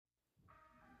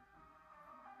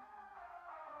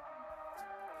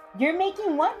You're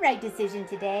making one right decision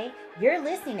today. You're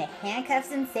listening to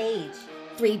Handcuffs and Sage.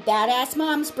 Three badass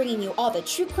moms bringing you all the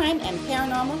true crime and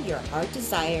paranormal your heart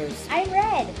desires. I'm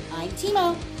Red. I'm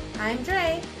Timo. I'm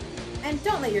Dre. And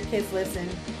don't let your kids listen.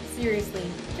 Seriously,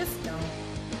 just don't.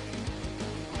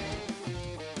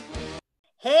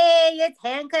 Hey, it's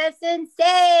Handcuffs and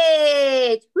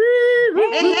Sage.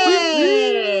 Woo!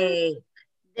 Hey!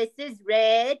 This is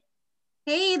Red.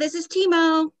 Hey, this is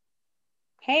Timo.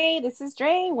 Hey, this is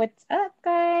Dre. What's up,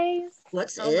 guys?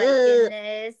 What's Oh up? my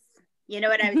goodness. You know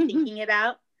what I was thinking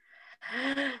about?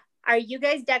 Are you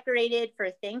guys decorated for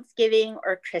Thanksgiving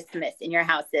or Christmas in your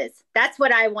houses? That's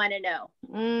what I want to know.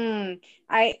 I'm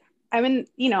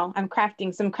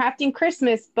crafting. So I'm crafting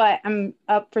Christmas, but I'm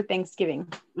up for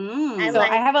Thanksgiving.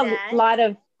 I have that. a lot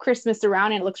of Christmas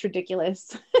around and it looks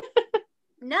ridiculous.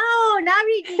 No, not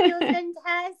ridiculous.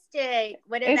 Fantastic.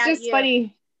 What about you? It's just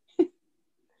funny.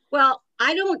 Well,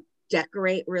 I don't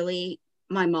decorate really.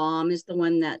 My mom is the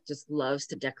one that just loves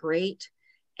to decorate.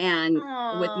 And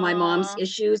with my mom's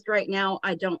issues right now,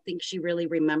 I don't think she really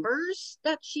remembers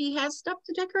that she has stuff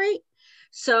to decorate.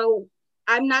 So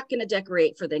I'm not going to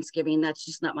decorate for Thanksgiving. That's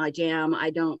just not my jam.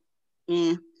 I don't,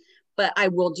 but I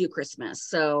will do Christmas.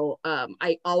 So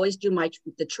I always do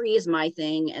the tree is my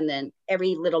thing. And then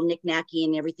every little knick-knacky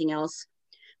and everything else.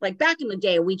 Like back in the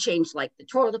day, we changed like the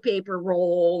toilet paper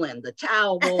roll and the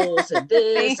towels and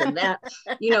this and that,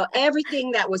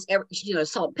 everything that was,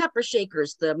 salt and pepper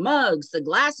shakers, the mugs, the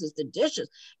glasses, the dishes,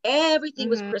 everything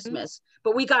was Christmas.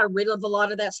 But we got rid of a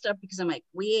lot of that stuff because I'm like,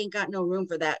 we ain't got no room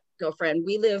for that, girlfriend.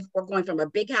 We're going from a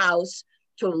big house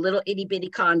to a little itty bitty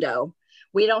condo.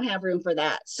 We don't have room for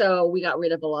that. So we got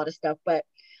rid of a lot of stuff. But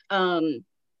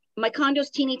my condo's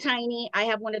teeny tiny. I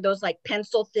have one of those like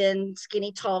pencil thin,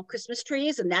 skinny, tall Christmas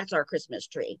trees, and that's our Christmas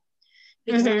tree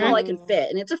because that's all I can fit.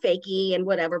 And it's a fakie and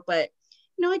whatever, but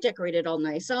I decorate it all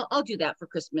nice. I'll do that for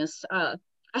Christmas. I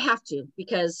have to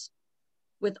because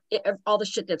with all the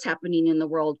shit that's happening in the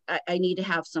world, I need to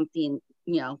have something,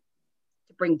 to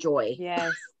bring joy.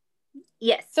 Yes.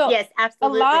 Yes. So yes,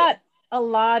 absolutely. A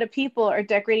lot of people are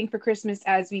decorating for Christmas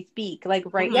as we speak, like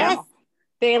right now.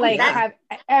 They have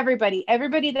everybody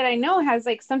that I know has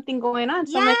like something going on.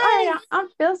 So I'm like, all right, I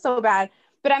don't feel so bad,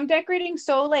 but I'm decorating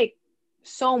so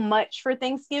much for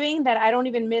Thanksgiving that I don't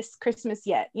even miss Christmas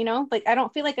yet. Like I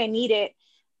don't feel like I need it.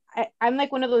 I'm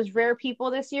like one of those rare people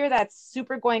this year that's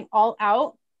super going all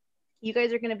out. You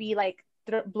guys are going to be like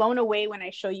blown away when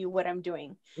I show you what I'm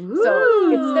doing. Ooh.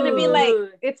 So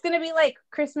it's gonna be like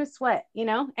Christmas sweat,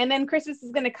 and then Christmas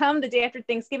is gonna come the day after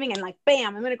Thanksgiving, and like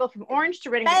bam, I'm gonna go from orange to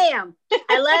red. Bam!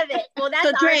 I love it. Well,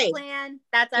 that's our plan.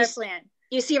 That's our plan.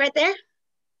 You see right there?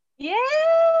 Yeah.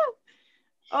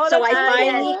 Oh, so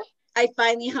I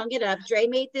finally hung it up. Dre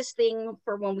made this thing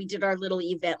for when we did our little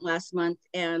event last month,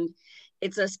 and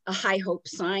it's a high hope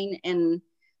sign, and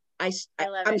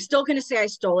I'm still going to say I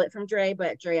stole it from Dre,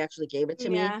 but Dre actually gave it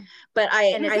to me. But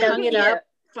I hung it up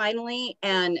finally,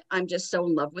 and I'm just so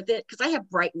in love with it because I have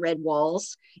bright red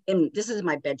walls, and this is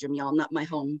my bedroom, y'all, not my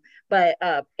home. But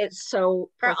it's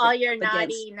so for all your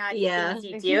naughty things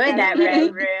you do in that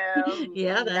red room.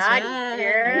 Yeah, that's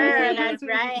right. That's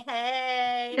right.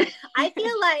 Hey, I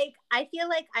feel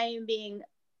like I am being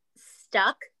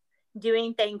stuck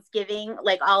doing Thanksgiving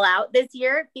like all out this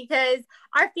year because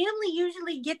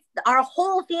our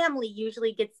whole family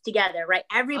usually gets together, right?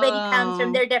 Everybody comes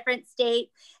from their different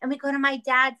states and we go to my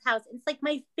dad's house. It's like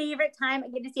my favorite time. I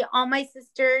get to see all my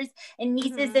sisters and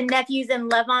nieces and nephews and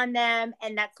love on them.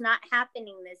 And that's not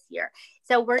happening this year.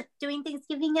 So we're doing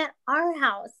Thanksgiving at our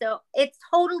house. So it's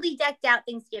totally decked out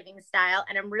Thanksgiving style.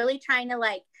 And I'm really trying to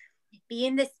be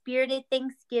in the spirit of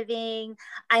Thanksgiving.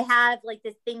 I have like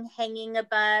this thing hanging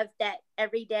above that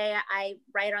every day I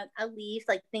write on a leaf,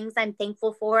 like things I'm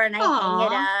thankful for, and I hang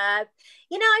it up.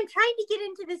 I'm trying to get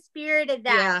into the spirit of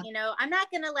that. I'm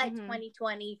not going to let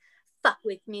 2020 fuck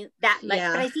with me that much,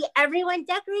 but I see everyone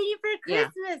decorating for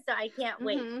Christmas, so I can't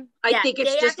wait. I think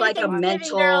it's just like a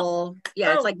mental,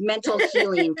 it's like mental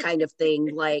healing kind of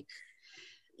thing. Like,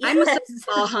 I'm a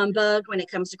ball humbug when it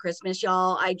comes to Christmas,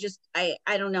 y'all. I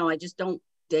don't know. I just don't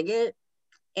dig it.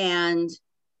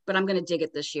 But I'm going to dig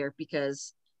it this year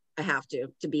because I have to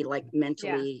be like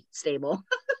mentally stable.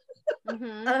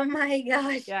 Oh my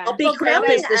gosh. Yeah. I'll be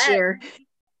Krampus this year.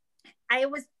 I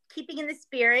was keeping in the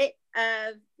spirit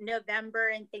of November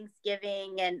and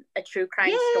Thanksgiving and a true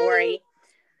crime story.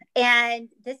 And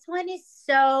this one is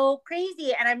so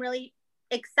crazy. And I'm really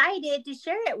excited to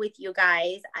share it with you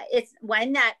guys. It's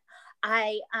one that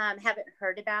I haven't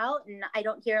heard about and I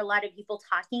don't hear a lot of people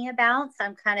talking about. So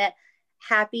I'm kind of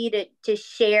happy to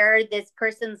share this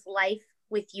person's life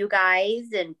with you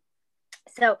guys. And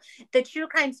So the true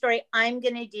crime story I'm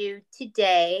going to do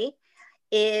today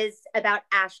is about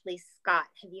Ashley Scott.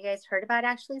 Have you guys heard about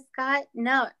Ashley Scott?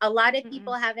 No, a lot of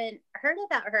people haven't heard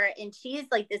about her, and she is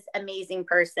like this amazing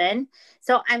person.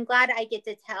 So I'm glad I get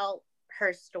to tell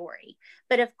her story.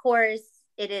 But of course,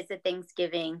 it is a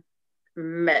Thanksgiving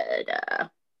murder.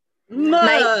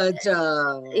 My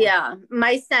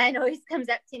son always comes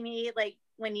up to me like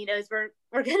when he knows we're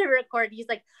gonna record. He's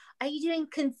like, "Are you doing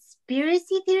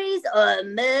conspiracy theories or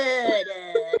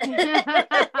murder?"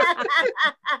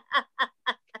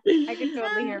 I could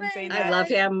totally hear him saying that. I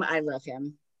love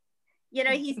him. You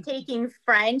know, he's taking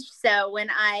French, so when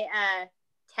I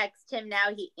text him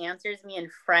now, he answers me in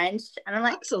French, and I'm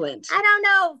like, excellent. I don't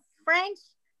know French.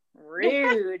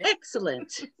 Rude.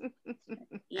 Excellent.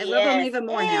 I love him even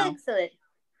more now. Excellent.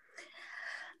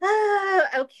 Oh,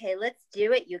 okay, let's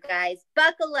do it, you guys.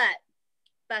 Buckle up.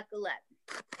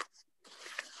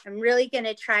 I'm really going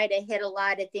to try to hit a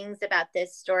lot of things about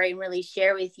this story and really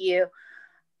share with you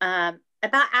about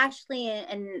Ashley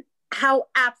and how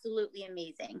absolutely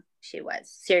amazing she was.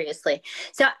 Seriously.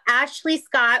 So Ashley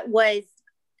Scott was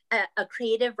a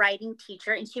creative writing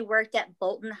teacher, and she worked at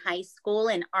Bolton High School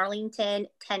in Arlington,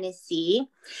 Tennessee.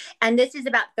 And this is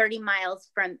about 30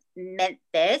 miles from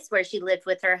Memphis, where she lived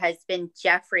with her husband,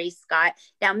 Jeffrey Scott.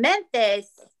 Now, Memphis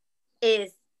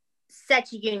is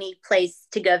such a unique place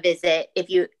to go visit.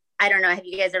 I don't know, have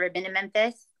you guys ever been to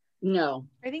Memphis? No.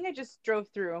 I think I just drove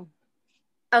through.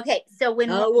 Okay, so when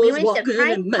we went to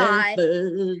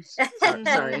CrimeCon,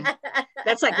 sorry,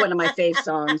 that's like one of my fave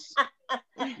songs.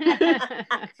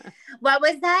 What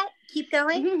was that? Keep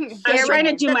going. I was trying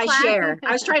to do my Cher.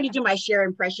 I was trying to do my Cher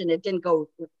impression. It didn't go,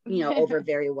 over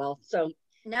very well. So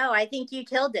no, I think you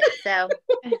killed it. So,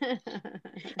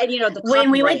 and the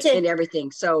when we went to and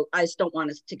everything. So I just don't want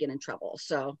us to get in trouble.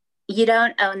 So you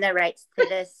don't own the rights to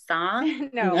this song?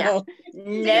 No.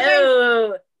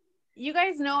 No. You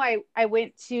guys know I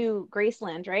went to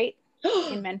Graceland, right?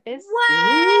 In Memphis.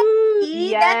 What?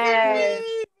 Yes.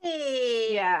 That's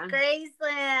amazing. Yeah.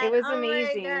 Graceland. It was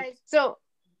amazing. So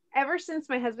ever since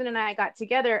my husband and I got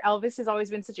together, Elvis has always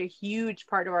been such a huge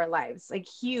part of our lives, like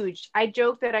huge. I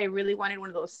joke that I really wanted one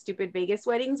of those stupid Vegas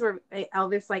weddings where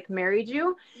Elvis like married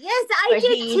you. Yes, I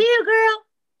did too, girl.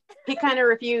 He kind of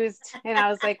refused, and I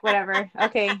was like, whatever.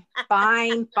 Okay,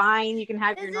 fine. You can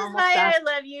have your normal stuff. This is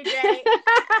why I love you, Jay.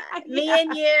 Me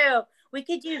and you. We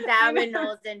could do vow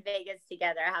renewals in Vegas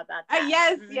together. How about that?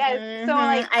 Yes. So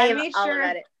like, I made all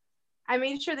about it. I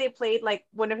made sure they played like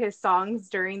one of his songs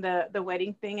during the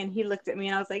wedding thing, and he looked at me,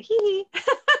 and I was like, hee hee.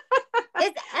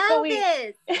 It's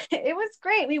Elvis. It was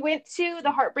great. We went to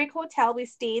the Heartbreak Hotel. We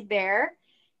stayed there,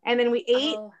 and then we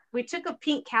ate. We took a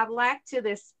pink Cadillac to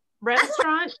this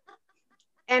restaurant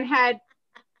and had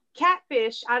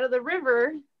catfish out of the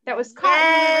river that was caught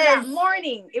that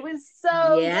morning. It was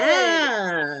so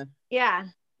good. Yeah.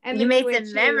 And you made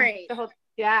some memories.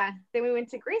 Then we went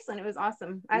to Graceland. It was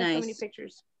awesome. I have so many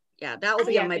pictures. Yeah, that will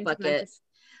be on my bucket.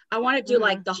 I want to do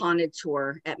like the haunted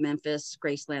tour at Memphis,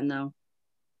 Graceland though.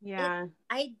 Yeah.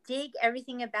 I dig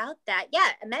everything about that. Yeah,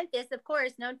 Memphis, of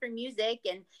course, known for music,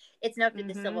 and it's known for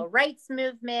the civil rights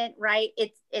movement, right?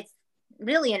 It's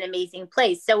really an amazing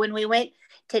place. So when we went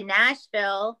to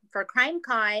Nashville for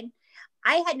CrimeCon,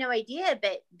 I had no idea,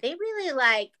 but they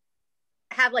really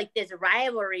have this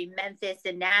rivalry, Memphis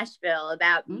and Nashville,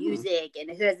 about music and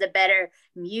who has the better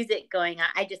music going on.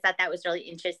 I just thought that was really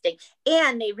interesting.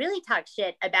 And they really talk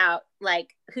shit about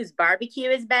whose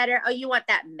barbecue is better. Oh, you want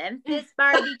that Memphis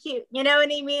barbecue? You know what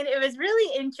I mean? It was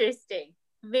really interesting.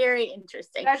 Very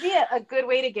interesting. That'd be a good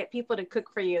way to get people to cook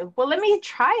for you. Well, let me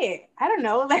try it. I don't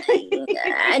know.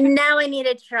 Now I need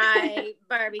to try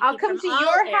barbecue. I'll come to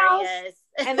your house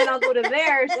and then I'll go to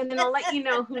theirs, and then I'll let you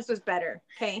know whose was better.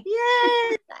 Okay.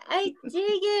 Yes, I dig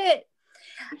it.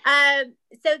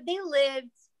 So they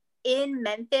lived in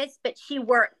Memphis, but she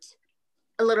worked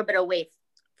a little bit away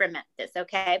from Memphis.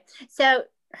 Okay. So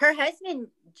her husband,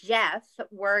 Jeff,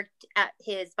 worked at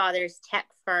his father's tech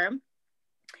firm.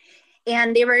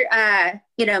 And they were,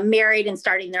 married and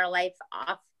starting their life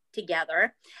off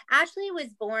together. Ashley was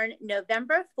born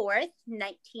November 4th,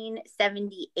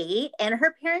 1978, and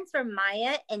her parents were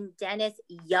Maya and Dennis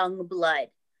Youngblood.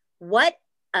 What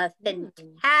a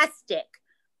fantastic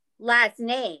last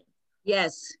name.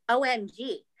 Yes.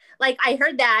 OMG. I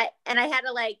heard that and I had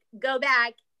to go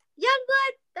back.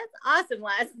 Youngblood, that's awesome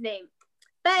last name.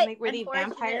 But were they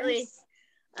vampires?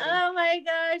 Oh my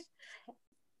gosh.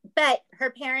 But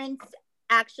her parents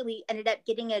actually ended up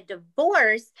getting a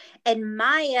divorce, and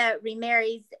Maya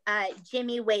remarries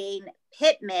Jimmy Wayne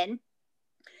Pittman,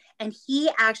 and he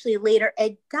actually later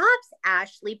adopts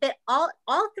Ashley. But all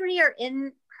three are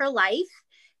in her life.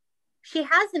 She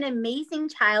has an amazing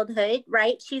childhood,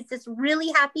 right? She's this really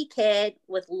happy kid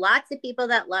with lots of people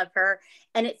that love her.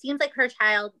 And it seems like her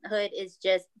childhood is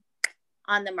just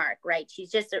on the mark, right?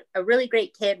 She's just a really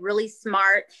great kid, really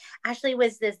smart. Ashley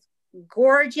was this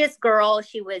gorgeous girl.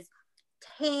 She was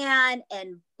tan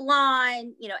and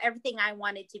blonde, you know, everything I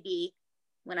wanted to be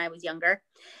when I was younger.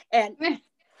 And,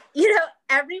 you know,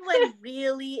 everyone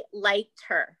really liked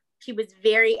her. She was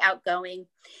very outgoing,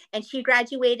 and she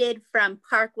graduated from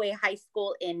Parkway High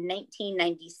School in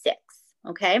 1996.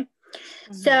 Okay.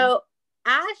 Mm-hmm. So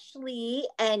Ashley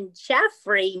and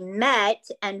Jeffrey met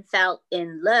and fell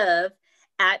in love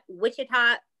at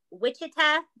Wichita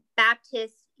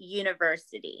Baptist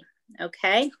University.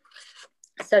 Okay.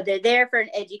 So they're there for an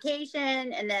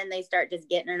education, and then they start just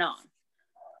getting it on.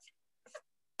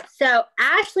 So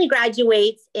Ashley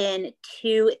graduates in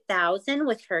 2000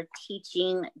 with her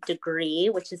teaching degree,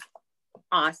 which is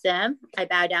awesome. I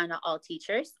bow down to all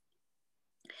teachers.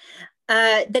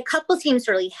 The couple seems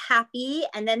really happy,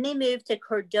 and then they move to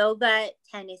Cordova,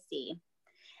 Tennessee.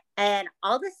 And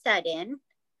all of a sudden,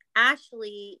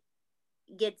 Ashley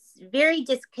gets very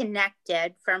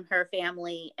disconnected from her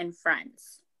family and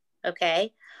friends.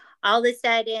 Okay. All of a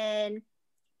sudden,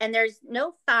 and there's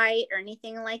no fight or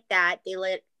anything like that. They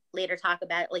later talk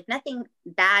about it, like nothing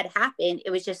bad happened. It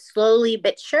was just slowly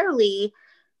but surely,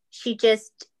 she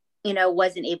just, you know,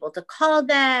 wasn't able to call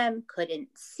them, couldn't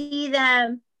see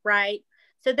them. Right.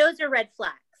 So those are red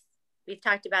flags. We've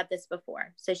talked about this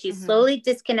before. So she's slowly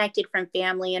disconnected from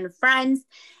family and friends.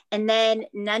 And then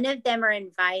none of them are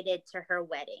invited to her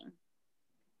wedding,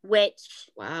 which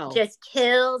just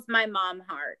kills my mom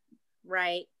heart.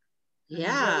 Right.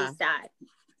 Yeah. Really sad.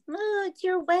 Oh, it's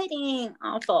your wedding.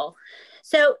 Awful.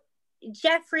 So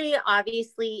Jeffrey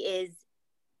obviously is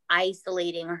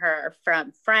isolating her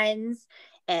from friends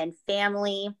and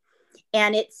family.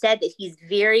 And it said that he's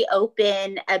very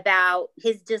open about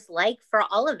his dislike for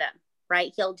all of them,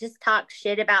 right? He'll just talk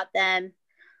shit about them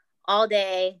all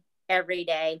day, every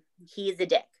day. He's a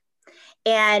dick.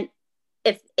 And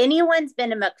if anyone's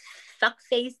been a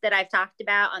McFuckface that I've talked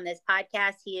about on this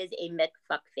podcast, he is a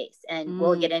McFuckface. And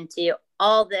we'll get into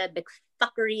all the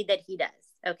McFuckery that he does,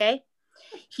 okay?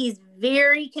 He's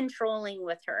very controlling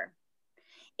with her.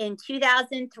 In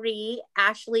 2003,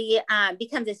 Ashley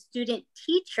becomes a student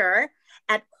teacher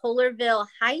at Polarville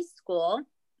High School.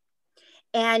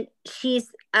 And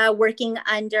she's working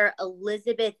under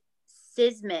Elizabeth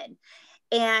Sisman.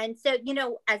 And so, you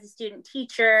know, as a student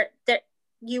teacher, that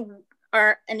you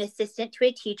are an assistant to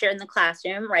a teacher in the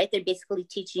classroom, right? They're basically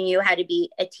teaching you how to be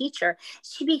a teacher.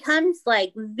 She becomes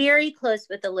like very close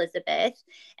with Elizabeth.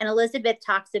 And Elizabeth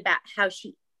talks about how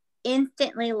she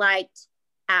instantly liked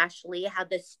Ashley, how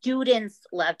the students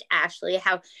loved Ashley,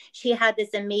 how she had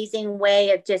this amazing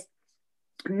way of just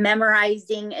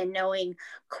memorizing and knowing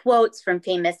quotes from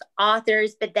famous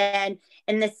authors, but then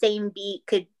in the same beat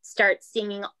could start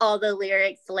singing all the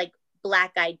lyrics to like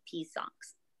Black Eyed Peas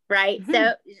songs, right?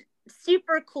 So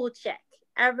super cool chick.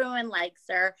 Everyone likes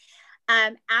her.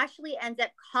 Ashley ends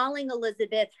up calling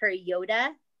Elizabeth her Yoda,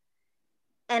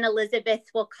 and Elizabeth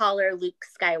will call her Luke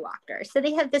Skywalker. So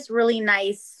they have this really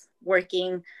nice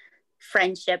working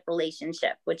friendship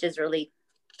relationship, which is really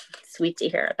sweet to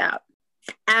hear about.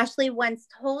 Ashley once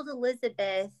told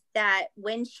Elizabeth that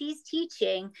when she's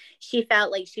teaching, she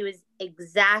felt like she was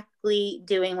exactly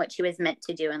doing what she was meant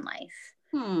to do in life.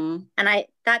 And I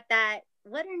thought that,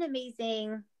 what an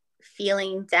amazing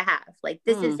feeling to have. Like,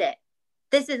 this is it.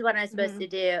 This is what I'm supposed to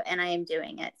do, and I am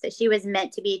doing it. So she was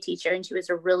meant to be a teacher, and she was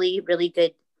a really, really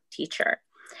good teacher.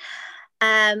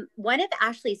 One of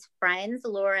Ashley's friends,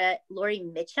 Lori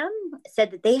Mitchum,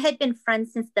 said that they had been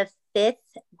friends since the 5th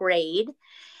grade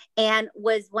and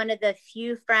was one of the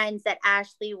few friends that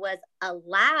Ashley was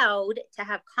allowed to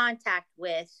have contact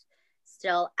with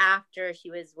still after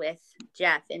she was with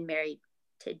Jeff and married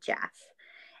to Jeff.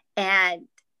 And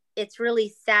it's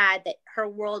really sad that her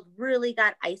world really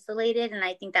got isolated. And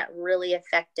I think that really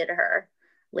affected her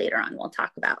later on. We'll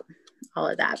talk about all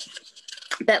of that.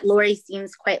 But Lori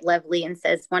seems quite lovely and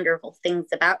says wonderful things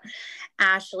about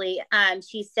Ashley.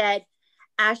 She said,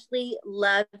 Ashley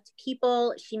loved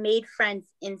people. She made friends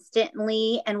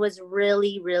instantly and was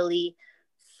really, really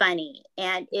funny.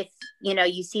 And if, you know,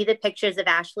 you see the pictures of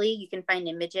Ashley, you can find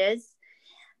images.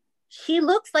 She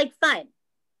looks like fun.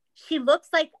 She looks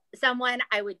like someone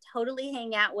I would totally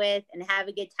hang out with and have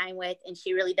a good time with. And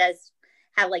she really does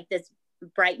have like this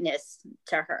brightness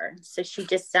to her. So she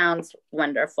just sounds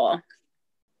wonderful.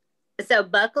 So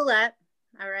buckle up.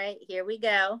 All right, here we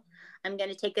go. I'm going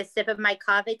to take a sip of my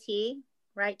kava tea,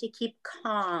 right, to keep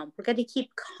calm. We're going to keep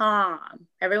calm.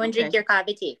 Everyone drink your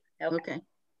kava tea. Okay.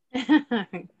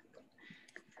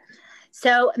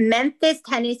 So Memphis,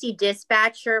 Tennessee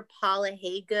dispatcher Paula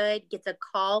Haygood gets a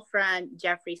call from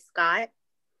Jeffrey Scott.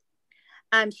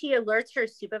 She alerts her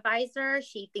supervisor.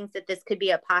 She thinks that this could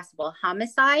be a possible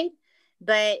homicide,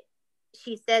 but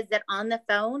she says that on the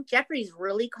phone, Jeffrey's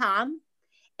really calm,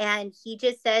 and he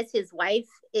just says his wife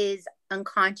is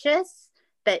unconscious,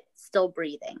 but still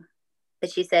breathing.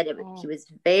 But she said he was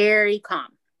very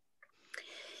calm.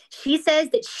 She says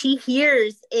that she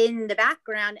hears in the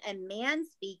background a man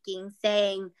speaking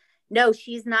saying, "No,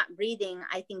 she's not breathing.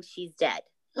 I think she's dead."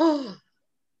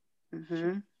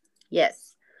 Mm-hmm.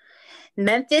 Yes.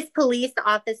 Memphis police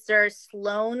officer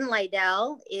Sloan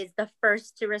Liddell is the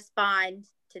first to respond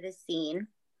to the scene.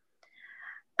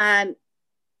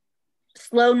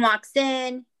 Sloan walks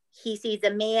in. He sees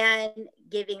a man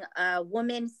giving a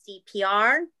woman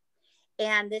CPR.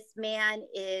 And this man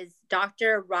is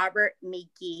Dr. Robert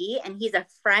McGee, and he's a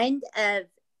friend of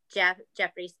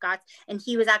Jeffrey Scott's. And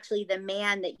he was actually the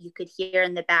man that you could hear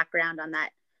in the background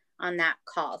on that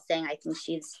call saying, "I think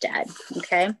she's dead."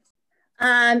 Okay.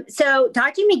 So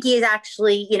Dr. McGee is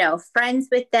actually, friends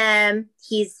with them.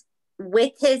 He's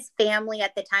with his family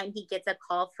at the time he gets a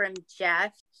call from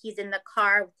Jeff. He's in the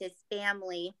car with his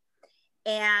family,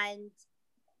 and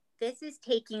this is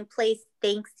taking place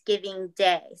Thanksgiving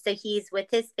Day. So he's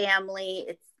with his family.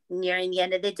 It's nearing the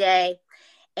end of the day,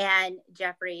 and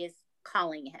Jeffrey is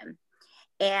calling him.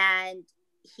 And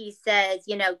he says,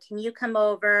 "Can you come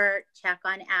over, check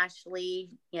on Ashley?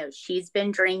 She's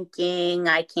been drinking.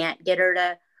 I can't get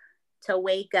her to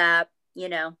wake up,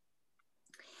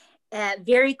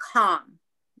 very calm,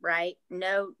 right?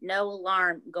 No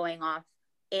alarm going off.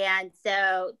 And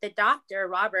so the doctor,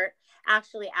 Robert,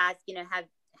 actually asked,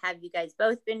 have you guys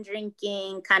both been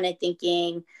drinking? Kind of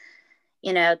thinking,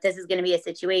 this is going to be a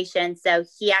situation. So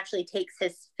he actually takes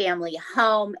his family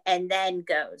home and then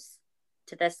goes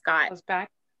to the Scott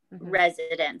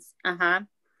residence.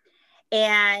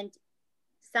 And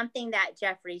something that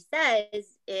Jeffrey says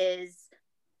is,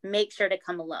 make sure to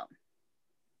come alone.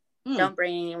 Don't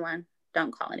bring anyone.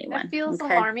 Don't call anyone. That feels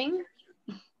alarming.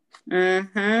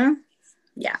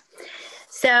 Yeah.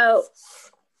 So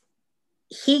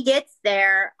he gets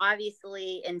there,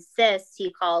 obviously insists,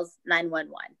 he calls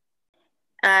 911.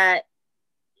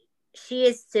 She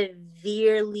is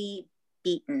severely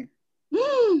beaten.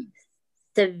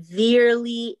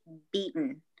 Severely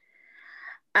beaten.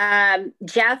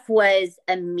 Jeff was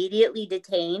immediately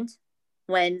detained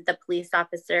when the police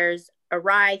officers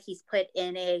arrive. He's put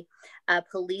in a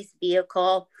police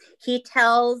vehicle. He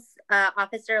tells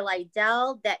Officer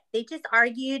Liddell that they just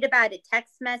argued about a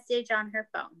text message on her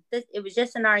phone. It was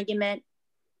just an argument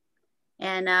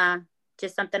and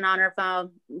just something on her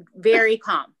phone. Very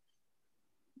calm.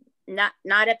 Not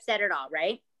upset at all,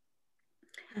 right?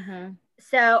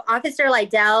 So Officer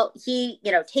Liddell, he,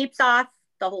 tapes off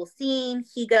the whole scene.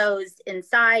 He goes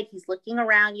inside. He's looking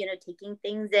around, taking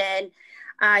things in.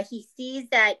 He sees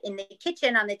that in the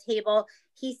kitchen on the table,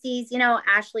 he sees,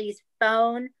 Ashley's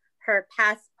phone, her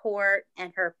passport,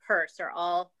 and her purse are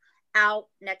all out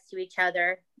next to each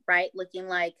other, right? Looking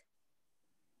like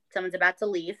someone's about to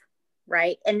leave,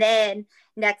 right? And then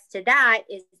next to that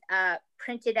is a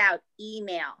printed out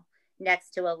email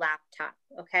next to a laptop,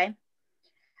 okay?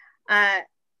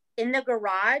 In the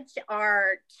garage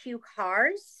are two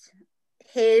cars.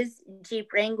 His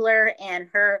Jeep Wrangler and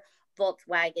her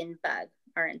Volkswagen Bug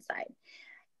are inside.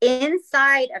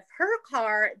 Inside of her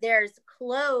car, there's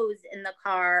clothes in the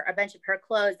car, a bunch of her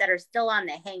clothes that are still on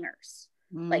the hangers,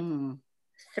 like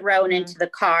thrown into the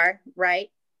car, right?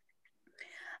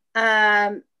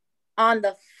 On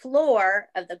the floor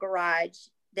of the garage,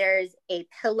 there's a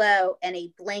pillow and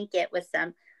a blanket with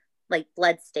some like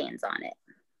blood stains on it.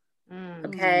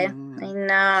 Okay. I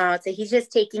know. So he's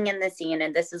just taking in the scene,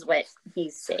 and this is what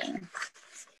he's seeing.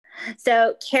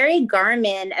 So Carrie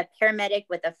Garman, a paramedic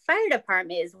with the fire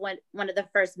department, is one of the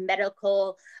first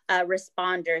medical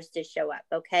responders to show up.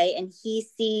 Okay. And he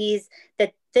sees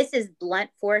that this is blunt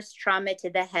force trauma to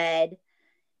the head.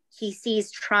 He sees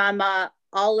trauma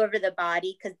all over the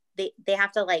body because they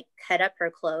have to like cut up her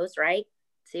clothes, right?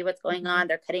 See what's going on.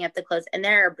 They're cutting up the clothes, and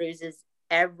there are bruises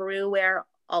everywhere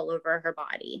all over her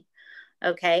body.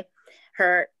 Okay.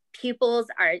 Her pupils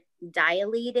are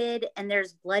dilated, and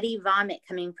there's bloody vomit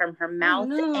coming from her mouth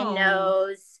and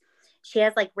nose. She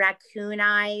has like raccoon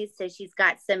eyes. So she's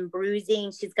got some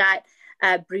bruising. She's got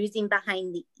bruising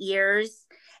behind the ears.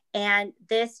 And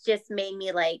this just made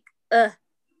me like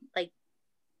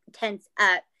tense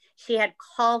up. She had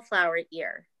cauliflower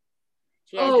ear.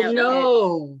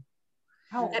 That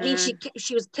means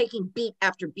she was taking beat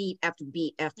after beat after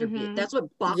beat after beat. That's what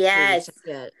boxers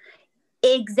get.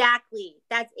 Exactly.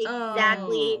 That's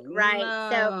exactly right.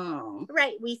 No. So,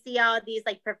 right, we see all these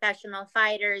like professional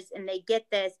fighters and they get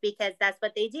this because that's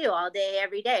what they do all day,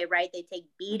 every day, right? They take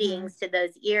beatings to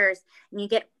those ears and you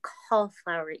get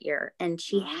cauliflower ear. And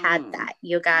she had that,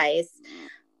 you guys.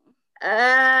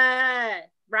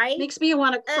 Right? Makes me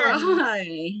want to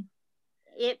cry.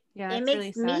 It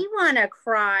makes really me want to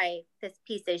cry, this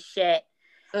piece of shit.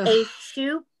 Ugh. A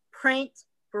shoe print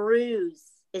bruise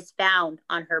is found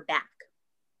on her back.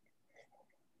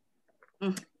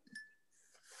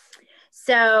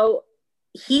 So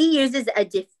he uses a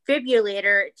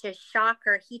defibrillator to shock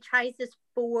her. He tries this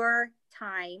 4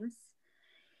 times.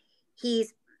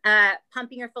 He's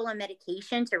pumping her full of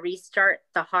medication to restart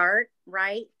the heart,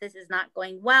 right? This is not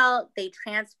going well. They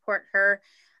transport her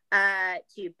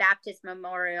to Baptist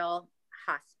Memorial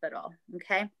Hospital,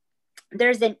 okay?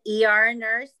 There's an ER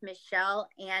nurse, Michelle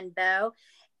Anbo,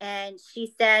 and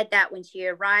she said that when she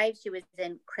arrived, she was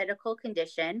in critical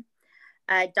condition.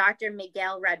 Dr.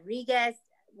 Miguel Rodriguez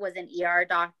was an ER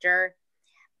doctor.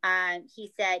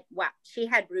 He said, wow, she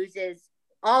had bruises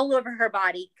all over her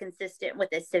body consistent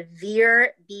with a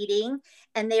severe beating.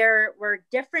 And there were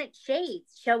different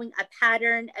shades showing a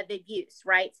pattern of abuse,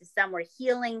 right? So some were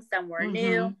healing, some were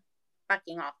new.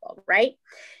 Fucking awful, right?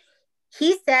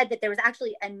 He said that there was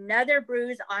actually another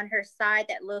bruise on her side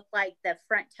that looked like the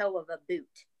front toe of a boot.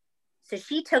 So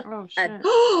she took a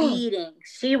beating.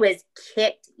 She was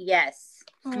kicked, yes.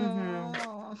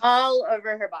 All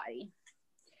over her body.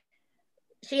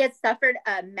 She had suffered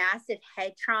a massive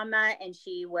head trauma and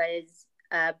she was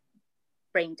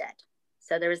brain dead.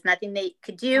 So there was nothing they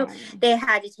could do. They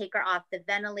had to take her off the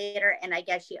ventilator and I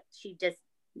guess she just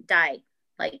died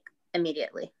like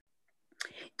immediately.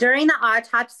 During the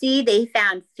autopsy, they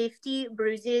found 50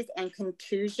 bruises and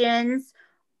contusions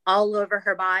all over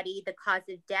her body. The cause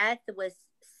of death was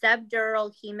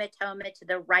subdural hematoma to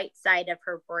the right side of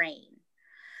her brain,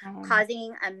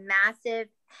 causing a massive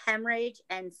hemorrhage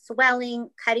and swelling,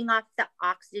 cutting off the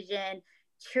oxygen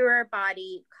to her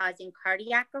body, causing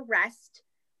cardiac arrest,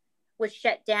 which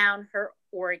shut down her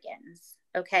organs.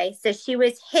 Okay, so she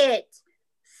was hit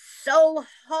so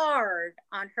hard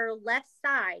on her left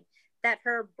side that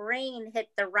her brain hit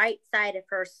the right side of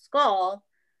her skull,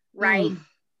 right?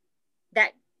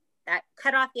 That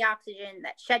cut off the oxygen,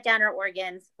 that shut down her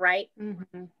organs, right?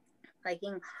 Like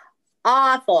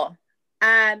awful.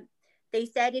 They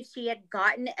said if she had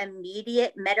gotten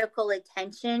immediate medical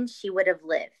attention, she would have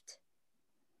lived.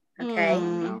 Okay.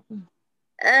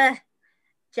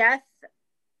 Jeff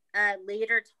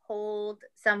later told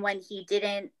someone he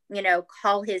didn't,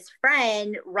 call his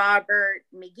friend Robert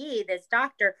McGee, this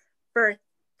doctor, for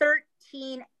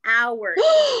 13 hours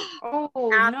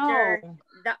after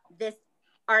this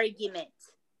argument.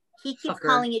 He keeps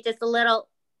calling it just a little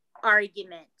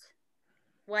argument.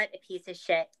 What a piece of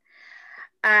shit.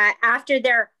 After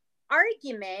their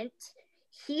argument,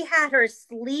 he had her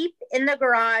sleep in the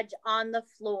garage on the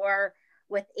floor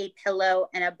with a pillow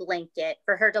and a blanket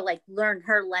for her to learn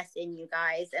her lesson, you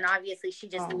guys. And obviously she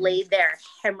just laid there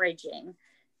hemorrhaging.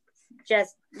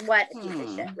 Just what a piece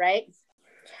of shit, right?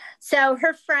 So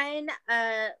her friend,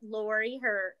 Lori,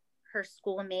 her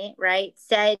schoolmate, right,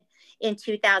 said in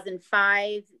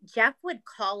 2005, Jeff would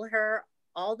call her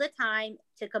all the time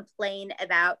to complain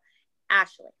about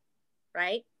Ashley,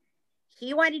 right?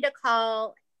 He wanted to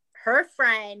call her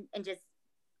friend and just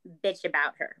bitch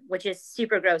about her, which is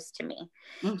super gross to me.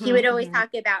 He would always talk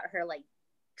about her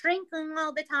drinking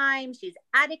all the time. She's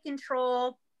out of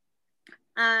control.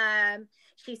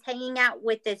 She's hanging out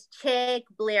with this chick,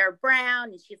 Blair Brown,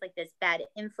 and she's this bad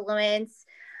influence.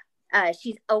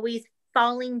 She's always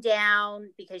falling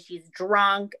down because she's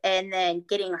drunk and then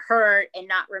getting hurt and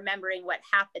not remembering what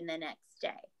happened the next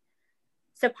day.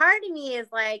 So part of me is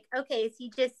okay, is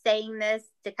he just saying this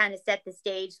to kind of set the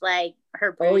stage,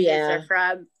 her bruises are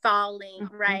from falling,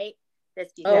 right?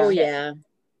 This shit,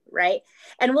 right?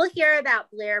 And we'll hear about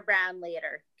Blair Brown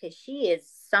later because she is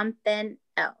something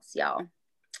else, y'all.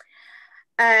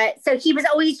 So he was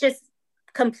always just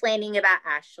complaining about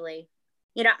Ashley.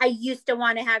 I used to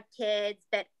want to have kids,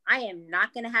 but I am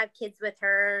not going to have kids with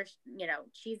her.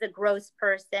 She's a gross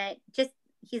person. Just,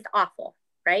 he's awful,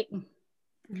 right?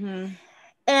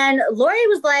 And Lori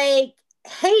was like,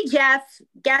 hey, Jeff,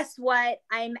 guess what?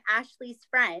 I'm Ashley's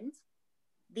friend.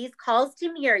 These calls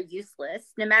to me are useless.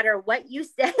 No matter what you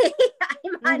say,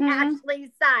 I'm on Ashley's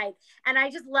side. And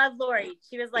I just love Lori.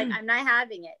 She was like, I'm not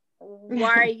having it.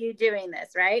 Why are you doing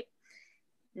this, right?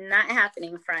 Not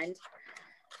happening, friend.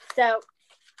 So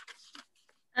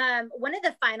one of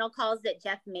the final calls that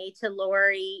Jeff made to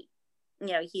Lori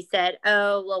he said,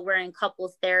 oh, well, we're in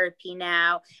couples therapy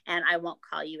now and I won't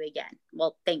call you again.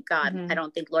 Well, thank God. I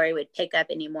don't think Lori would pick up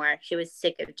anymore. She was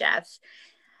sick of Jeff.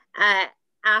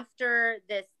 After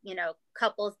this,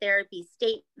 couples therapy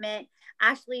statement,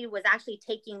 Ashley was actually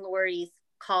taking Lori's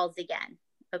calls again.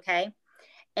 Okay.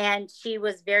 And she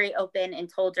was very open and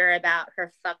told her about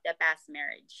her fucked up ass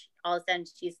marriage. All of a sudden,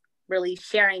 she's really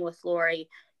sharing with Lori,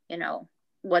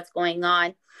 what's going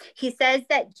on. He says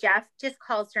that Jeff just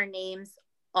calls her names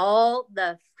all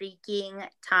the freaking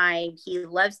time. He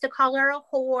loves to call her a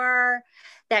whore,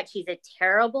 that she's a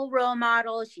terrible role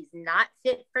model. She's not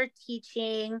fit for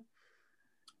teaching.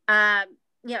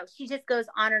 She just goes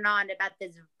on and on about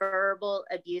this verbal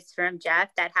abuse from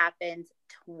Jeff that happens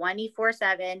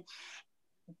 24/7,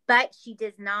 but she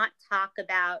does not talk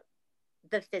about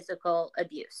the physical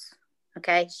abuse.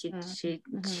 Okay.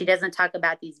 She doesn't talk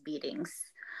about these beatings.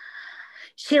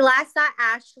 She last saw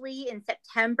Ashley in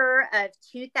September of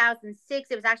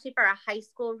 2006. It was actually for a high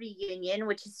school reunion,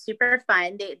 which is super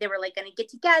fun. They were like going to get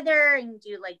together and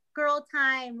do like girl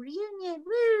time reunion.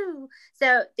 Woo.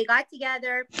 So they got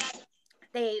together.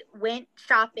 They went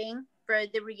shopping for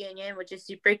the reunion, which is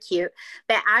super cute.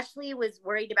 But Ashley was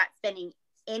worried about spending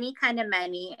any kind of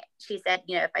money. She said,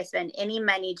 if I spend any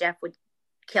money, Jeff would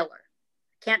kill her.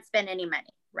 Can't spend any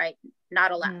money, right?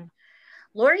 Not allowed.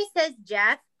 Lori says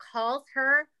Jeff calls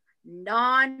her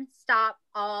nonstop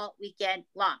all weekend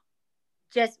long.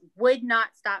 Just would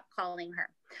not stop calling her.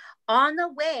 On the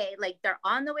way, like they're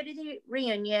on the way to the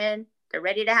reunion, they're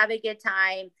ready to have a good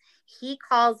time. He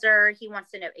calls her. He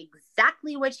wants to know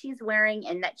exactly what she's wearing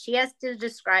and that she has to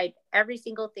describe every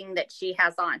single thing that she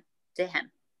has on to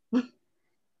him.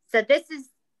 So this is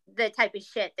the type of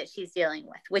shit that she's dealing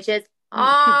with, which is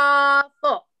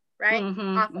awful, right?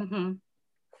 Awful.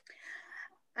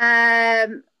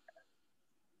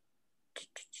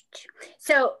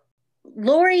 So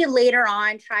Lori later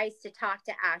on tries to talk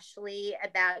to Ashley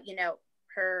about,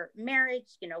 her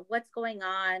marriage, what's going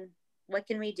on? What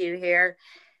can we do here?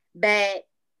 But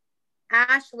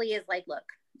Ashley is like, look,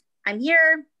 I'm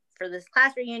here for this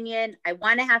class reunion. I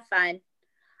want to have fun.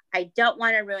 I don't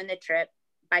want to ruin the trip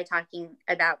by talking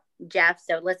about Jeff.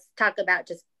 So let's talk about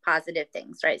just positive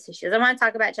things, right? So she doesn't want to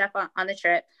talk about Jeff on the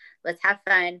trip. Let's have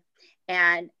fun.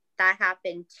 And that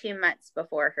happened 2 months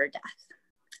before her death.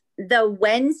 The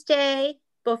Wednesday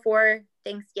before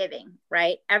Thanksgiving,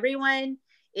 right? Everyone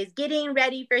is getting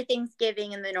ready for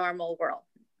Thanksgiving in the normal world,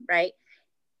 right?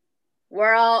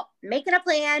 We're all making a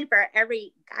plan for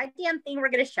every goddamn thing we're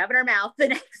going to shove in our mouth the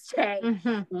next day.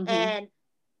 And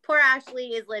poor Ashley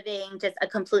is living just a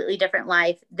completely different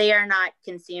life. They are not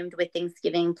consumed with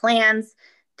Thanksgiving plans.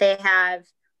 They have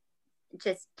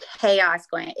just chaos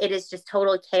going. It is just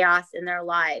total chaos in their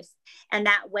lives. And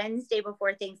that Wednesday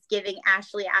before Thanksgiving,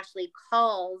 Ashley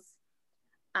calls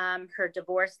her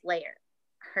divorce lawyer.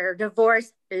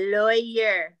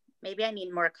 Maybe I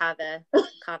need more kava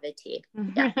tea.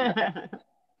 Yeah.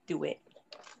 Do it.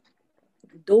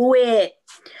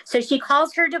 So she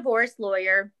calls her divorce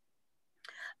lawyer,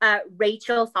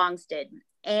 Rachel Songstead,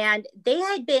 and they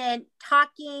had been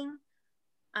talking,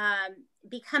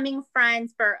 becoming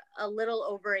friends for a little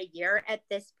over a year at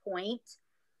this point.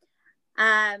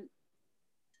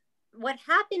 What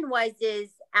happened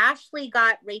is Ashley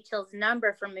got Rachel's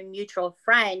number from a mutual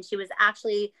friend. She was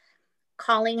actually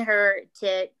calling her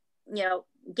to,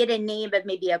 get a name of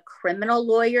maybe a criminal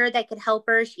lawyer that could help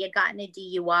her. She had gotten a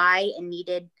DUI and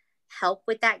needed help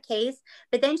with that case.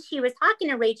 But then she was talking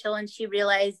to Rachel and she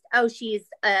realized, oh, she's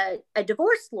a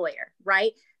divorce lawyer,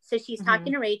 right? So she's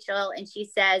talking to Rachel and she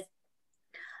says,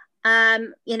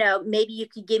 maybe you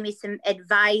could give me some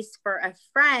advice for a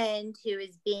friend who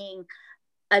is being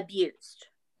abused.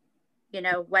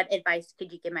 What advice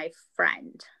could you give my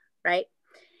friend, right?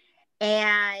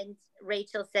 And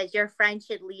Rachel says, your friend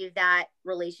should leave that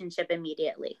relationship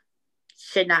immediately.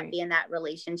 Should not be in that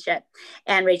relationship.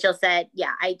 And Rachel said,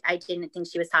 yeah, I didn't think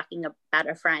she was talking about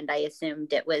a friend. I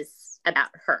assumed it was about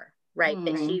her, right?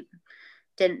 But she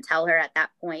didn't tell her at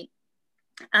that point.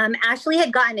 Ashley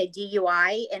had gotten a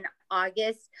DUI in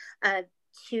August of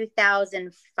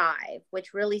 2005,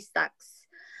 which really sucks.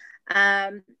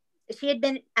 She had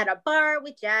been at a bar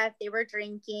with Jeff. They were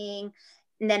drinking.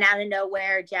 And then out of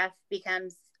nowhere, Jeff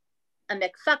becomes a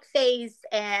McFuckface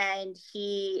and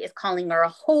he is calling her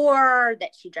a whore,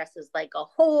 that she dresses like a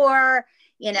whore,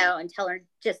 and tell her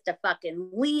just to fucking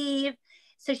leave.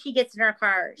 So she gets in her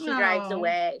car, she drives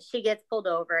away, she gets pulled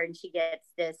over and she gets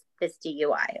this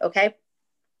DUI. Okay.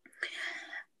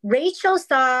 Rachel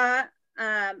saw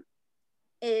her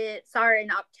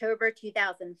in October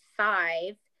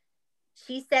 2005.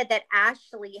 She said that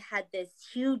Ashley had this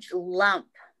huge lump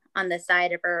on the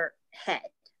side of her head.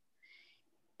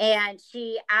 And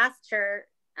she asked her,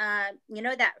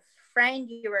 that friend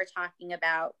you were talking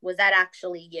about, was that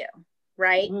actually you?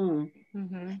 Right?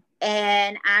 Mm-hmm.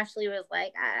 And Ashley was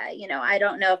like, I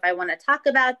don't know if I want to talk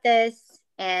about this.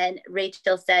 And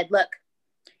Rachel said, look,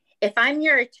 if I'm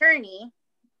your attorney,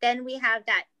 then we have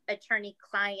that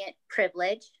attorney-client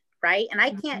privilege, right? And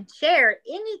I can't share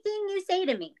anything you say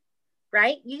to me,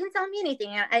 right? You can tell me anything.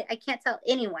 I can't tell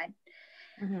anyone.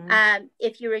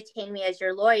 If you retain me as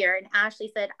your lawyer. And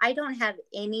Ashley said, I don't have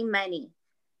any money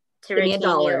to Give me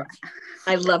retain you.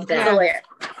 I love that. Lawyer.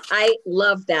 I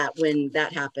love that when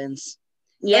that happens.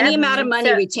 Yeah. Any amount of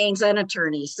money retains an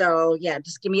attorney. So yeah,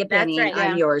 just give me a penny and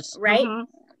I'm yours. Right. Yep.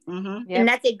 And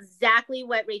that's exactly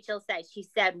what Rachel said. She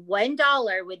said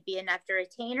 $1 would be enough to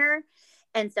retain her.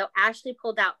 And so Ashley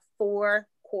pulled out 4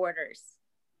 quarters.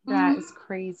 That is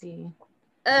crazy.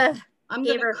 I'm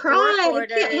going to cry. I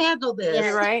can't handle this.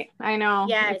 Yes. Right? I know.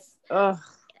 Yes. Ugh.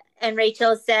 And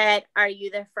Rachel said, are you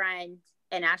the friend?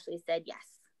 And Ashley said, yes,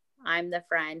 I'm the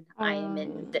friend. I am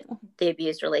in the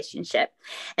abused relationship.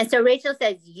 And so Rachel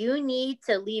says, you need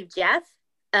to leave Jeff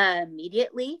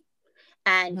immediately.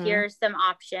 And here's some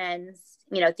options,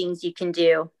 things you can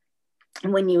do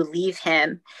when you leave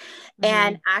him.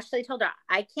 And Ashley told her,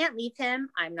 I can't leave him.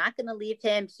 I'm not going to leave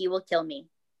him. He will kill me.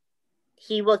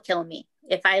 He will kill me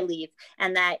if I leave.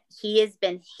 And that he has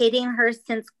been hitting her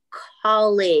since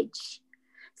college.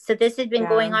 So this had been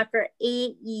going on for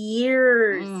 8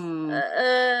 years.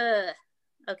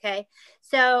 Okay.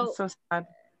 So sad.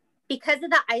 Because of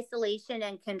the isolation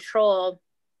and control,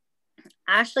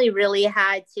 Ashley really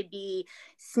had to be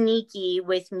sneaky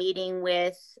with meeting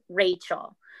with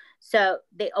Rachel. So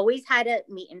they always had to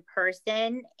meet in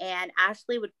person, and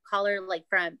Ashley would call her like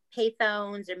from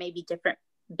payphones or maybe different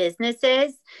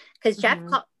businesses, because Jeff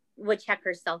would check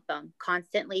her cell phone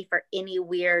constantly for any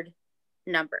weird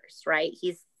numbers, right?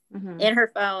 He's in her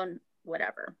phone,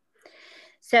 whatever.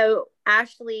 So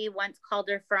Ashley once called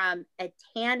her from a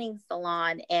tanning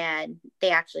salon, and they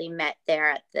actually met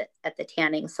there at the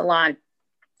tanning salon.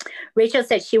 Rachel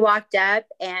said she walked up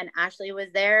and Ashley was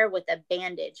there with a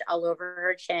bandage all over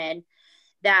her chin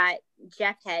that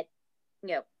Jeff had,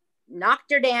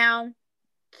 knocked her down,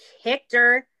 kicked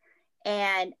her.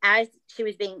 And as she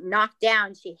was being knocked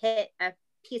down, she hit a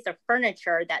piece of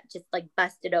furniture that just like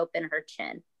busted open her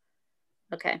chin.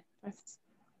 Okay.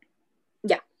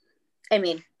 Yeah. I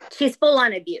mean, she's full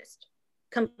on abused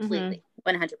completely,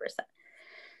 100%.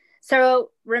 So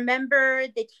remember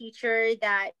the teacher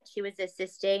that she was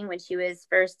assisting when she was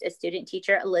first a student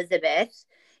teacher, Elizabeth.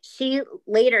 She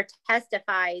later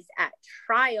testifies at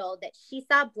trial that she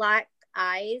saw black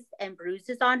eyes and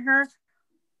bruises on her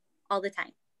all the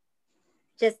time.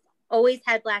 Just always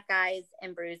had black eyes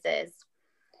and bruises.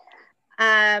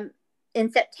 In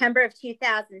September of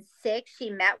 2006, she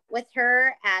met with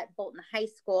her at Bolton High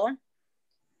School.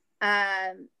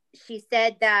 She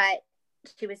said that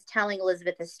she was telling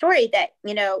Elizabeth a story that,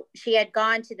 she had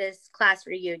gone to this class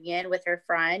reunion with her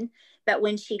friend, but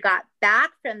when she got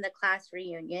back from the class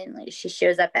reunion, like, she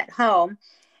shows up at home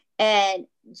and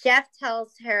Jeff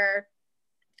tells her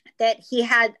that he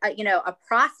had, a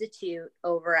prostitute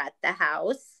over at the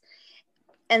house,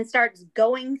 and starts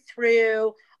going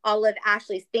through all of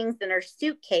Ashley's things in her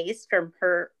suitcase from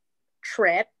her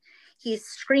trip. He's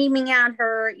screaming at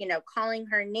her, calling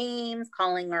her names,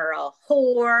 calling her a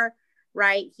whore,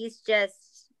 right? He's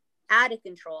just out of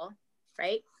control,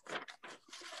 right?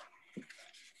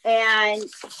 And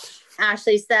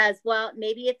Ashley says, well,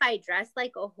 maybe if I dress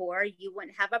like a whore, you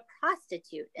wouldn't have a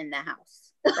prostitute in the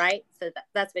house, right? So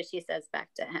that's what she says back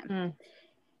to him.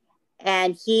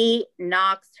 And he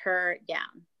knocks her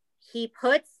down. He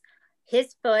puts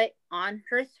his foot on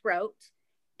her throat,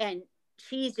 and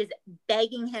she's just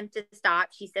begging him to stop.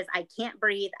 She says, I can't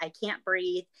breathe. I can't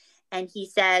breathe. And he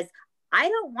says, I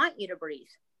don't want you to breathe.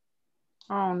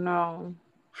 Oh, no.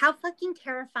 How fucking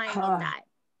terrifying is that?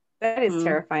 That is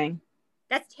terrifying.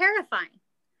 That's terrifying.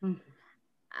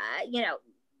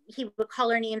 He would call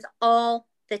her names all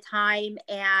the time.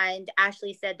 And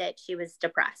Ashley said that she was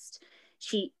depressed.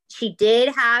 She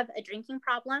did have a drinking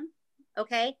problem.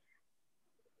 Okay.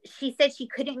 She said she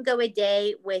couldn't go a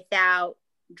day without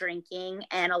drinking.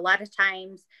 And a lot of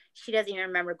times she doesn't even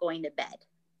remember going to bed.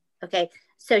 Okay.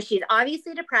 So she's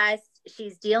obviously depressed.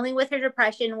 She's dealing with her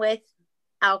depression with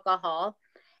alcohol.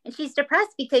 And she's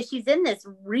depressed because she's in this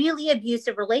really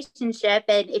abusive relationship.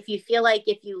 And if you feel like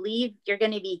if you leave, you're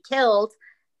going to be killed,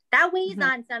 that weighs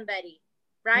on somebody,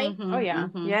 right? Oh, yeah.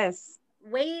 Yes.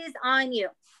 Weighs on you.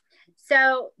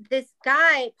 So this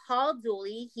guy, Paul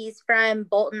Dooley, he's from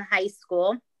Bolton High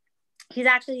School. He's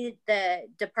actually the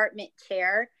department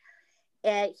chair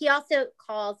He also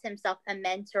calls himself a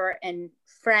mentor and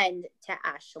friend to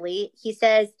Ashley. He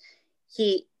says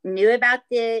he knew about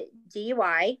the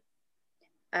DUI,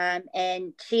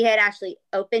 and she had actually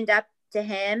opened up to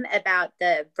him about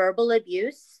the verbal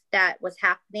abuse that was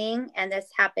happening. And this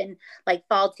happened like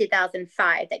fall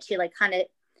 2005, that she like kind of,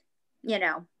 you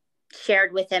know,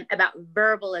 shared with him about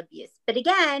verbal abuse. But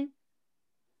again,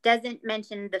 doesn't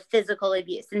mention the physical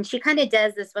abuse. And she kind of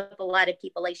does this with a lot of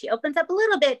people. Like she opens up a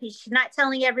little bit, but she's not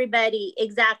telling everybody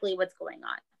exactly what's going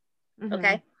on. Mm-hmm.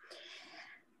 Okay.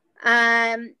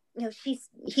 You know,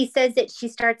 he says that she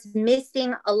starts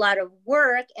missing a lot of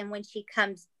work. And when she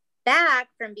comes back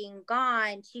from being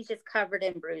gone, she's just covered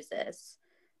in bruises.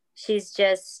 She's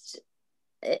just,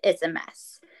 it's a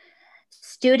mess.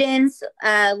 Students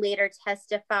later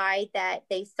testified that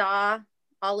they saw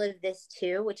all of this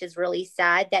too, which is really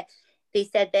sad. That they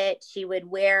said that she would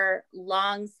wear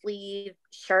long sleeve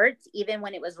shirts even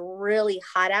when it was really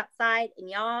hot outside. And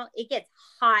y'all, it gets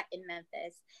hot in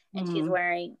Memphis, and she's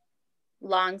wearing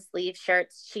long sleeve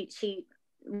shirts. She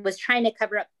was trying to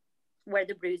cover up where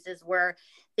the bruises were.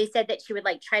 They said that she would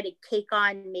like try to cake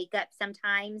on makeup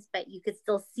sometimes, but you could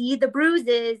still see the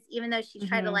bruises even though she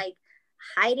tried to like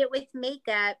hide it with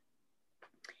makeup.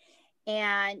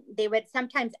 And they would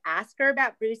sometimes ask her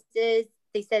about bruises.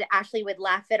 They said Ashley would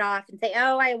laugh it off and say,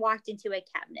 "Oh, I walked into a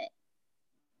cabinet."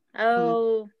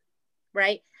 Oh,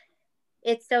 right.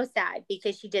 It's so sad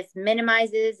because she just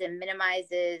minimizes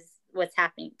what's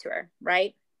happening to her,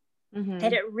 right? And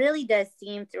it really does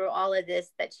seem through all of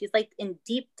this that she's like in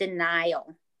deep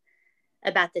denial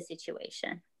about the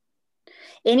situation.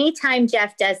 Anytime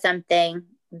Jeff does something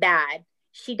bad,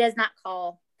 she does not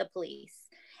call the police.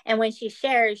 And when she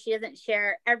shares, she doesn't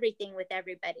share everything with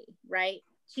everybody, right?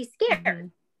 She's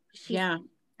scared.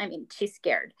 She's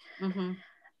scared.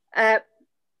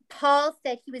 Paul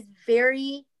said he was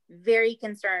very, very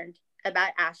concerned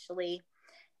about Ashley,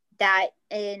 that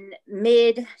in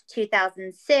mid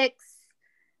 2006,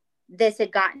 this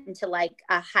had gotten to like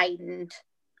a heightened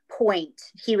point.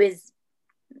 He was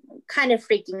kind of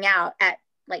freaking out at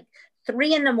like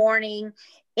 3 a.m.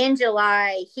 in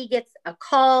July. He gets a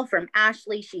call from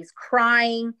Ashley. She's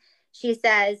crying. She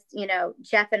says, you know,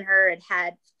 Jeff and her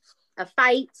had a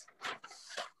fight,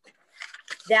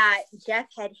 that Jeff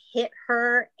had hit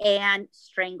her and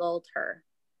strangled her.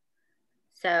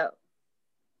 So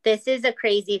this is a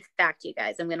crazy fact, you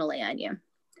guys, I'm going to lay on you.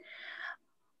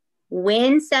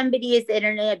 When somebody is in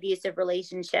an abusive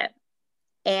relationship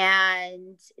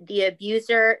and the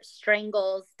abuser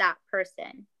strangles that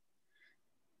person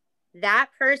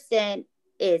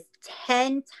is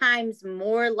 10 times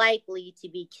more likely to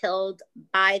be killed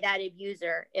by that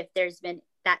abuser if there's been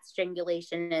that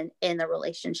strangulation in the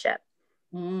relationship.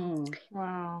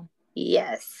 Wow.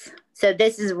 Yes. So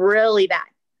this is really bad.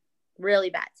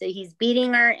 Really bad. So he's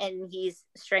beating her and he's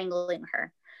strangling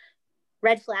her.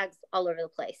 Red flags all over the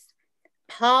place.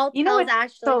 Paul tells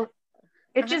Ashley. So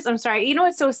it just, I'm sorry. You know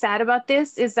what's so sad about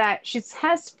this is that she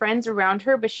has friends around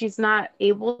her, but she's not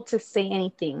able to say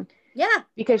anything. Yeah.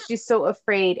 Because she's so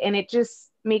afraid. And it just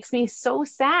makes me so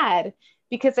sad,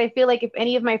 because I feel like if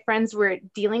any of my friends were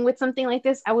dealing with something like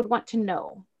this, I would want to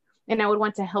know and I would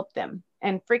want to help them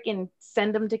and freaking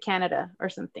send them to Canada or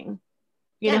something.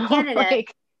 You know, Canada.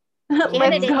 Like,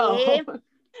 let's go.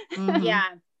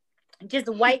 Yeah. Just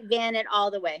white van it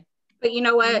all the way. But you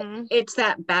know what? It's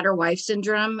that battered wife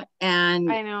syndrome.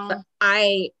 And I know.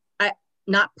 I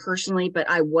not personally, but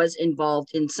I was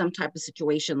involved in some type of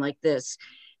situation like this.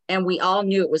 And we all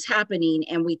knew it was happening.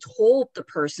 And we told the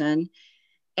person,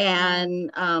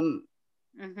 and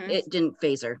it didn't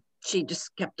phase her. She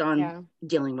just kept on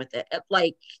dealing with it.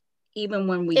 Like, even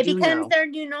when it becomes their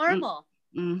new normal.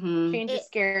 Change is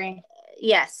scary.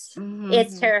 Yes.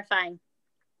 It's terrifying.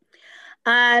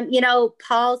 You know,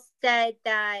 Paul said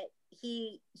that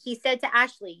he said to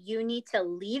Ashley, "You need to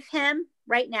leave him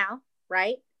right now,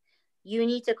 right? You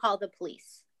need to call the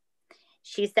police."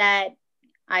 She said,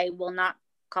 "I will not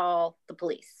call the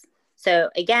police." So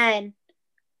again,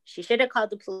 she should have called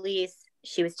the police.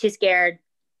 She was too scared,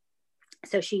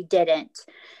 so she didn't.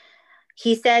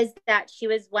 He says that she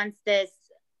was once this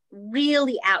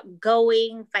really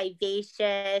outgoing,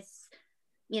 vivacious,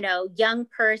 you know, young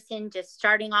person just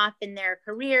starting off in their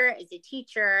career as a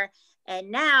teacher.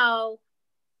 And now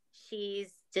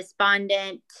she's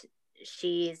despondent.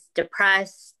 She's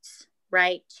depressed,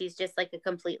 right? She's just like a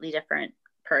completely different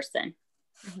person.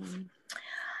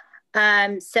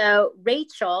 So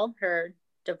Rachel, her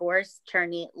divorce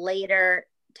attorney, later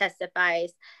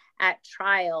testifies at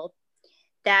trial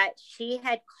that she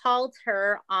had called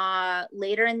her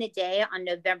later in the day on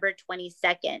November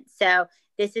 22nd. So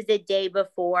this is a day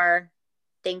before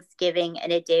Thanksgiving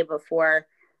and a day before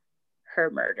her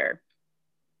murder.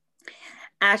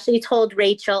 Ashley told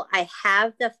Rachel, I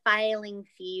have the filing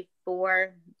fee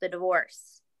for the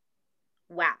divorce.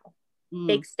 Wow.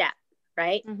 Big step,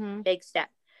 right? Mm-hmm. Big step.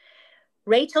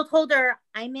 Rachel told her,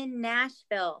 I'm in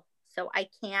Nashville, so I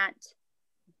can't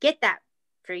get that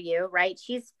for you, right?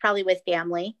 She's probably with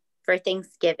family for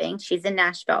Thanksgiving. She's in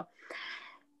Nashville.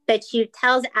 But she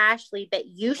tells Ashley, but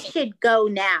you should go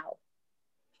now.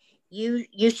 You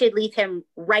should leave him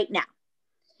right now.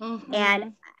 Mm-hmm.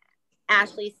 And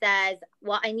Ashley says,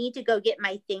 well, I need to go get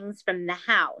my things from the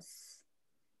house.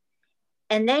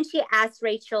 And then she asks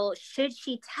Rachel, should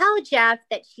she tell Jeff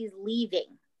that she's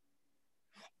leaving?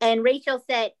 And Rachel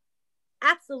said,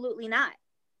 absolutely not,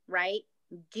 right?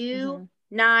 Do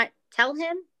not tell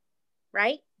him,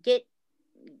 right? Get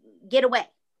away.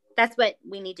 That's what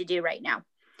we need to do right now.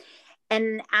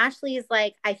 And Ashley is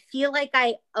like, I feel like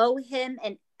I owe him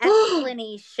an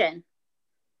explanation.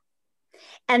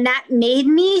 And that made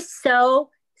me so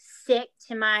sick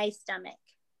to my stomach.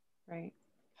 Right.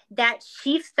 That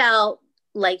she felt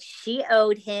like she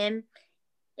owed him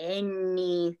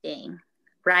anything,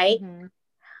 right? Mm-hmm.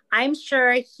 I'm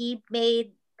sure he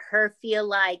made her feel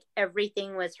like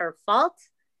everything was her fault.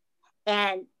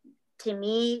 And to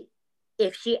me,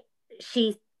 if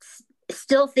she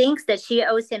still thinks that she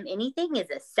owes him anything, is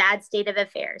a sad state of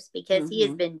affairs, because he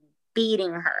has been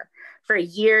beating her for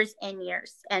years and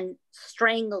years and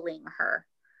strangling her.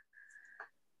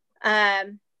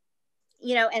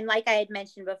 You know, and like I had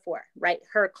mentioned before, right?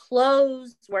 Her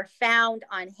clothes were found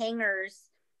on hangers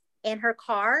in her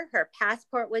car. Her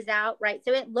passport was out, right?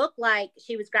 So it looked like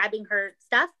she was grabbing her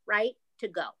stuff, right, to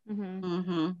go.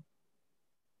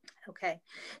 Okay.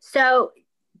 So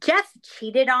Jeff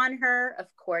cheated on her. Of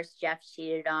course, Jeff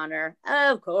cheated on her.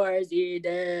 Of course he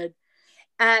did.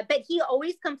 But he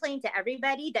always complained to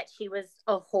everybody that she was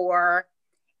a whore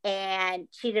and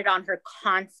cheated on her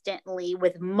constantly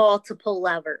with multiple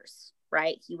lovers,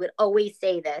 right? He would always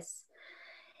say this.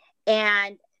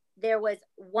 And there was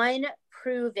one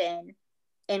proven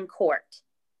in court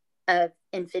of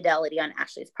infidelity on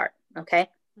Ashley's part, okay?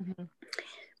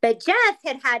 But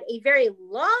Jeff had a very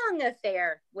long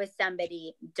affair with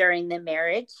somebody during the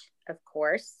marriage, of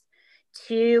course,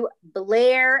 to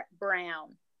Blair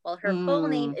Brown. Well, her full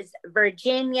name is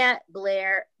Virginia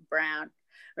Blair Brown.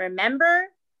 Remember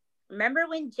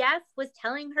when Jeff was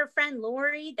telling her friend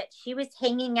Lori that she was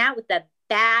hanging out with the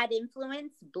bad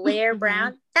influence, Blair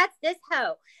Brown? That's this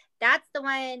hoe. That's the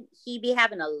one he be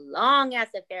having a long ass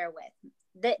affair with.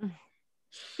 The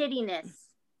shittiness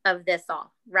of this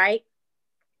all, right?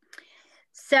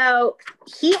 So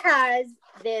he has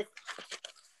this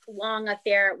long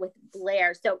affair with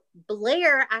Blair. So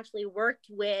Blair actually worked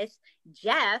with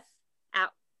Jeff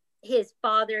at his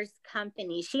father's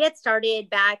company. She had started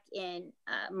back in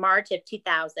March of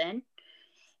 2000.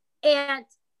 And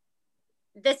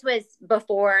this was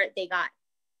before they got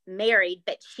married,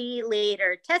 but she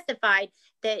later testified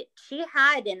that she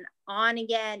had an on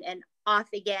again and off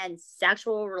again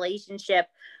sexual relationship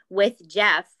with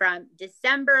Jeff from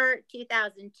December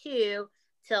 2002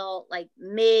 till like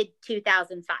mid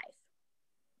 2005.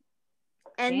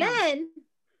 And then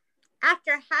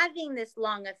after having this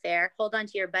long affair, hold on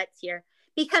to your butts here,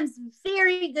 becomes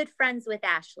very good friends with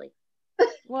Ashley.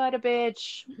 What a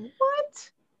bitch.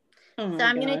 What? Oh so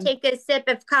I'm going to take a sip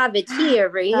of kava tea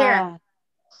over here.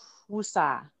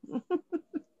 Woosah.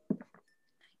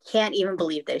 Can't even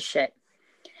believe this shit.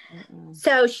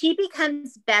 So she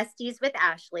becomes besties with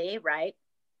Ashley, right?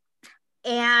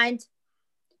 And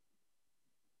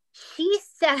she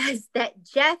says that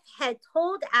Jeff had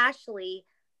told Ashley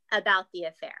about the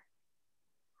affair.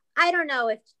 I don't know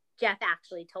if Jeff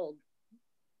actually told.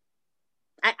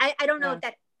 I don't know if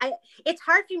that. It's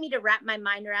hard for me to wrap my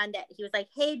mind around that. He was like,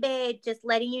 hey, babe, just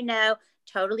letting you know,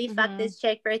 totally fuck this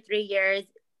chick for 3 years.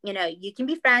 You know, you can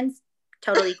be friends.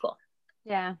 Totally cool.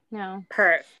 Yeah, no.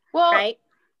 Perf. Well, right?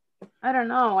 I don't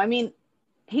know. I mean,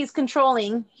 he's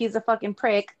controlling. He's a fucking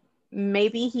prick.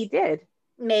 Maybe he did.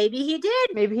 Maybe he did.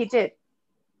 Maybe he did.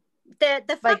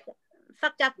 The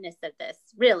fucked upness of this,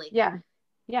 really. Yeah.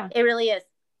 Yeah. It really is.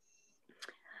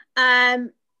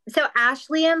 So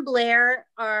Ashley and Blair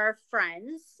are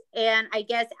friends, and I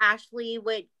guess Ashley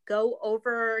would go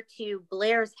over to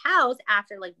Blair's house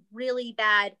after like really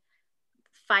bad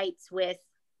fights with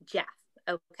Jeff.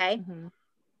 Okay.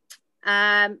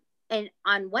 And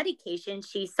on one occasion,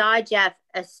 she saw Jeff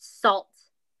assault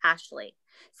Ashley.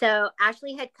 So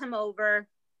Ashley had come over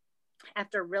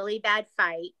after a really bad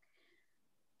fight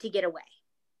to get away.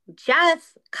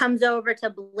 Jeff comes over to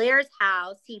Blair's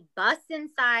house. He busts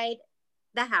inside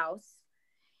the house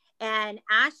and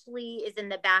Ashley is in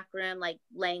the back room, like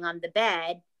laying on the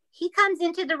bed. He comes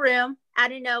into the room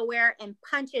out of nowhere and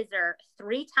punches her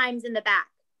 3 times in the back.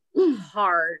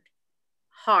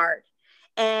 Hard.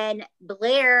 And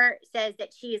Blair says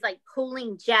that she's like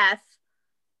pulling Jeff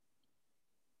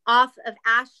off of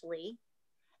Ashley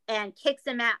and kicks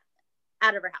him out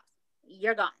of her house.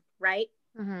 You're gone, right?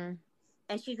 Mm-hmm.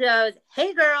 And she goes,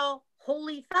 hey girl,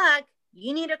 holy fuck,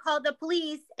 you need to call the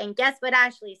police. And guess what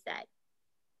Ashley said?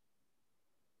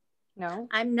 No,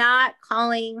 I'm not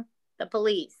calling the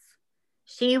police.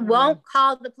 She won't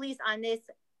call the police on this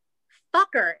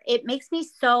fucker. It makes me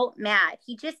so mad.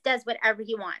 He just does whatever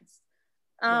he wants.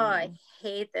 Oh, I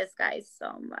hate this guy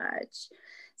so much.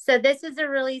 So this is a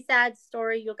really sad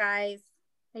story, you guys.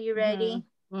 Are you ready?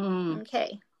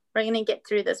 Okay. We're going to get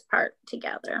through this part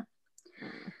together.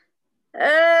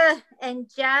 And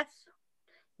Jeff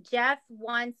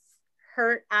once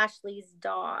hurt Ashley's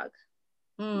dog.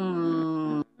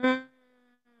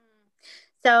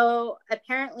 So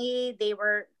apparently they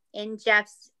were in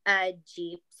Jeff's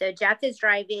Jeep. So Jeff is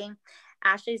driving,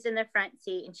 Ashley's in the front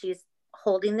seat, and she's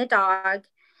holding the dog,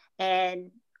 and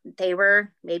they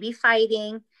were maybe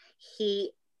fighting.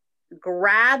 He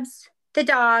grabs the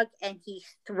dog and he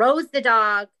throws the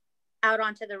dog out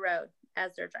onto the road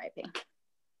as they're driving.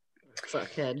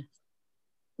 Fuckhead.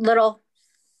 Little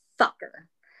fucker.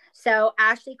 So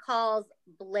Ashley calls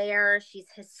Blair. She's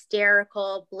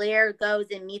hysterical. Blair goes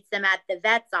and meets them at the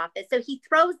vet's office. So he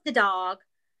throws the dog.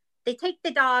 They take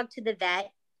the dog to the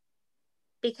vet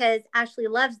because Ashley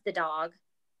loves the dog.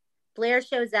 Blair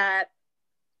shows up.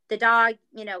 The dog,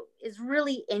 is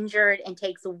really injured and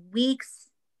takes weeks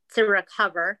to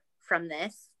recover from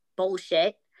this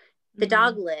bullshit. The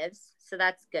dog lives, so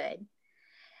that's good.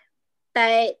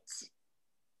 But,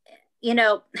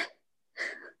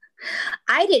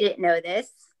 I didn't know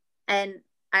this, and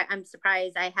I'm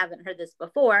surprised I haven't heard this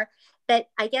before, but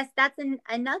I guess that's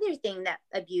another thing that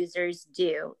abusers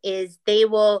do, is they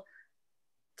will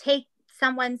take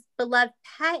someone's beloved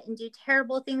pet and do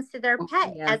terrible things to their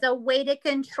pet as a way to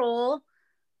control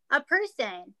a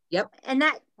person. Yep. And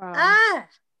that, what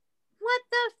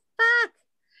the fuck?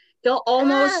 They'll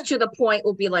almost to the point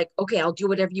will be like, okay, I'll do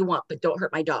whatever you want, but don't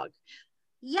hurt my dog.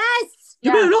 Yes.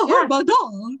 You better not hurt my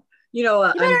dog.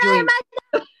 I'm doing.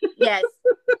 Yes.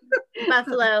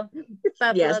 Buffalo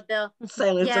Bill.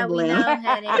 Silence of we Lamb. know,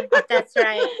 honey. That's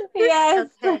right. Yes.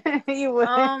 Okay. You would.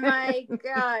 Oh my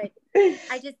God.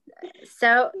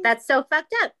 That's so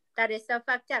fucked up. That is so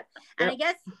fucked up. And I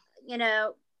guess,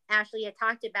 Ashley had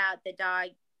talked about the dog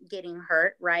getting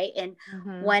hurt, right? And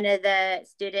one of the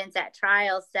students at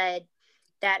trial said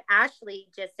that Ashley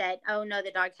just said, oh no,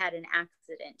 the dog had an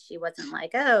accident. She wasn't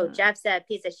like, oh, Jeff's a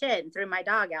piece of shit and threw my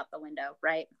dog out the window,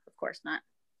 right? Of course not.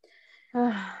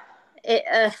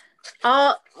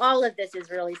 All of this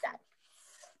is really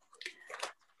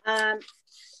sad.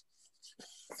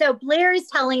 So Blair is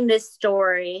telling this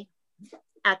story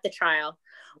at the trial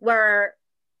where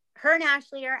her and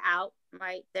Ashley are out,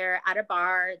 right? They're at a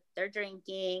bar, they're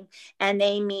drinking, and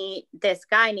they meet this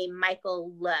guy named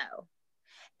Michael Lowe.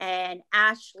 And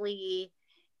Ashley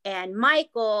and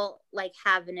Michael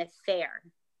have an affair.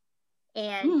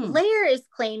 And Blair is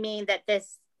claiming that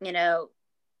this,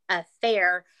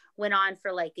 affair went on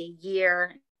for a year.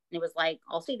 And it was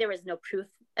also there was no proof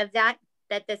of that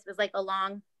this was a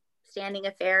long standing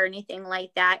affair or anything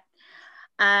like that.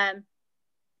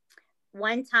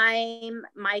 One time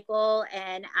Michael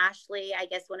and Ashley, I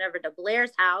guess, went over to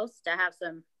Blair's house to have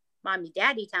some mommy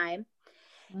daddy time.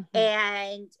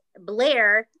 And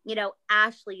Blair,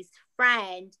 Ashley's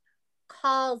friend,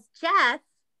 calls Jeff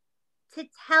to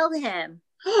tell him.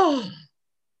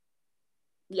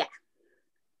 Yeah.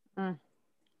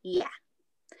 Yeah.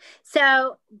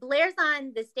 So Blair's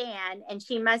on the stand and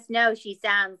she must know she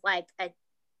sounds like an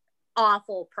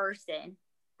awful person,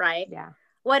 right? Yeah.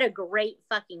 What a great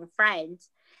fucking friend.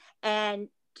 And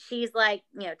she's trying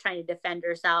to defend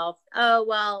herself. Oh,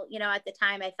 well, at the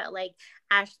time I felt like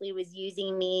Ashley was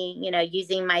using me,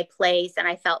 using my place, and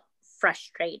I felt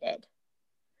frustrated.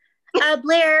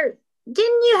 Blair,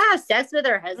 didn't you have sex with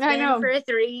her husband for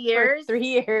 3 years? For 3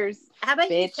 years. How about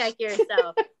bitch. You check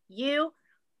yourself? You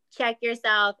check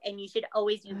yourself, and you should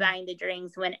always be buying the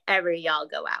drinks whenever y'all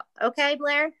go out. Okay,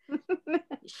 Blair?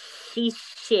 She's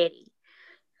shitty.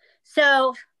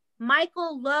 So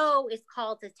Michael Lowe is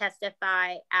called to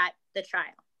testify at the trial.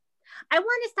 I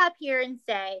want to stop here and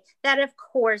say that, of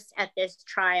course, at this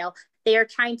trial, they are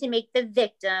trying to make the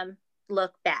victim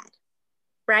look bad,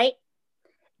 right?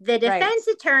 The defense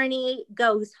attorney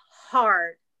goes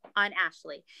hard on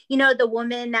Ashley. The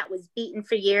woman that was beaten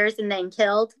for years and then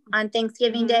killed on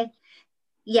Thanksgiving Day?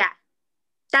 Yeah.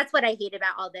 That's what I hate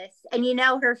about all this. And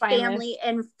her family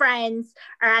and friends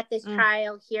are at this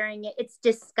trial hearing it. It's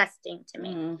disgusting to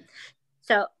me.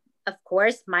 So, of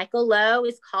course, Michael Lowe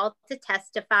is called to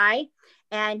testify.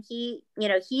 And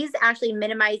he's actually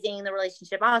minimizing the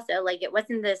relationship also. Like, it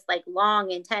wasn't this like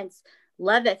long, intense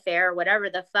love affair, whatever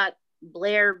the fuck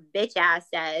Blair bitch ass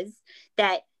says,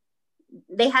 that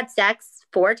they had sex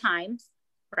 4 times,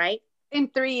 right? In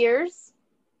 3 years?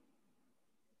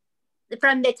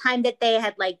 From the time that they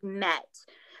had like met.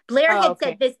 Blair had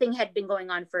said this thing had been going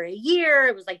on for a year.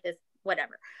 It was like this,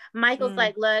 whatever. Michael's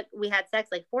like, look, we had sex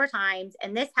like 4 times.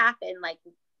 And this happened like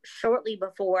shortly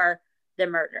before the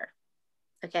murder.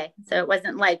 Okay. So it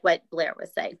wasn't like what Blair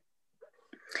was saying.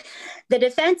 The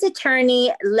defense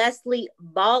attorney, Leslie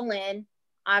Ballin,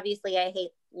 obviously I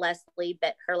hate Leslie,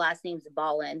 but her last name's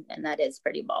Ballin, and that is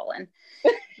pretty Ballin.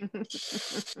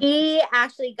 She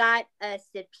actually got a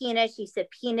subpoena. She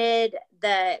subpoenaed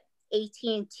the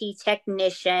AT&T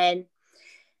technician,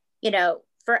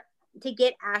 to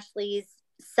get Ashley's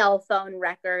cell phone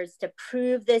records to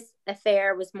prove this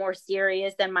affair was more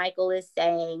serious than Michael is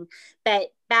saying.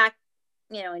 But back,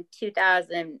 in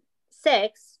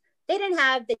 2006, they didn't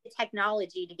have the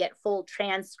technology to get full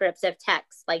transcripts of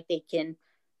texts like they can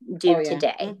do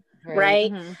today,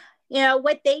 right?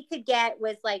 What they could get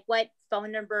was like what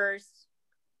phone numbers,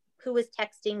 who was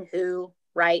texting who,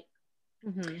 right?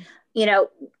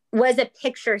 Was a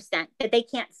picture sent, but they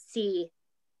can't see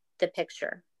the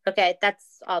picture. Okay,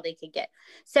 that's all they could get.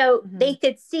 So they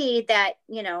could see that,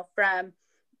 from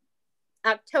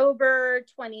October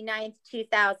 29th,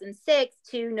 2006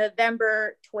 to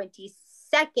November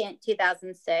 22nd,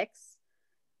 2006.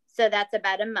 So that's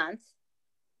about a month,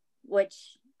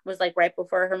 which was like right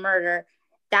before her murder.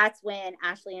 That's when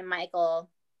Ashley and Michael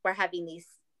were having these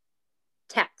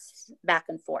texts back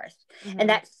and forth. And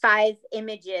that 5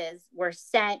 images were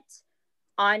sent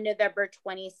on November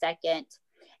 22nd.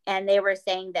 And they were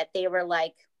saying that they were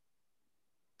like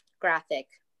graphic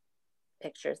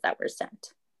pictures that were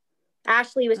sent.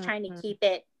 Ashley was trying to keep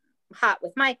it hot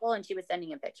with Michael, and she was sending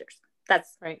him pictures.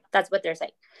 That's right. That's what they're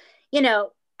saying,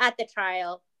 at the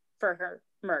trial for her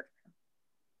murder.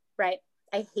 Right.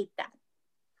 I hate that.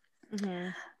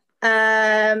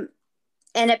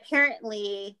 And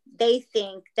apparently they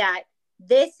think that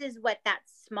this is what that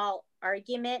small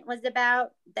argument was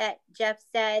about that Jeff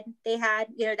said they had,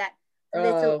 that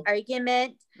little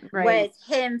argument was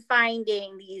him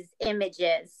finding these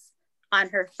images on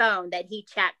her phone that he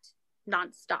checked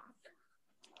nonstop.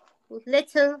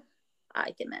 Little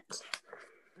argument.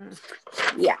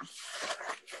 Yeah.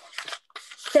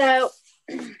 So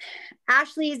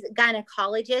Ashley's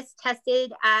gynecologist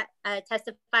testified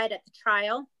at the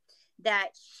trial that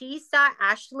she saw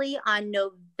Ashley on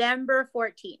November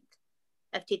 14th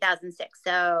of 2006.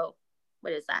 So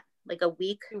what is that? Like a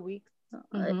week? 2 weeks.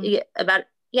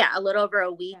 A little over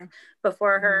a week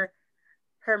before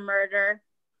her murder.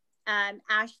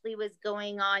 Ashley was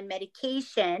going on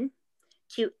medication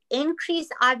to increase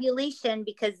ovulation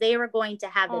because they were going to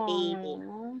have a baby.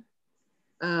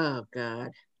 Oh,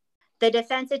 God. The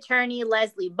defense attorney,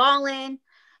 Leslie Ballin,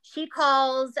 she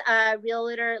calls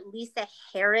realtor Lisa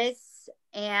Harris,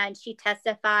 and she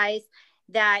testifies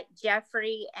that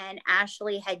Jeffrey and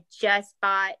Ashley had just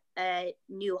bought a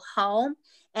new home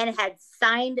and had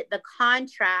signed the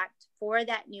contract for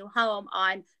that new home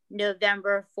on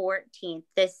November 14th,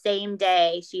 the same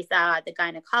day she saw the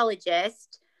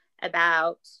gynecologist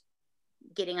about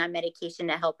getting on medication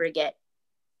to help her get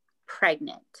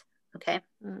pregnant. Okay.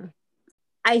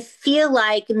 I feel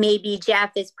like maybe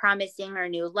Jeff is promising her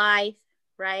new life,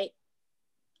 right?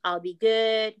 I'll be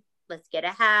good. Let's get a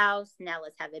house. Now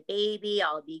let's have a baby.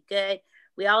 I'll be good.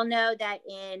 We all know that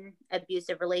in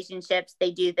abusive relationships,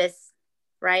 they do this,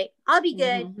 right? I'll be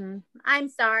good. I'm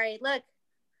sorry. Look,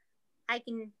 I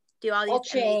can do all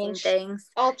these amazing things.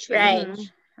 I'll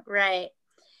change. Right.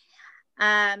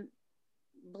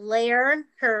 Blair,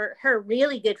 her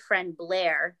really good friend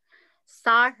Blair,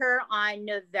 saw her on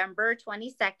November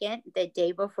 22nd, the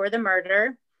day before the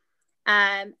murder.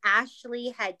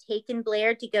 Ashley had taken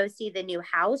Blair to go see the new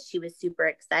house. She was super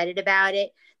excited about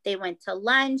it. They went to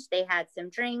lunch. They had some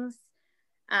drinks.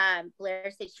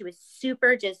 Blair said she was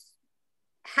super just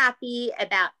happy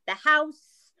about the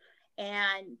house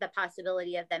and the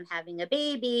possibility of them having a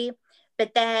baby.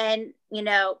 But then,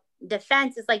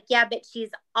 defense is like, yeah, but she's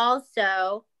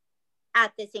also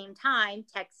at the same time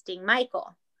texting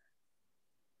Michael.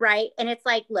 Right. And it's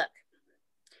like, look,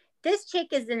 this chick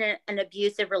is in an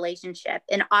abusive relationship.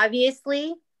 And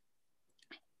obviously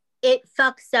it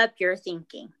fucks up your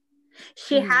thinking.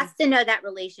 She has to know that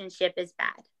relationship is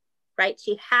bad. right?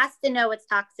 She has to know what's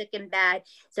toxic and bad.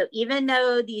 So even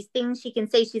though these things she can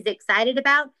say she's excited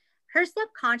about, her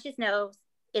subconscious knows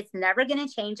it's never going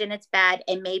to change and it's bad.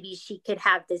 And maybe she could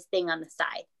have this thing on the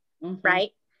side,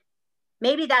 right?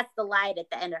 Maybe that's the light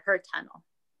at the end of her tunnel,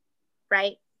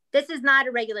 right? This is not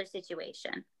a regular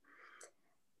situation.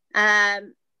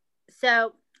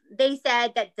 So they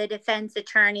said that the defense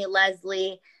attorney,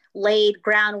 Leslie, laid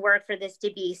groundwork for this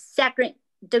to be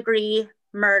second-degree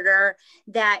murder,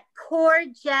 that poor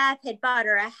Jeff had bought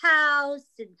her a house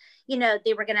and, you know,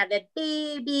 they were going to have a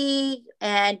baby,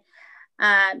 and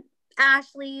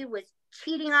Ashley was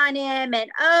cheating on him, and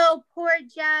oh, poor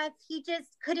Jeff, he just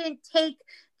couldn't take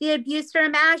the abuse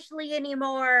from Ashley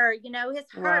anymore. You know, his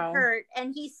heart hurt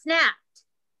and he snapped.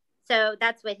 So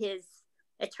that's what his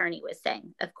attorney was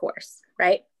saying, of course,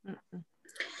 right?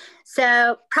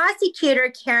 So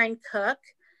prosecutor Karen Cook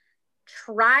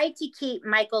tried to keep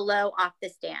Michael Lowe off the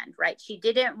stand, right? She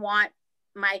didn't want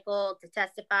Michael to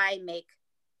testify, make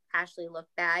Ashley look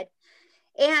bad.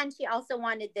 And she also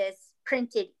wanted this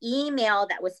printed email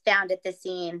that was found at the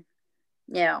scene,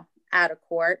 you know, out of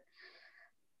court.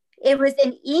 It was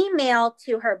an email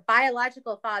to her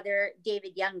biological father,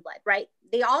 David Youngblood, right?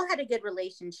 They all had a good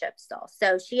relationship still.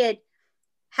 So she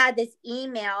had this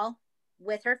email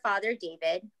with her father,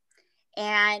 David,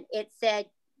 and it said,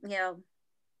 you know,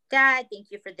 Dad,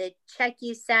 thank you for the check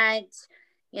you sent.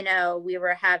 You know, we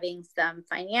were having some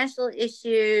financial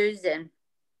issues and,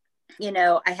 you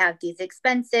know, I have these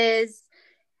expenses.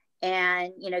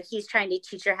 And, you know, he's trying to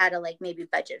teach her how to like maybe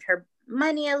budget her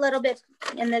money a little bit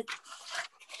in the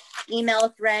email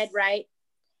thread, right?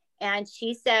 And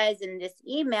she says in this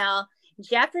email,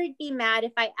 Jeff would be mad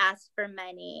if I asked for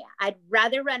money. I'd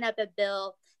rather run up a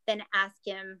bill than ask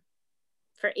him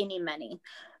for any money.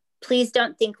 Please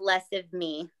don't think less of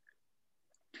me.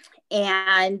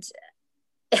 And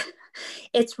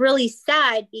it's really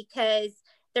sad because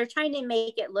they're trying to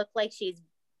make it look like she's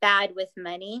bad with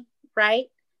money, right?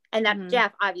 And that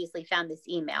Jeff obviously found this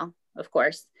email, of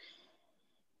course.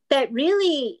 But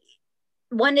really,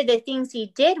 one of the things he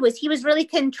did was he was really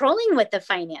controlling with the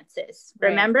finances. Right.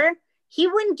 Remember? He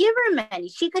wouldn't give her money.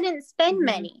 She couldn't spend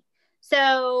money.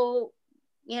 So,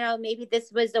 you know, maybe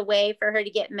this was a way for her to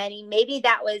get money. Maybe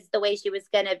that was the way she was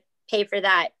going to pay for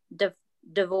that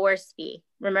divorce fee.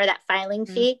 Remember that filing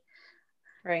fee?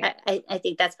 Right. I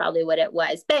think that's probably what it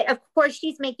was. But of course,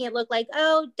 she's making it look like,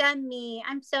 oh, dumb me.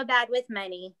 I'm so bad with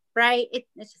money. Right.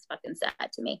 It's just fucking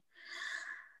sad to me.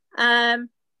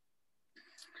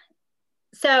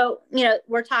 So, you know,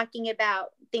 we're talking about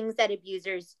things that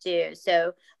abusers do.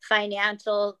 So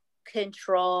financial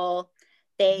control,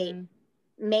 they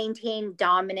maintain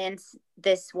dominance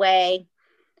this way.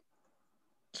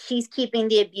 She's keeping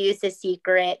the abuse a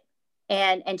secret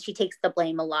and she takes the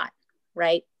blame a lot,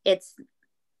 right? It's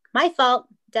my fault,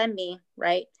 done me,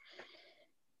 right?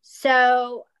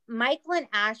 So Michael and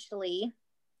Ashley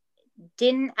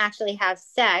didn't actually have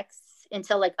sex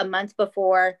until like a month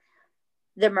before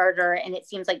the murder. And it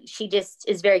seems like she just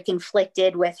is very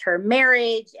conflicted with her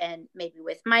marriage and maybe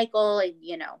with Michael and,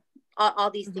 you know, all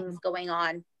these things going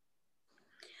on.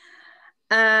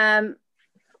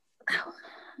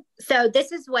 So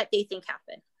this is what they think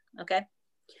happened. Okay.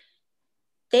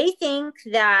 They think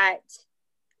that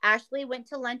Ashley went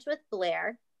to lunch with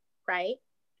Blair, right?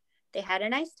 They had a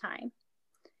nice time.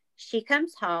 She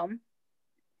comes home.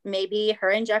 Maybe her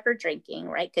and Jeff are drinking,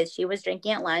 right? Because she was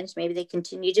drinking at lunch. Maybe they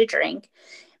continue to drink.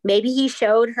 Maybe he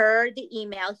showed her the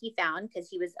email he found because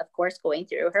he was, of course, going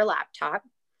through her laptop.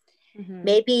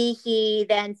 Maybe he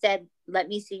then said, let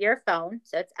me see your phone.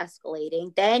 So it's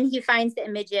escalating. Then he finds the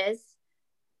images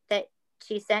that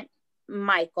she sent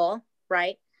Michael,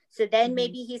 right? So then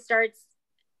maybe he starts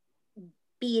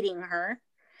beating her.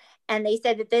 And they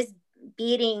said that this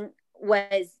beating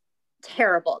was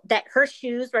terrible, that her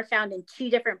shoes were found in 2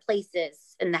 different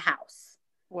places in the house.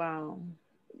 Wow.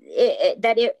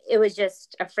 It was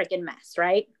just a freaking mess,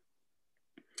 right?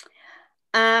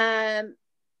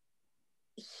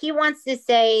 He wants to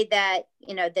say that,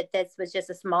 you know, that this was just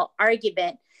a small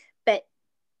argument, but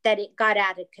that it got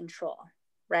out of control,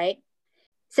 right?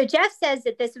 So Jeff says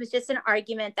that this was just an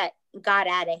argument that got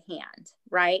out of hand,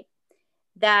 right?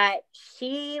 That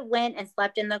she went and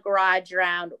slept in the garage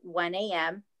around 1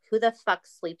 a.m. Who the fuck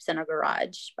sleeps in a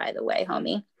garage, by the way,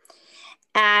 homie?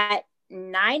 At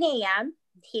 9 a.m.,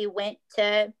 he went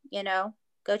to, you know,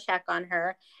 go check on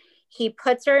her. He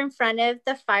puts her in front of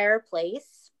the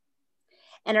fireplace.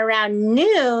 And around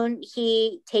noon,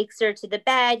 he takes her to the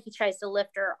bed. He tries to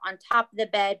lift her on top of the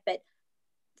bed, but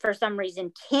for some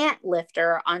reason can't lift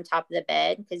her on top of the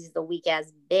bed because he's a weak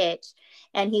ass bitch.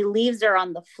 And he leaves her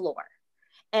on the floor.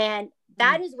 And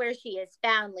that is where she is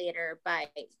found later by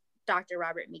Dr.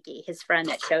 Robert McGee, his friend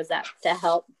that shows up to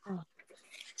help.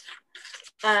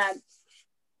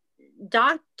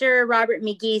 Dr. Robert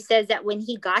McGee says that when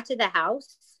he got to the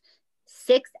house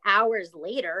 6 hours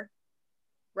later,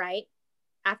 right,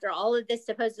 after all of this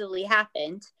supposedly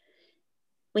happened,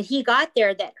 when he got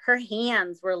there, that her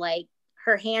hands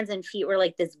and feet were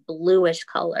like this bluish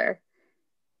color,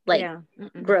 like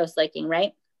gross looking,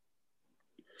 right?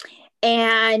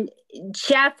 And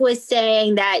Jeff was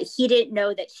saying that he didn't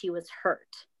know that she was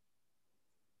hurt.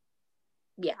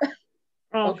 Yeah.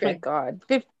 Oh my God.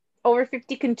 Over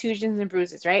 50 contusions and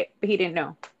bruises, right? But he didn't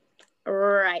know.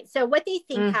 Right. So what they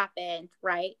think happened,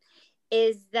 right,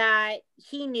 is that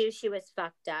he knew she was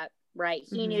fucked up, right?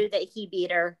 He knew that he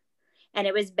beat her and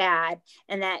it was bad,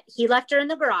 and that he left her in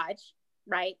the garage,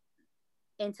 right,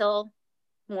 until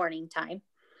morning time.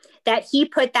 That he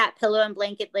put that pillow and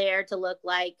blanket there to look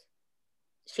like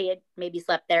she had maybe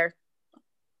slept there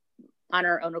on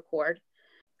her own accord.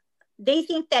 They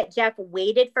think that Jeff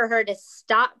waited for her to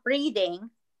stop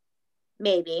breathing,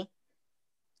 maybe,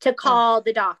 to call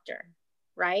the doctor,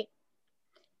 right?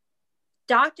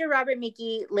 Dr. Robert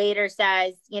McGee later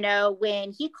says,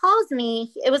 when he calls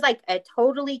me, it was like a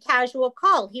totally casual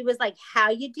call. He was like,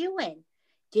 how you doing?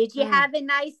 Did you have a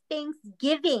nice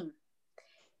Thanksgiving?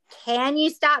 Can you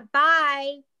stop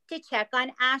by to check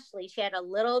on Ashley? She had a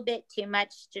little bit too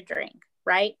much to drink,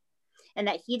 right? And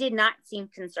that he did not seem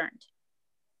concerned.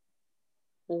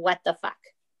 What the fuck,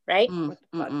 right? What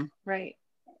the fuck? Right.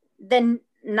 The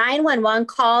 911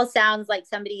 call sounds like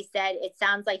somebody said, it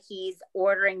sounds like he's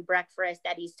ordering breakfast,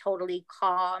 that he's totally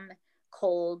calm,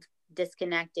 cold,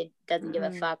 disconnected, doesn't give a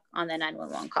fuck on the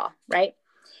 911 call, right?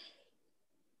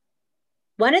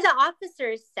 One of the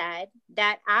officers said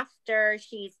that after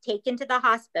she's taken to the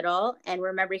hospital, and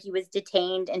remember he was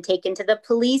detained and taken to the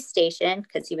police station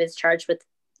because he was charged with,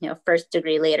 first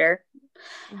degree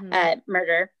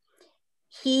murder.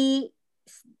 He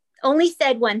only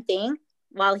said one thing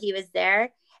while he was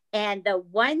there. And the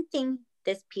one thing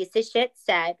this piece of shit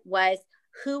said was,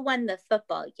 who won the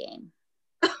football game?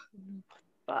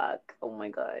 Fuck. Oh my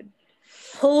God.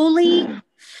 Holy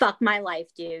fuck my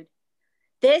life, dude.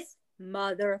 This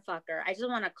motherfucker. I just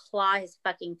want to claw his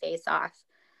fucking face off.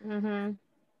 So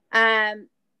at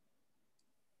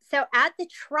the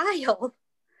trial,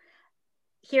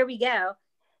 here we go.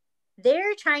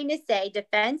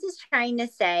 Defense is trying to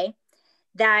say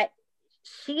that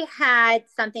she had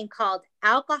something called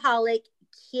alcoholic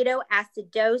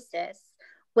ketoacidosis,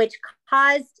 which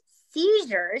caused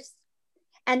seizures,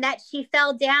 and that she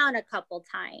fell down a couple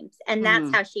times. And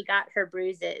that's how she got her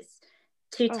bruises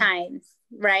 2 times,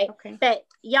 right? Okay. But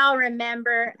y'all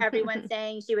remember everyone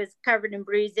saying she was covered in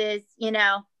bruises,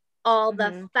 all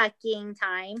the fucking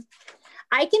time.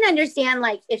 I can understand,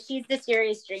 like, if she's the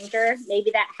serious drinker,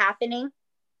 maybe that happening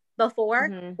before,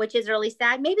 which is really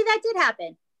sad. Maybe that did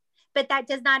happen. But that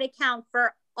does not account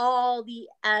for all the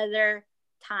other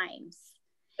times.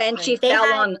 And she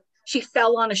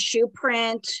fell on a shoe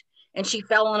print, and she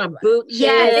fell on a boot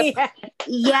tip.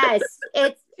 Yes.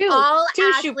 It's all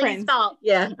Ashley's fault.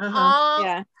 Yeah.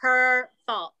 All her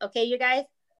fault. Okay, you guys?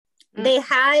 They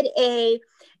had a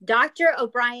Dr.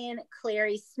 O'Brien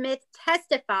Clary Smith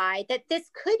testify that this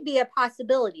could be a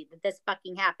possibility that this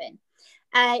fucking happened.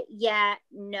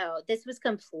 No, this was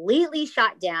completely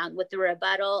shot down with the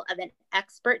rebuttal of an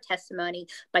expert testimony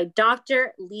by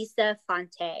Dr. Lisa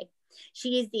Fonte.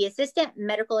 She is the assistant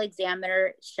medical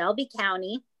examiner, Shelby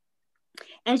County,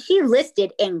 and she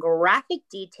listed in graphic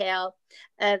detail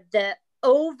of the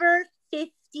over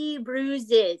 50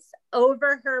 bruises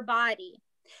over her body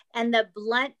and the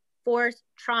blunt force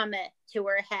trauma to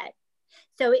her head.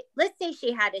 So let's say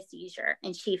she had a seizure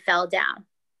and she fell down.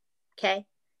 Okay.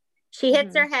 She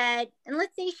hits her head, and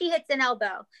let's say she hits an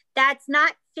elbow. That's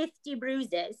not 50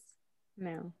 bruises.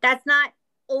 No. That's not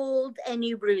old and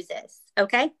new bruises.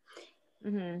 Okay.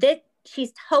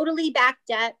 She's totally backed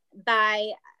up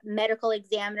by medical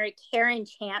examiner Karen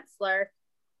Chancellor,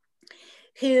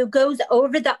 who goes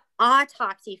over the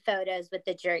autopsy photos with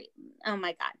the jury. Oh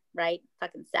my God, right?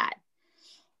 Fucking sad.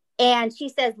 And she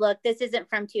says, look, this isn't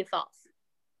from 2 falls.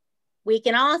 We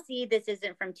can all see this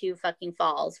isn't from 2 fucking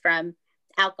falls from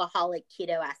alcoholic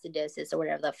ketoacidosis or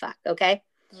whatever the fuck. Okay.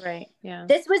 Right. Yeah.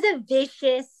 This was a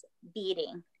vicious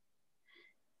beating.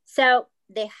 So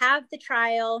they have the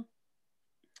trial.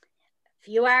 A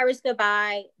few hours go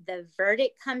by. The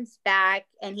verdict comes back,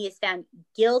 and he is found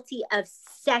guilty of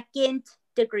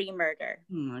 2nd-degree murder.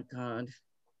 Oh my God.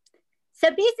 So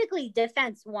basically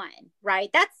defense won,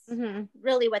 right? That's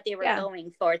really what they were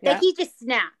going for. That he just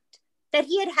snapped. That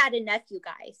he had enough, you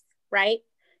guys, right?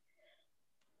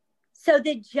 So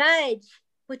the judge,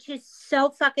 which is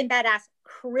so fucking badass,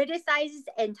 criticizes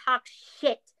and talks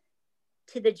shit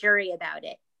to the jury about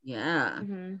it. Yeah.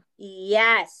 Mm-hmm.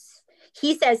 Yes.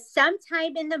 He says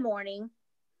sometime in the morning,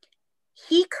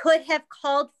 he could have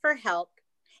called for help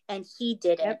and he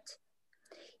didn't. Yep.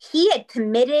 He had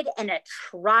committed an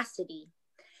atrocity,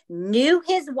 knew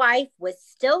his wife was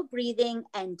still breathing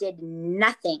and did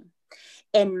nothing.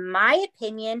 In my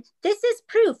opinion, this is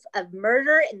proof of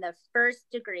murder in the first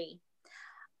degree.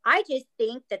 I just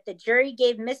think that the jury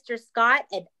gave Mr. Scott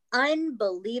an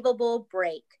unbelievable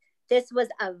break. This was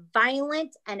a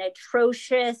violent and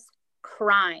atrocious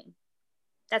crime.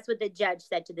 That's what the judge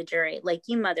said to the jury. Like,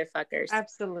 you motherfuckers.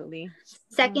 Absolutely.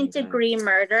 Second degree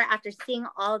murder after seeing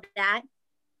all that.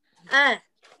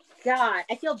 God,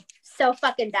 I feel so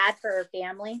fucking bad for her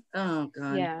family. Oh,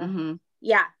 God. Yeah. Mm-hmm.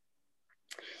 Yeah.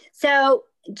 So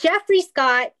Jeffrey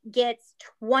Scott gets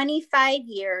 25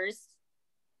 years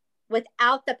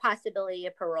without the possibility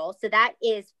of parole. So that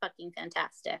is fucking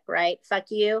fantastic, right?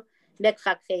 Fuck you,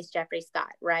 McFuckface Jeffrey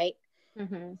Scott, right?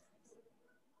 Mm-hmm.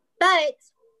 But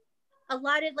a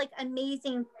lot of like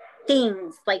amazing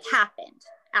things like happened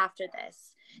after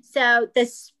this. So the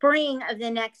spring of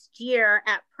the next year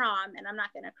at prom, and I'm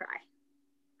not going to cry,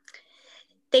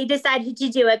 they decided to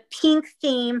do a pink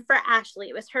theme for Ashley.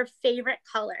 It was her favorite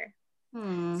color.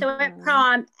 So at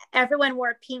prom, everyone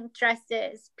wore pink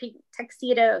dresses, pink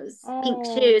tuxedos, pink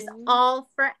shoes, all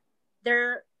for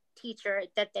their teacher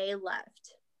that they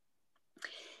loved.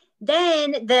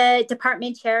 Then the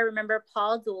department chair, remember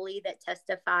Paul Dooley that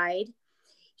testified,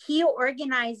 he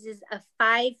organizes a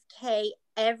 5K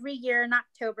every year in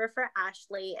October for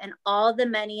Ashley, and all the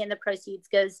money and the proceeds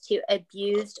goes to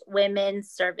abused women's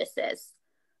services.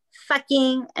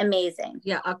 Fucking amazing.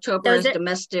 Yeah, October is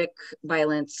Domestic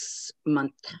Violence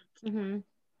Month. Mm-hmm.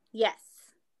 Yes.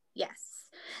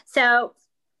 So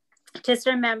just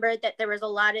remember that there was a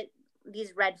lot of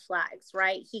these red flags,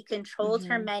 right? He controlled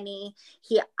her money.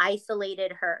 He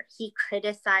isolated her. He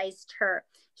criticized her.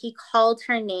 He called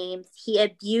her names. He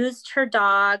abused her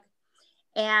dog.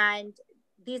 And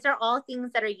these are all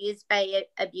things that are used by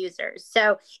abusers.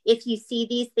 So if you see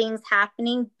these things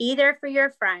happening, be there for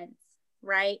your friends,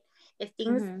 right? If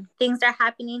things are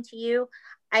happening to you,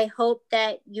 I hope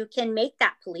that you can make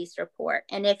that police report.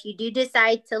 And if you do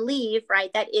decide to leave,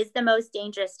 right, that is the most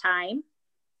dangerous time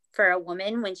for a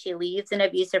woman when she leaves an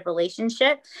abusive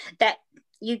relationship, that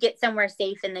you get somewhere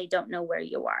safe and they don't know where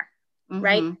you are,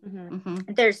 right?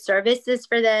 There's services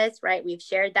for this, right? We've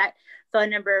shared that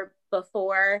phone number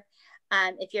before.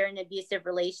 If you're in an abusive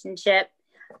relationship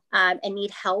and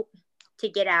need help to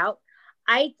get out,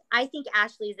 I think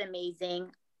Ashley's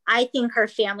amazing. I think her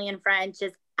family and friends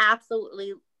just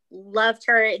absolutely loved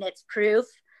her, and it's proof,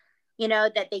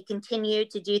 that they continue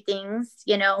to do things,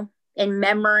 in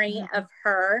memory of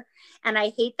her. And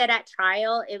I hate that at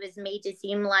trial, it was made to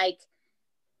seem like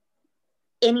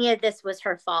any of this was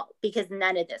her fault, because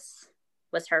none of this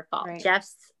was her fault. Right.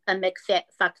 Jeff's a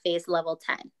McFuckface level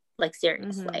 10, like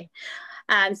seriously.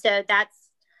 So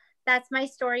that's my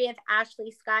story of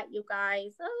Ashley Scott, you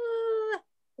guys.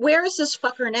 Where is this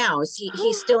fucker now? Is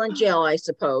he's still in jail, I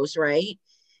suppose, right?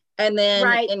 And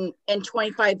then in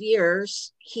 25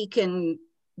 years, he can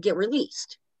get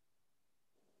released.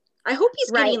 I hope he's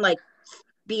getting like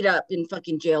beat up in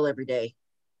fucking jail every day.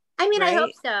 I mean, I hope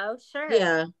so. Sure.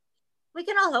 Yeah. We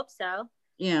can all hope so.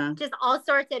 Yeah. Just all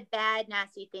sorts of bad,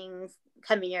 nasty things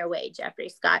coming your way, Jeffrey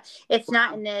Scott. It's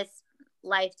not in this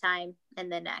lifetime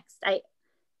and the next. I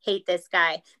hate this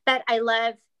guy, but I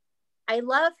love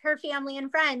her family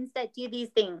and friends that do these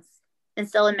things and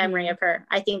still in memory of her.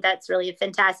 I think that's really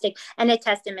fantastic and a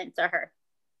testament to her.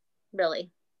 Really.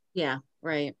 Yeah.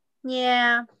 Right.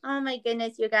 Yeah. Oh my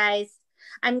goodness, you guys.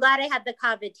 I'm glad I had the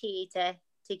Kava tea to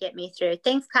get me through.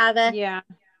 Thanks, Kava. Yeah.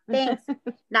 Thanks.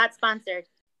 Not sponsored.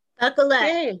 Buckle up.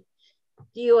 Hey,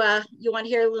 do you want to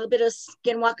hear a little bit of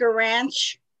Skinwalker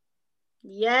Ranch?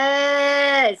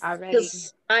 Yes. Already.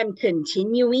 I'm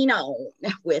continuing on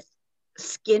with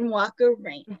Skinwalker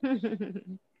Ranch.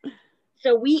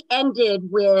 So we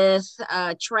ended with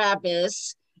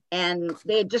Travis, and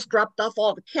they had just dropped off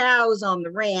all the cows on the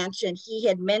ranch, and he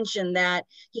had mentioned that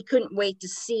he couldn't wait to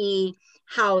see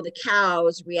how the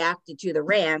cows reacted to the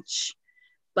ranch,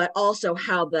 but also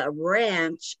how the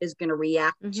ranch is going to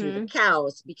react to the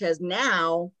cows, because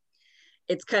now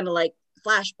it's kind of like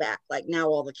flashback, like now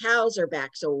all the cows are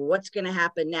back. So what's going to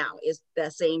happen now? Is the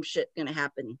same shit going to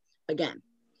happen again?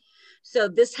 So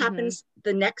this happens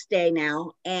the next day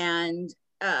now, and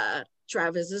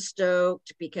Travis is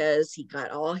stoked because he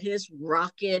got all his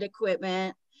rocket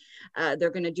equipment. They're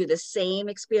going to do the same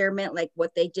experiment like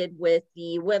what they did with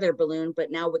the weather balloon,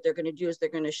 but now what they're going to do is they're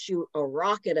going to shoot a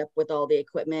rocket up with all the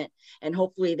equipment, and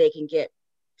hopefully they can get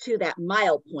to that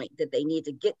mile point that they need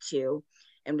to get to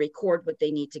and record what they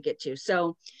need to get to.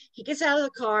 So he gets out of the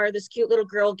car. This cute little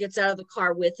girl gets out of the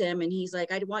car with him, and he's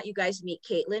like, I want you guys to meet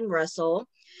Caitlin Russell.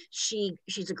 She's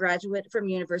a graduate from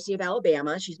University of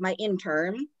Alabama. She's my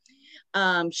intern.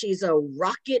 She's a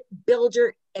rocket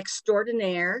builder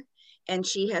extraordinaire, and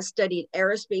she has studied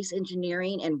aerospace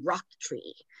engineering and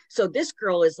rocketry. So this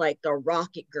girl is like the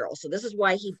rocket girl. So this is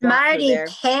why he brought her there.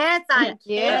 Pants on.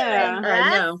 Yeah,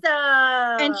 I know.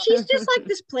 And she's just like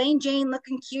this plain Jane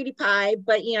looking cutie pie,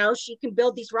 but you know, she can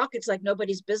build these rockets like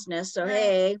nobody's business. So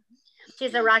hey,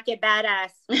 she's a rocket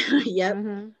badass. Yep.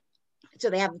 Mm-hmm. So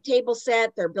they have the table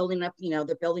set, they're building up, you know,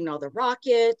 they're building all the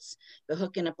rockets, they're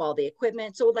hooking up all the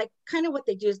equipment. So like kind of what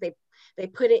they do is they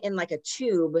put it in like a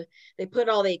tube. They put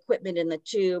all the equipment in the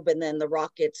tube, and then the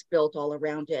rockets built all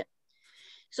around it.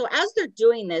 So as they're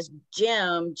doing this,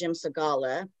 Jim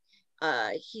Segala,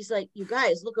 he's like, you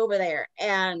guys, look over there.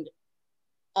 And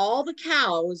all the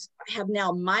cows have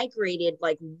now migrated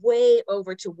like way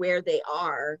over to where they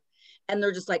are. And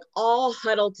they're just like all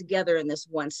huddled together in this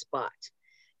one spot.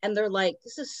 And they're like,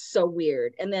 this is so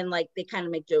weird. And then like, they kind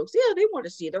of make jokes. Yeah, they want to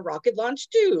see the rocket launch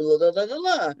too. La, la,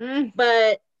 la, la.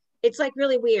 But it's like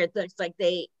really weird. It's like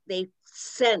they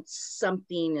sense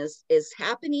something is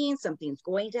happening, something's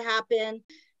going to happen.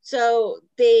 So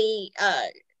they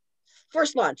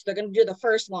first launch, they're going to do the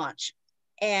first launch,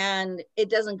 and it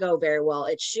doesn't go very well.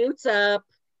 It shoots up,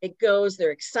 it goes,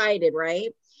 they're excited, right?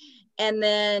 And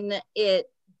then it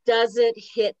doesn't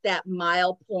hit that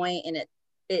mile point, and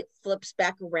it flips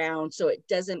back around, so it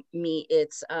doesn't meet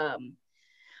its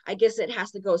I guess it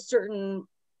has to go certain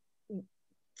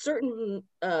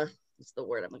what's the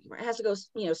word I'm looking for? It has to go,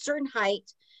 you know, certain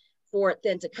height for it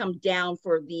then to come down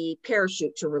for the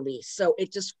parachute to release. So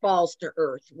it just falls to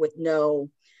earth with no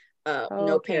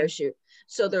parachute.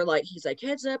 So they're like, he's like,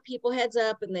 heads up, people, heads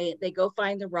up. And they go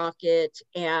find the rocket,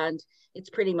 and it's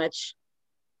pretty much,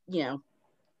 you know,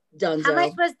 done. How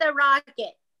much was the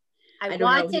rocket? I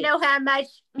want to know how much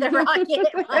the rocket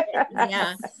was.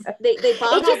 Yeah. They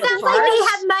bought it just sounds like they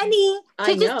have money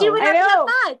to just do whatever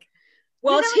the fuck.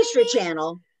 Well, it's History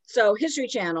Channel. So History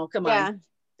Channel, come on.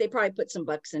 They probably put some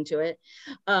bucks into it.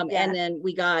 And then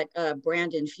we got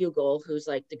Brandon Fugel, who's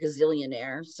like the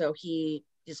gazillionaire. So he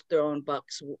is throwing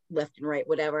bucks left and right,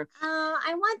 whatever. Oh,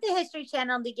 I want the History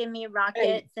Channel to give me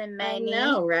rockets and money. I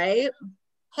know, right?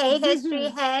 Hey, History,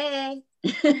 hey.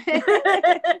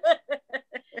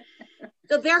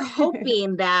 So they're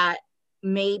hoping that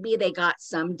maybe they got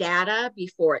some data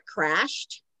before it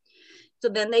crashed. So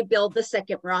then they build the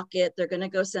second rocket. They're going to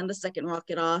go send the second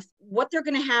rocket off. What they're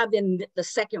going to have in the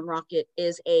second rocket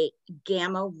is a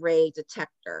gamma ray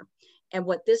detector. And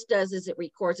what this does is it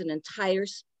records an entire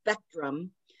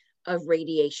spectrum of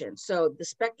radiation. So the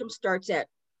spectrum starts at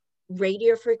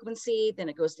radio frequency, then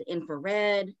it goes to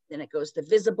infrared, then it goes to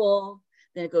visible,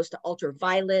 then it goes to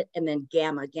ultraviolet, and then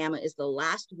gamma. Gamma is the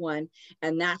last one.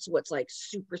 And that's what's like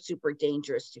super, super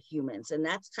dangerous to humans. And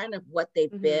that's kind of what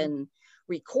they've been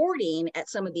recording at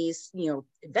some of these, you know,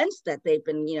 events that they've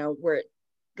been, you know, where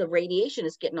the radiation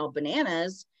is getting all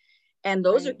bananas. And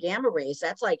those are gamma rays.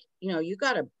 That's like, you know, you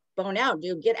got to bone out,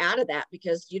 dude, get out of that,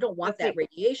 because you don't want that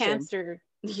radiation. Cancer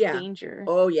danger.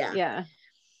 Oh yeah. Yeah.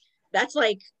 That's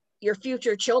like your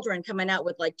future children coming out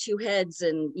with like two heads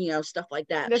and, you know, stuff like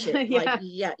that. Shit. Yeah. Like,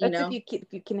 yeah, you know, if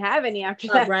you can have any after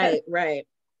that. Right.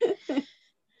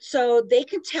 So they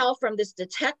can tell from this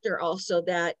detector also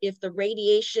that if the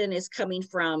radiation is coming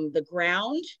from the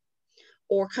ground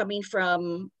or coming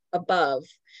from above.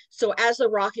 So as the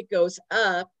rocket goes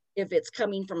up, if it's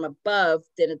coming from above,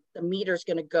 then the meter's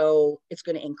going to go, it's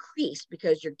going to increase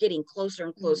because you're getting closer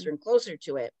and closer and closer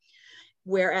to it.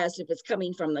 Whereas if it's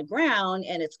coming from the ground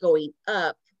and it's going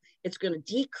up, it's going to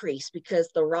decrease because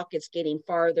the rocket's getting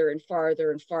farther and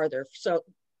farther and farther. So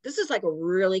this is like a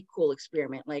really cool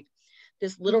experiment. Like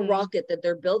this little rocket that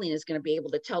they're building is going to be able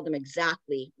to tell them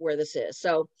exactly where this is.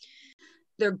 So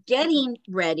they're getting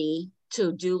ready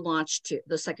to do launch two,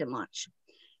 the second launch.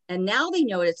 And now they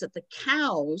notice that the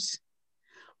cows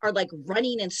are like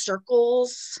running in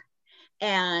circles,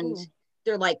 and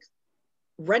they're like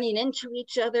running into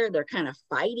each other. They're kind of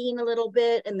fighting a little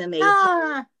bit. And then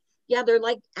they're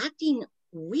like acting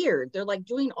weird. They're like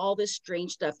doing all this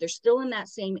strange stuff. They're still in that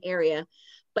same area,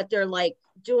 but they're like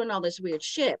doing all this weird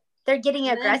shit. They're getting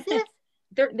aggressive.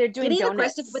 They're doing getting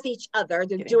aggressive with each other.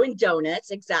 They're doing donuts,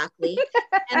 exactly.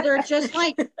 And they're just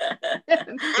like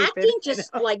acting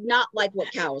just like not like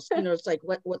what cows, you know, it's like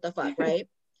what the fuck, right?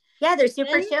 Yeah, they're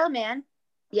super chill, man.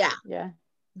 Yeah. Yeah.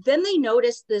 Then they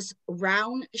notice this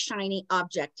round, shiny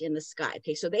object in the sky.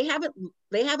 Okay, so they haven't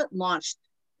launched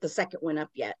the second one up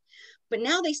yet, but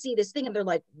now they see this thing and they're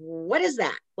like, "What is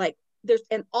that?" Like,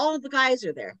 and all of the guys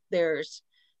are there. There's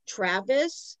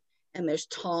Travis and there's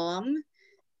Tom.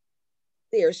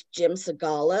 There's Jim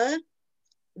Segala.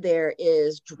 There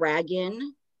is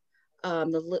Dragon.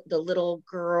 The little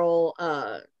girl,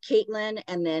 Caitlin,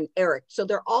 and then Eric. So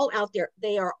they're all out there.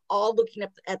 They are all looking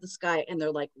up at the sky and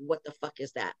they're like, what the fuck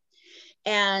is that?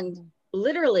 And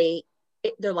literally,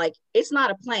 they're like, it's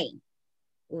not a plane.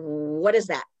 What is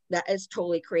that? That is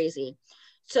totally crazy.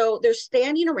 So they're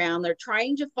standing around, they're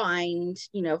trying to find,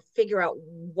 figure out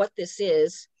what this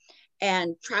is.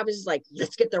 And Travis is like,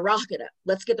 let's get the rocket up.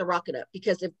 Let's get the rocket up.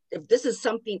 Because if this is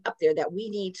something up there that we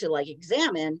need to like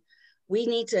examine, we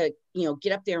need to,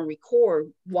 get up there and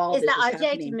record while is this the is object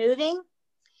happening. moving?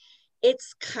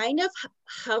 It's kind of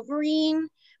hovering,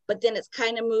 but then it's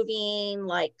kind of moving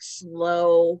like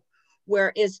slow.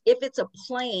 Whereas if it's a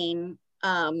plane,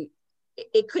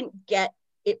 it couldn't get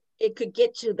it could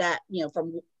get to that,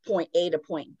 from point A to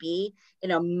point B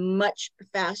in a much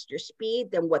faster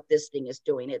speed than what this thing is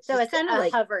doing. It's kind of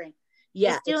like hovering.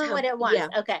 Yeah, it's doing what it wants.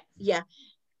 Yeah, okay. Yeah.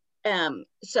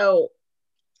 So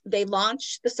they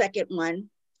launch the second one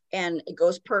and it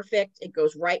goes perfect. It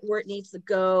goes right where it needs to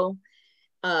go.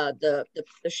 The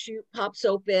chute pops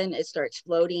open. It starts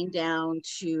floating down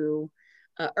to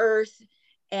Earth.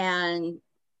 And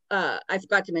I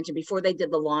forgot to mention, before they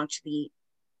did the launch, the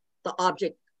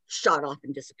object shot off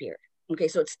and disappeared. Okay,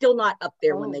 so it's still not up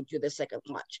there when they do the second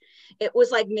launch. It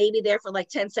was like maybe there for like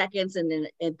 10 seconds and then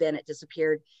it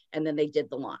disappeared, and then they did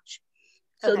the launch.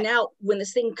 So now when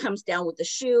this thing comes down with the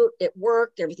chute, it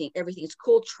worked, everything's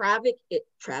cool. Travis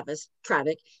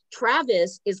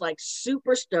is like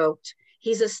super stoked.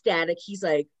 He's ecstatic. He's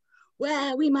like,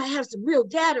 well, we might have some real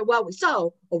data while we saw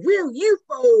a real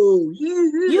UFO.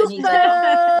 He's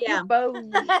like, yeah.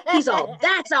 He's all,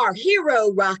 that's our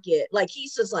hero rocket. Like,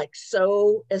 he's just like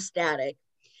so ecstatic.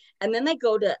 And then they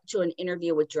go to an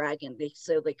interview with Dragon.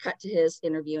 So they cut to his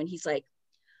interview and he's like,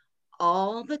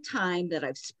 all the time that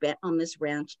I've spent on this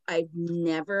ranch, I've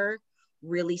never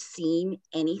really seen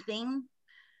anything.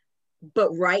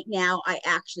 But right now, I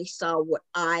actually saw what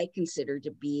I consider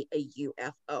to be a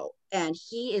UFO. And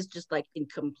he is just like in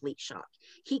complete shock.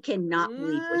 He cannot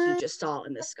believe what he just saw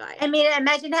in the sky. I mean,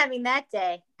 imagine having that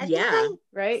day.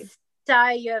 Right. Saw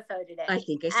a UFO today. I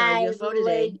think I saw a UFO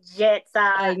today. Legit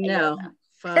saw I know.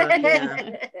 Fuck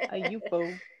yeah. A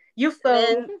UFO.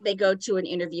 Then they go to an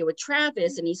interview with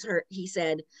Travis and he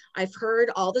said, I've heard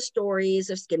all the stories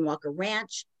of Skinwalker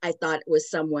Ranch. I thought it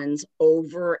was someone's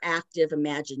overactive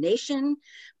imagination,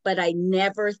 but I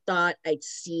never thought I'd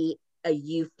see a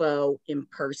UFO in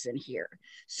person here.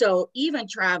 So even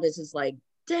Travis is like,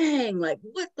 dang, like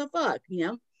what the fuck,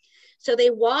 So they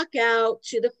walk out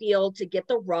to the field to get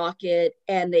the rocket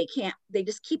and they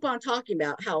just keep on talking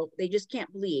about how they just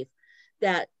can't believe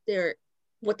that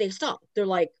what they saw. They're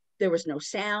like, there was no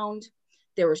sound.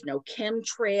 There was no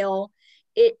chemtrail.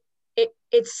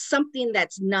 It's something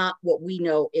that's not what we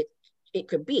know it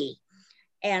could be.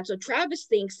 And so Travis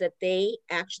thinks that they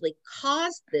actually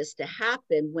caused this to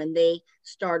happen when they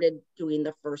started doing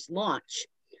the first launch.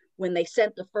 When they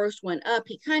sent the first one up,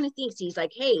 he kind of thinks, he's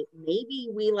like, hey, maybe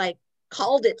we like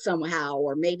called it somehow,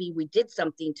 or maybe we did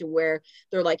something to where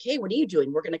they're like, hey, what are you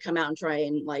doing? We're going to come out and try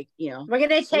and like, we're going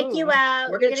to check you out.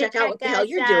 We're going to check out what the hell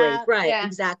you're doing. Right. Yeah.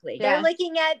 Exactly. They're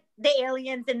looking at the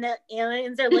aliens and the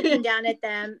aliens are looking down at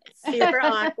them. Super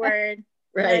awkward.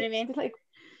 Right. You know what I mean? Like,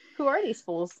 who are these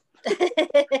fools?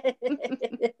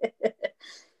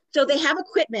 So they have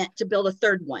equipment to build a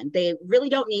third one. They really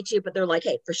don't need to, but they're like,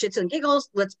 hey, for shits and giggles,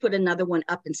 let's put another one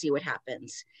up and see what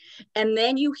happens. And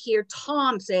then you hear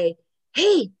Tom say,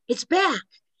 hey, it's back.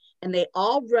 And they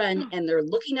all run and they're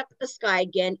looking up at the sky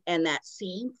again. And that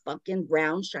same fucking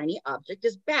round, shiny object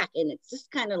is back. And it's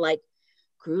just kind of like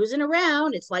cruising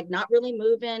around. It's like not really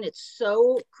moving. It's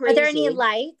so crazy. Are there any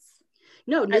lights?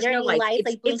 No, there's no lights.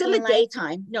 It's in the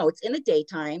daytime. No, it's in the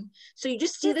daytime. So you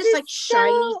just see this like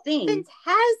shiny thing.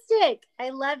 Fantastic. I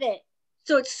love it.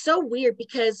 So it's so weird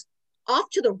because off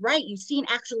to the right, you see an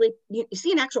actual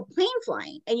plane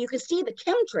flying, and you can see the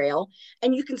chemtrail,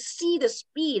 and you can see the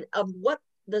speed of what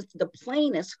the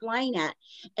plane is flying at,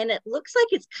 and it looks like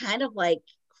it's kind of like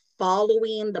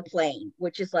following the plane,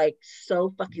 which is like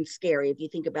so fucking scary if you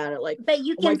think about it. Like, but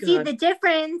you can see the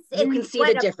difference. You can see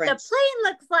the difference. The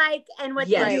plane looks like and what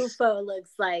the UFO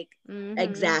looks like. Mm-hmm.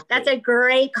 Exactly. That's a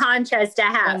great contrast to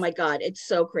have. Oh my God, it's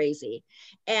so crazy.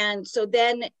 And so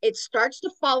then it starts to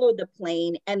follow the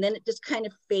plane, and then it just kind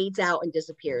of fades out and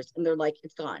disappears. And they're like,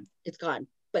 it's gone. It's gone.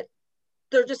 But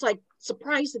they're just like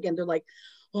surprised again. They're like,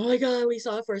 oh my God, we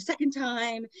saw it for a second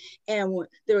time. And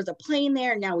there was a plane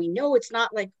there. Now we know it's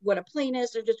not like what a plane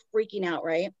is. They're just freaking out,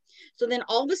 right? So then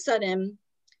all of a sudden,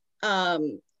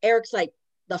 Eric's like,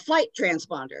 the flight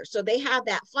transponder. So they have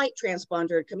that flight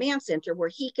transponder command center where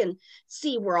he can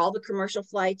see where all the commercial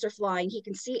flights are flying. He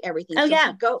can see everything. Oh, so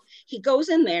yeah. He goes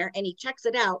in there and he checks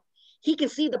it out. He can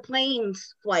see the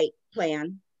plane's flight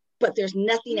plan, but there's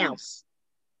nothing else.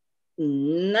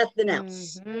 Nothing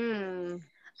else. Mm-hmm. So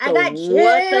I got chills.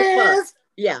 What the fuck?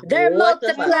 Yeah. They're what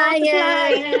multiplying.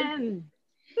 The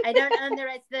fuck? I don't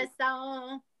underestimate the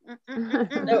song.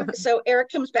 So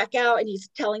Eric comes back out and he's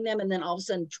telling them, and then all of a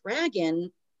sudden Dragon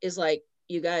is like,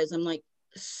 you guys, I'm like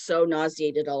so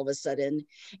nauseated all of a sudden.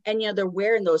 And they're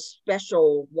wearing those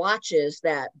special watches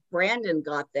that Brandon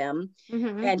got them.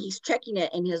 Mm-hmm. And he's checking it,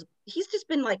 and he's just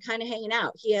been like kind of hanging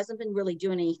out. He hasn't been really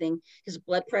doing anything. His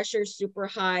blood pressure is super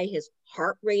high, his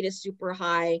heart rate is super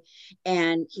high,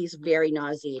 and he's very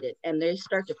nauseated. And they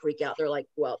start to freak out. They're like,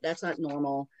 well, that's not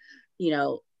normal,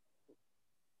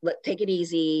 take it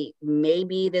easy.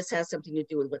 Maybe this has something to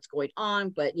do with what's going on,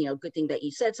 but good thing that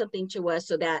you said something to us,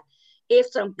 so that if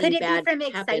something could it bad be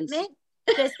from happens, excitement?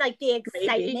 Just like the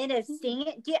excitement of seeing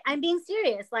it. I'm being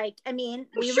serious. Like, I mean,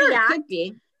 we sure, react it could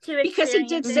be because he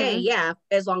did say, yeah,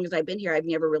 as long as I've been here, I've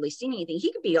never really seen anything.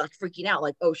 He could be like freaking out,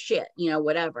 like, oh shit,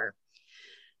 whatever.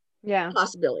 Yeah,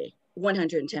 possibility,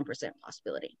 110%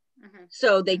 possibility. Mm-hmm.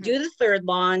 So they do the third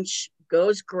launch,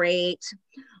 goes great.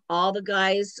 All the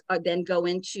guys then go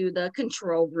into the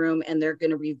control room and they're going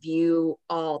to review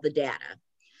all the data.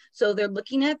 So they're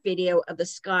looking at video of the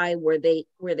sky where they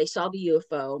saw the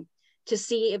UFO to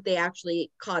see if they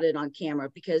actually caught it on camera,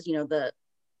 because the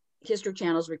History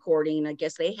Channel's recording. I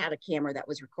guess they had a camera that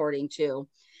was recording too,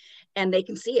 and they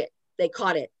can see it. They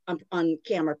caught it on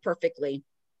camera perfectly.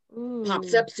 Ooh.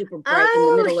 Pops up super bright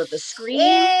in the middle of the screen.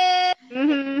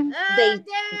 Mm-hmm.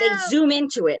 They zoom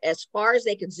into it as far as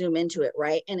they could zoom into it,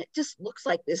 right? And it just looks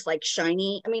like this, like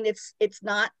shiny. I mean, it's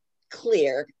not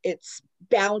clear, it's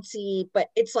bouncy, but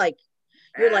it's like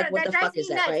you're like, what the fuck is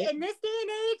that, right? In this day and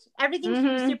age, everything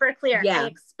should be super clear. Yeah. I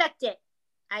expect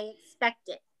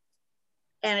it.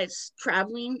 And it's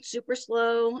traveling super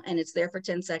slow, and it's there for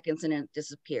 10 seconds and it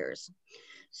disappears.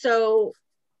 So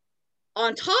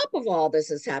on top of all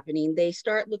this is happening, they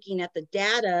start looking at the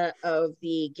data of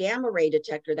the gamma ray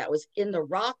detector that was in the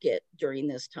rocket during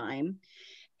this time.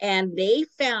 And they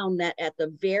found that at the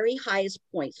very highest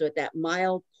point, so at that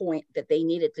mile point that they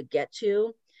needed to get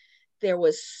to, there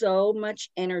was so much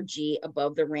energy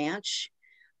above the ranch.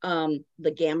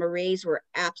 The gamma rays were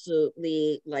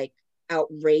absolutely like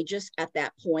outrageous at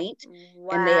that point.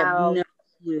 Wow. And they have no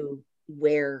clue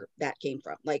where that came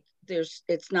from. Like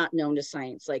it's not known to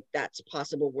science, like that's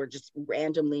possible. We're just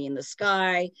randomly in the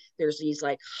sky, there's these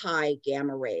like high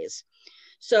gamma rays.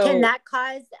 So can that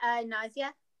cause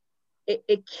nausea?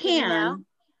 It can,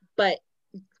 but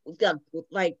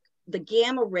the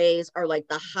gamma rays are like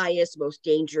the highest, most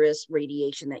dangerous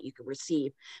radiation that you could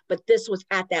receive. But this was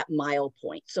at that mile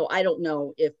point, so I don't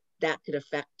know if that could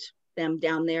affect them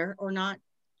down there or not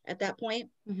at that point.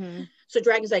 Mm-hmm. So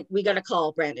Dragon's like, we got to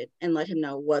call Brandon and let him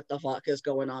know what the fuck is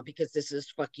going on, because this is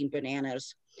fucking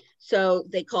bananas. So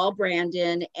they call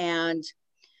Brandon, and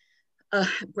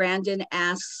Brandon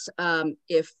asks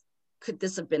if could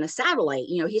this have been a satellite.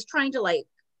 He's trying to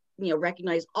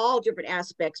recognize all different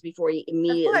aspects before he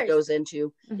immediately goes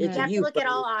into you have to look at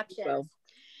all options.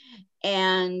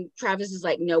 And Travis is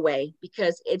like, no way,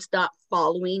 because it's not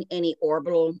following any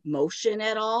orbital motion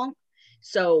at all.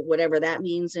 So whatever that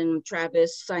means in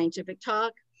Travis scientific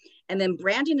talk. And then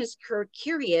Brandon is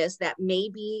curious that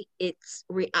maybe it's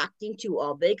reacting to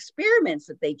all the experiments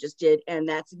that they just did. And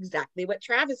that's exactly what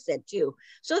Travis said too.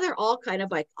 So they're all kind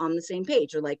of like on the same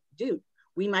page. They're like, dude,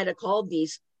 we might have called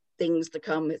these things to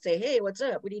come and say, hey, what's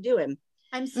up? What are you doing?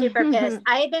 I'm super pissed.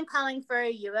 I have been calling for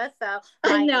a UFO.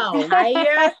 I know.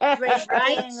 Entire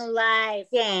freaking life.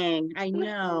 Dang, I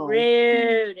know.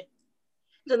 Rude.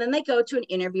 So then they go to an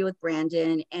interview with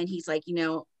Brandon, and he's like,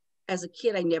 as a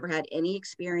kid, I never had any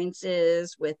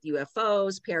experiences with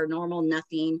UFOs, paranormal,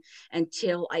 nothing,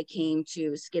 until I came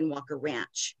to Skinwalker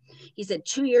Ranch. He said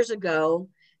 2 years ago,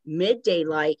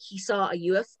 mid-daylight, he saw a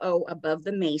UFO above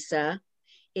the mesa.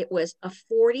 It was a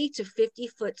 40 to 50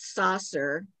 foot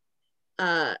saucer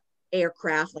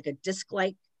aircraft, like a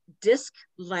disc-like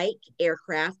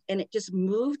aircraft, and it just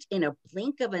moved in a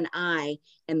blink of an eye,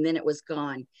 and then it was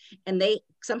gone. And they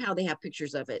have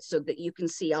pictures of it, so that you can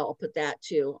see. I'll put that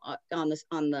too on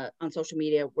social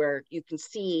media, where you can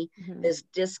see this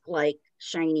disc-like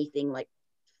shiny thing like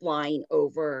flying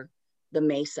over the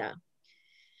mesa.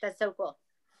 That's so cool.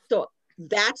 So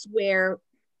that's where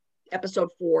episode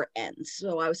 4 ends.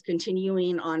 So I was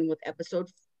continuing on with episode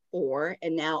 4,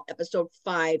 and now episode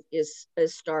 5 is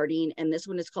starting, and this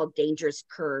one is called Dangerous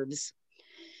Curves.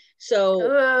 So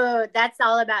ooh, that's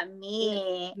all about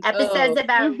me. Episodes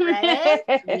about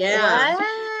Reddit. Yeah.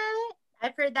 What?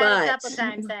 I've heard that a couple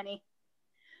times, honey.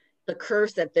 The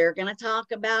curves that they're gonna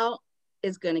talk about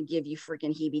is gonna give you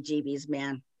freaking heebie-jeebies,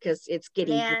 man, because it's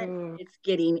getting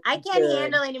I can't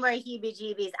handle any more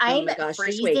heebie-jeebies. I'm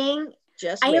freezing.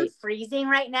 I am freezing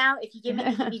right now. If you give me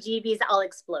the heebie-jeebies, I'll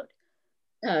explode.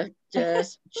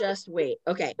 Just wait.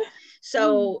 Okay,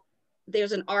 so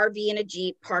there's an RV and a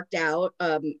Jeep parked out,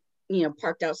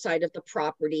 parked outside of the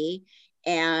property,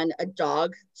 and a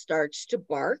dog starts to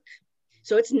bark.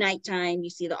 So it's nighttime.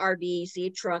 You see the RV, you see a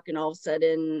truck, and all of a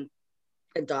sudden,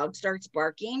 a dog starts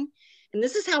barking. And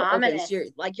this is how it opens. You're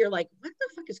like, what the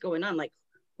fuck is going on? Like,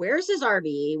 where's his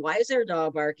RV? Why is there a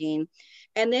dog barking?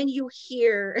 And then you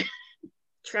hear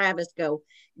Travis go,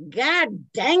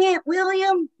 "God dang it,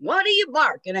 William, what are you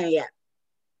barking at?"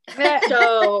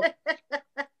 So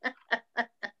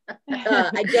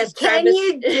I guess can Travis,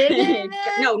 you dig it?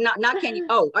 No, not can you.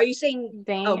 Oh, are you saying,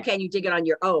 can you dig it on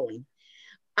your own?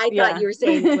 I thought you were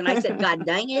saying when I said, God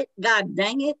dang it.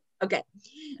 Okay.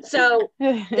 So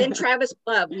then Travis,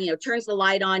 turns the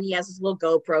light on. He has his little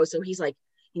GoPro. So he's like,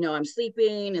 I'm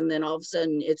sleeping. And then all of a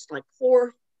sudden it's like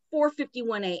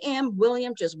 4:51 a.m.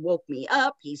 William just woke me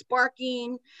up. He's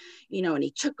barking, and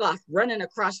he took off running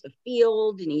across the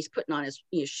field, and he's putting on his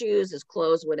shoes, his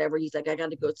clothes, whatever. He's like, I got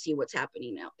to go see what's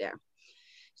happening out there.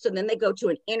 So then they go to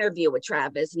an interview with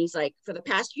Travis, and he's like, for the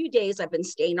past few days, I've been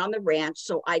staying on the ranch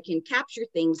so I can capture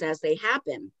things as they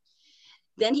happen.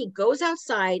 Then he goes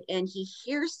outside and he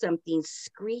hears something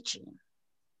screeching.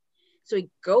 So he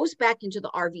goes back into the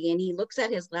RV and he looks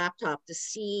at his laptop to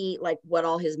see like what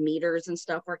all his meters and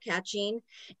stuff are catching.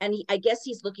 And I guess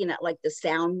he's looking at like the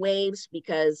sound waves,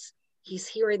 because he's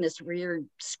hearing this weird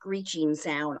screeching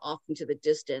sound off into the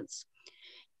distance.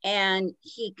 And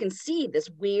he can see this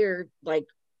weird like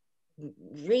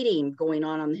reading going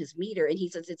on his meter. And he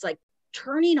says it's like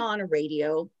turning on a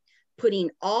radio, putting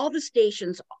all the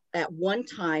stations at one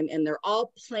time, and they're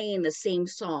all playing the same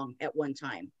song at one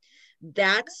time.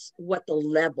 That's what the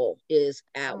level is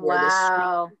at, where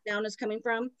the sound is coming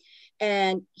from.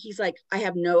 And he's like, I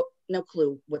have no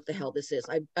clue what the hell this is.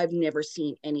 I've never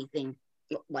seen anything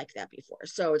like that before.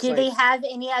 So it's do they have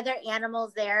any other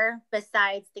animals there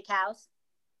besides the cows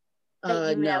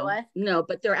that you know of? No,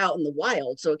 but they're out in the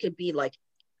wild, so it could be like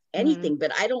anything.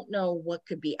 But I don't know what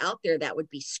could be out there that would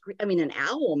be an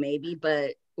owl maybe,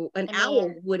 but an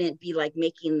owl wouldn't be like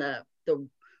making the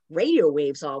radio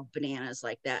waves all bananas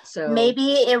like that. So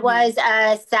maybe it was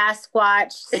a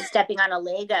Sasquatch stepping on a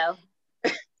Lego.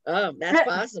 Oh, that's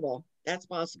possible.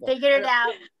 Figured it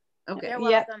out. Okay. You're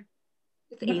welcome.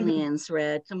 It's aliens,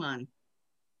 Red. Come on.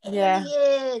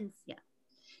 Aliens. Yeah.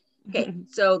 Okay.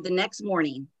 So the next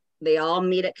morning, they all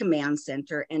meet at command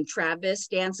center, and Travis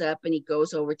stands up and he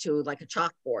goes over to like a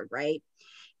chalkboard, right?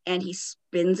 And he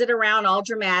spins it around all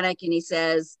dramatic, and he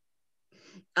says,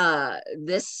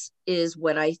 this is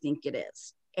what I think it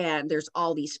is. And there's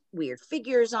all these weird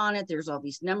figures on it. There's all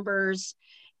these numbers.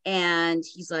 And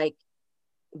he's like,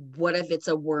 what if it's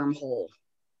a wormhole?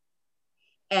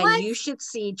 And you should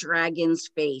see Dragon's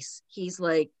face. He's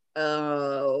like,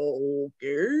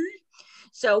 okay.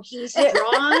 So he's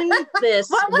drawn this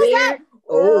weird,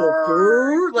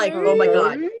 like, oh my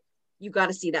God. You got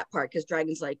to see that part, because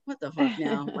Dragon's like, what the fuck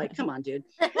now? Like, come on, dude.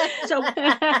 So did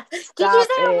you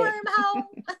say a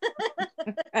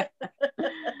wormhole?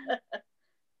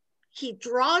 He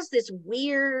draws this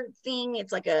weird thing.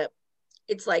 It's like,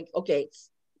 okay,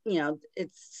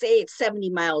 it's 70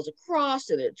 miles across,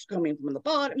 and it's coming from the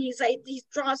bottom. He's like, he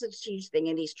draws this huge thing,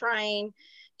 and he's trying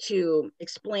to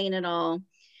explain it all.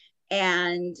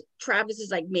 And Travis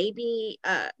is like, maybe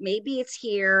it's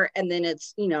here, and then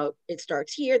it's, it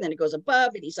starts here, then it goes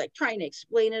above, and he's like trying to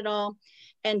explain it all.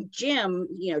 And Jim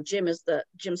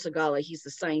Segala, he's the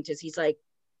scientist. He's like,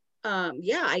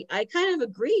 yeah, I kind of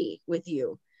agree with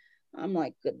you. I'm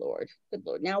like, good Lord.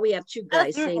 Now we have two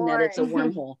guys saying that it's a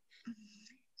wormhole.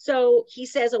 So he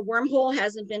says a wormhole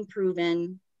hasn't been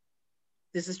proven.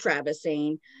 This is Travis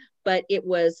saying, but it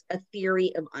was a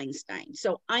theory of Einstein.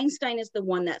 So Einstein is the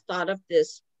one that thought of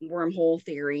this wormhole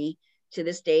theory. To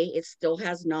this day, it still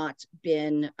has not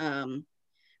been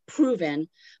proven.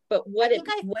 But what it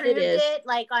is, it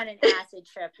like on an acid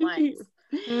trip once.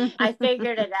 I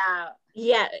figured it out.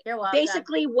 Yeah, you're welcome.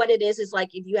 Basically what it is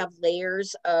like if you have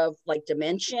layers of like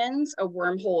dimensions, a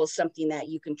wormhole is something that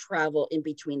you can travel in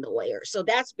between the layers. So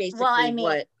that's basically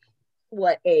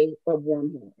what a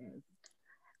wormhole is.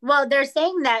 Well, they're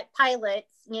saying that pilots,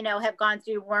 have gone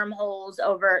through wormholes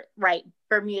over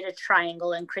Bermuda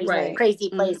Triangle and crazy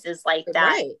places like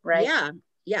that. Right.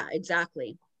 Yeah,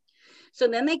 exactly. So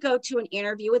then they go to an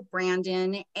interview with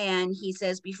Brandon, and he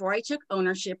says, before I took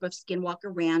ownership of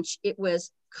Skinwalker Ranch, it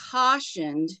was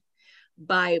cautioned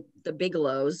by the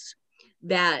Bigelows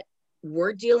that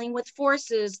we're dealing with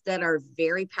forces that are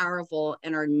very powerful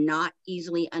and are not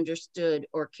easily understood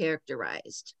or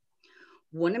characterized.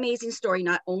 One amazing story,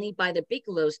 not only by the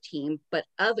Bigelows team, but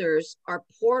others, are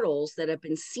portals that have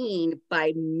been seen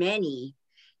by many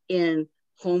in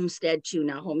Homestead 2.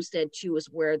 Now, Homestead 2 is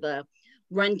where the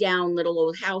rundown little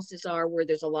old houses are, where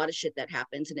there's a lot of shit that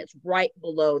happens, and it's right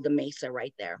below the mesa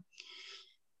right there.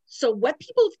 So what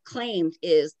people have claimed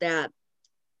is that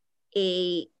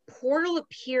a portal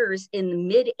appears in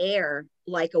midair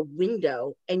like a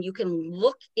window, and you can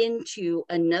look into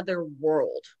another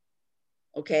world.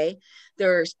 Okay,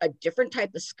 there's a different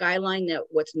type of skyline that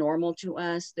what's normal to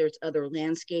us. There's other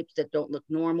landscapes that don't look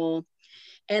normal,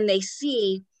 and they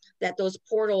see that those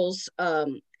portals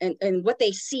and what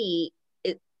they see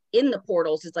in the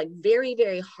portals is like very,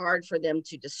 very hard for them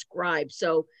to describe.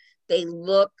 So they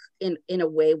look in a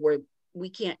way where we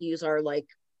can't use our like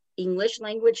English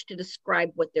language to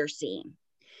describe what they're seeing.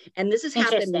 And this has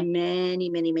happened many,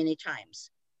 many, many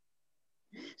times.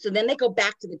 So then they go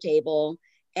back to the table,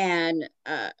 and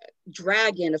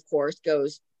Dragon, of course,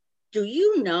 goes, do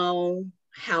you know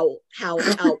how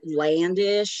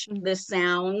outlandish this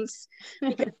sounds?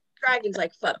 Because Dragon's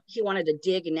like, fuck, he wanted to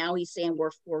dig, and now he's saying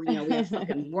we have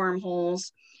fucking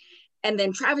wormholes. And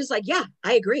then Travis is like, yeah,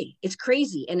 I agree. It's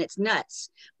crazy and it's nuts,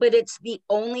 but it's the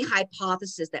only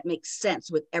hypothesis that makes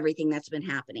sense with everything that's been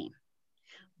happening.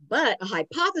 But a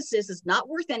hypothesis is not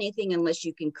worth anything unless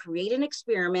you can create an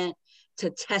experiment to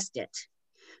test it.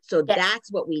 So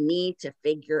that's what we need to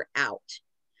figure out.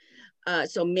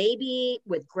 So maybe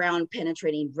with ground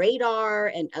penetrating radar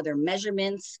and other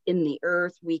measurements in the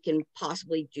earth, we can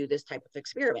possibly do this type of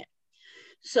experiment.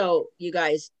 So you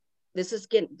guys, this is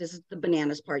the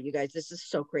bananas part, you guys. This is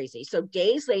so crazy. So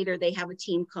days later, they have a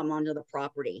team come onto the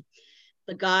property.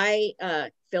 The guy,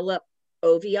 Philip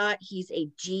Oviatt, he's a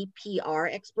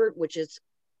GPR expert, which is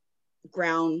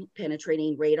ground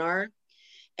penetrating radar.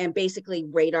 And basically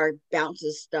radar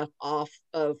bounces stuff off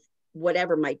of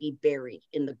whatever might be buried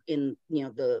in the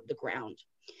ground.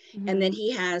 Mm-hmm. And then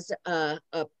he has a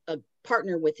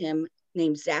partner with him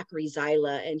named Zachary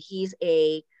Zyla, and he's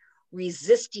a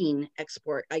resisting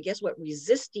expert. I guess what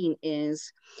resisting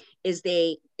is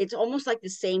it's almost like the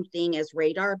same thing as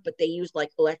radar, but they use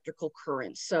like electrical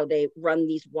currents. So they run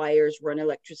these wires, run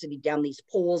electricity down these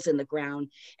poles in the ground,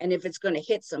 and if it's going to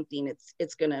hit something,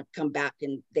 it's going to come back,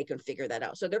 and they can figure that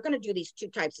out. So they're going to do these two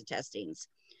types of testings.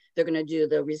 They're going to do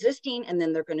the resisting, and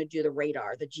then they're going to do the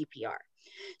radar, the GPR.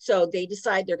 So they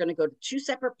decide they're going to go to two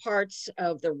separate parts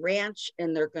of the ranch,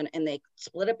 and they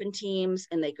split up in teams,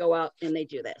 and they go out and they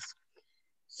do this.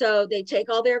 So they take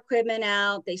all their equipment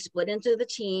out, they split into the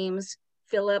teams.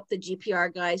 Philip, the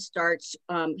GPR guy, starts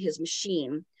his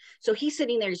machine. So he's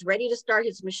sitting there, he's ready to start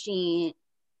his machine,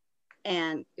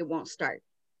 and it won't start.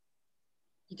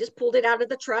 He just pulled it out of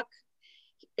the truck.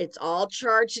 It's all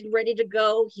charged and ready to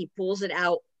go. He pulls it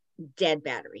out, dead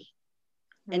battery.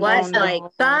 And what he's like,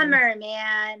 bummer,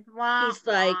 man. Wow. He's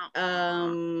like,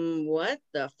 what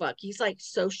the fuck? He's like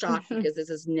so shocked because this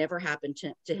has never happened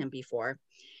to him before.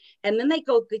 And then they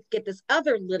go get this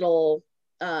other little,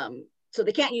 so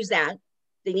they can't use that.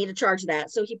 They need to charge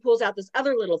that. So he pulls out this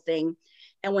other little thing.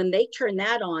 And when they turn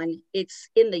that on, it's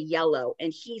in the yellow.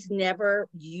 And he's never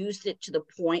used it to the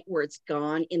point where it's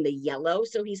gone in the yellow.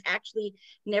 So he's actually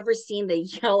never seen the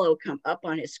yellow come up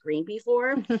on his screen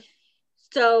before.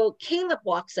 So Caleb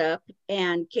walks up,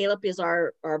 and Caleb is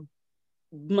our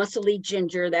muscly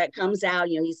ginger that comes out.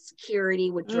 He's security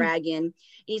with Dragon. And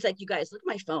he's like, you guys, look at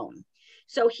my phone.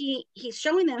 So he's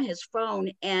showing them his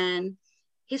phone, and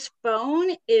his phone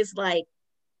is like,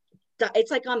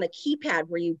 it's like on the keypad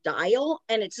where you dial,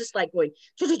 and it's just like going,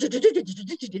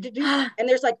 and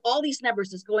there's like all these numbers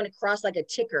just going across like a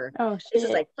ticker. Oh, shit. It's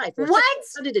just like 5, 4, what?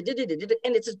 6,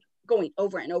 and it's just going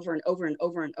over and over and over and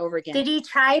over and over again. Did he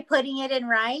try putting it in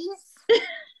rice?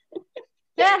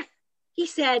 Yeah. He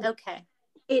said, okay.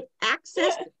 It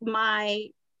accessed my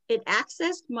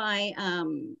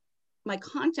my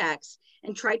contacts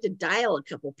and tried to dial a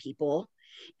couple people,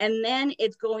 and then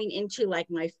it's going into like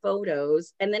my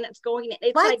photos, and then it's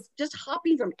like just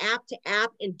hopping from app to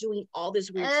app and doing all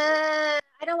this weird stuff.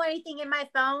 I don't want anything in my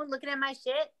phone looking at my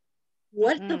shit.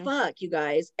 What the fuck, you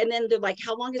guys? And then they're like,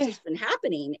 how long has this been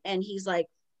happening? And he's like,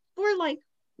 for like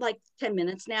 10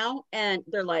 minutes now. And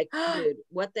they're like, dude,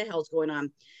 what the hell's going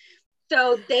on?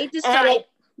 So they decide,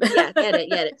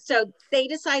 edit. So they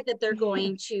decide that they're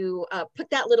going to put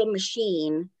that little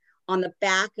machine on the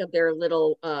back of their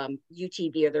little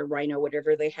UTV or their Rhino,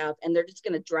 whatever they have, and they're just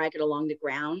going to drag it along the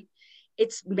ground.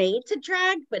 It's made to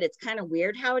drag, but it's kind of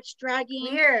weird how it's dragging.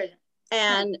 Weird.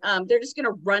 And they're just going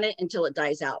to run it until it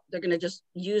dies out. They're going to just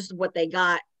use what they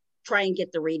got, try and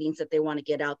get the readings that they want to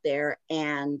get out there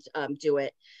and do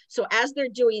it. So as they're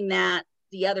doing that,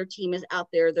 the other team is out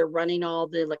there. They're running all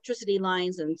the electricity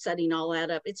lines and setting all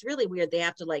that up. It's really weird. They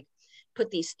have to like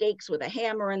put these stakes with a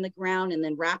hammer in the ground and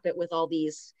then wrap it with all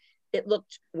these. It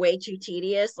looked way too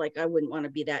tedious. Like I wouldn't want to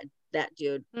be that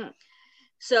dude.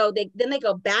 So they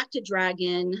go back to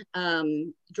Dragon,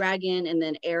 and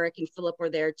then Eric and Philip were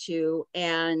there too.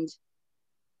 And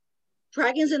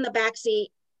Dragon's in the back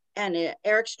seat, and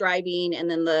Eric's driving, and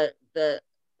then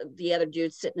the other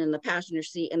dude's sitting in the passenger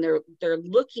seat, and they're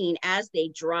looking as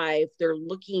they drive. They're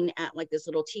looking at like this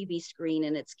little TV screen,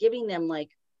 and it's giving them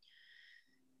like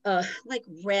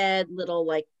red little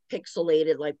like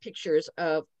pixelated like pictures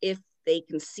of if they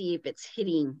can see if it's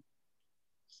hitting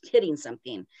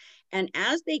something. And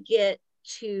as they get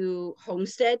to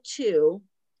Homestead 2,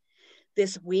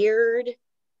 this weird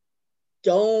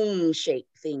dome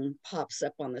shaped thing pops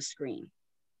up on the screen.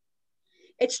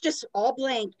 It's just all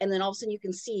blank, and then all of a sudden you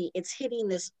can see it's hitting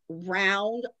this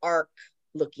round arc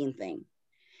looking thing.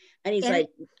 And he's like,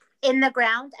 in the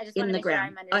ground? I just in want to the make sure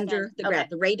ground, I'm under the ground.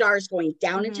 The radar is going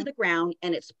down into the ground,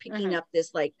 and it's picking up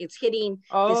this, like, it's hitting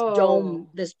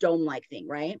this dome-like thing,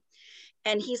 right?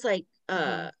 And he's like,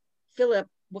 Philip,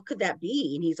 what could that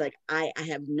be? And he's like, I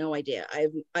have no idea.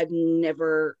 I've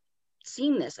never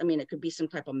seen this. I mean, it could be some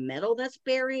type of metal that's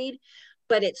buried,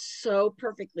 but it's so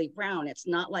perfectly round. It's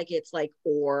not like it's like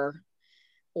ore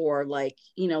or like,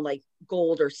 you know, like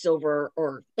gold or silver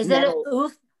or is metal.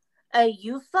 It a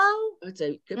UFO?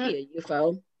 Could be a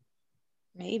UFO.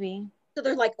 Maybe. So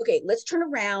they're like, okay, let's turn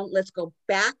around. Let's go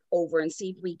back over and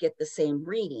see if we get the same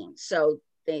reading. So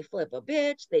they flip a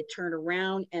bitch, they turn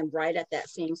around, and right at that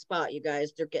same spot, you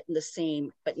guys, they're getting the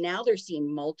same, but now they're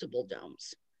seeing multiple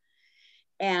domes.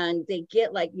 And they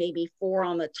get like maybe 4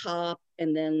 on the top,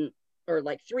 and then, or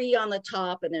like 3 on the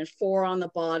top, and then 4 on the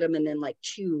bottom, and then like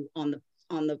 2 on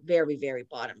the very, very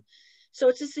bottom. So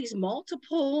it's just these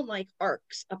multiple like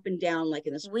arcs up and down, like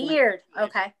in this weird.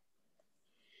 Okay.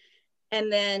 And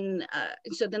then,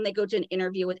 so then they go to an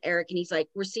interview with Eric, and he's like,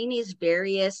 we're seeing these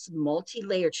various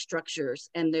multi-layered structures,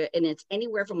 and it's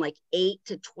anywhere from like 8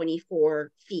 to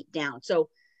 24 feet down. So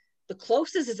the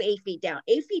closest is 8 feet down.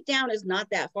 8 feet down is not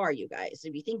that far, you guys,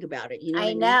 if you think about it. You know,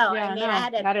 I know. Yeah, I mean, I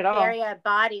had to bury a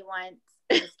body once.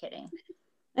 Just kidding.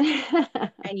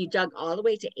 And you dug all the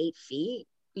way to 8 feet.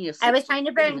 You know, I was trying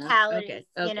to burn calories. Okay.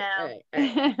 You know. All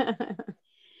right.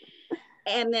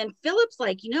 And then Philip's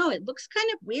like, you know, it looks kind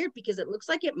of weird because it looks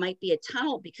like it might be a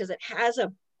tunnel because it has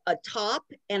a top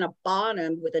and a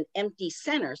bottom with an empty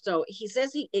center. So he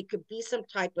says it could be some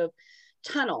type of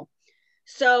tunnel.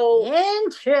 So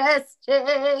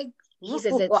interesting. He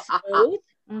says it's smooth,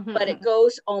 but it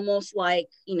goes almost like,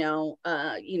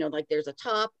 like there's a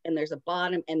top and there's a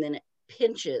bottom, and then it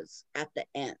pinches at the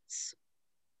ends.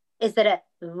 Is it a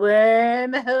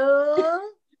wormhole?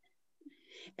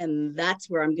 And that's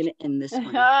where I'm going to end this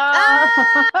one.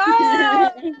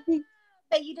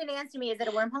 But you didn't answer me. Is it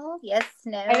a wormhole? Yes,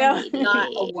 no. I know. Not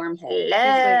a wormhole.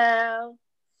 Hello.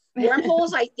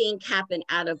 Wormholes, I think, happen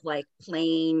out of like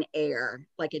plain air.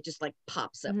 Like it just like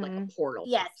pops up, like a portal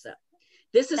pops up.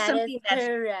 This is something that's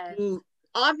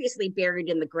obviously buried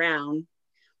in the ground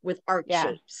with arc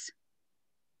shapes.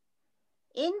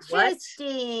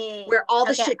 Interesting. Where all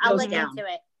the shit goes down. Into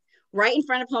it. Right in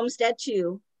front of Homestead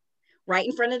 2. Right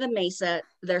in front of the Mesa,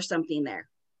 there's something there.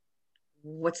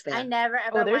 What's there? I never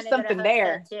ever. There's something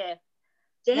there.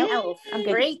 Damn. No,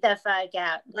 freak the fuck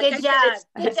out. Like good job.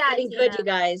 It's getting good, you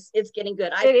guys. It's getting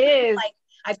good.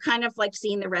 I've kind of like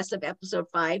seen the rest of episode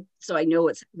 5, so I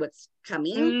know what's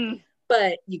coming.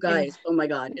 But you guys, oh my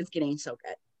god, it's getting so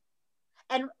good.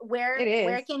 And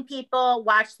where can people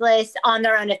watch this on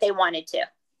their own if they wanted to?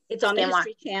 It's on the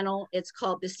History Channel. It's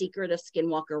called The Secret of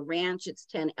Skinwalker Ranch. It's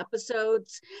 10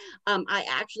 episodes. I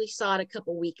actually saw it a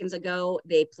couple weekends ago.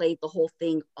 They played the whole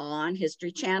thing on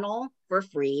History Channel for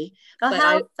free. Oh,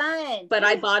 how fun. But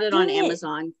I bought it on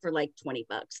Amazon for like $20,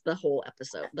 the whole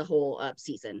episode, the whole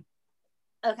season.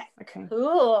 Okay.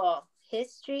 Cool.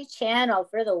 History Channel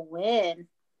for the win.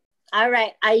 All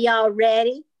right. Are y'all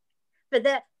ready for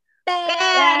the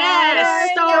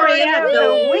badass story of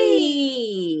the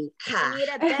week? I need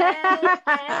a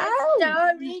badass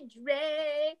story,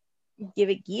 Dre. Give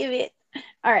it.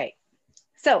 All right.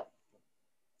 So,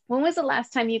 when was the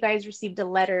last time you guys received a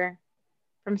letter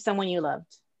from someone you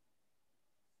loved?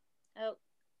 Oh,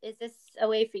 is this a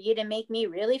way for you to make me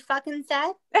really fucking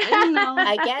sad? I don't know.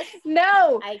 I guess.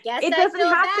 No, I guess it I doesn't feel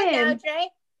happen. bad now, Dre.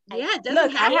 Yeah, it doesn't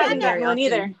Look, happen. I haven't very gotten one often.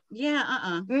 either.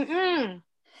 Yeah, Mm-mm.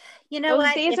 You know Those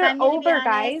what? days If are I'm gonna over, be honest,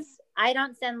 guys. I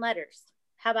don't send letters.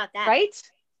 How about that?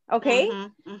 Right? Okay.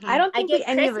 I don't I think get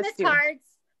any of Christmas us do. cards.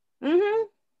 Mm-hmm.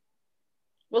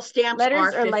 Well, stamps Letters are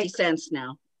are 50 like cents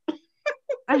now.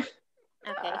 Okay,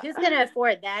 who's gonna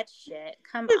afford that shit?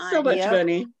 Come It's on. so much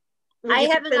money. I You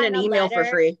can haven't send gotten an a email for letter.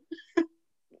 free.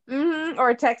 or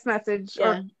a text message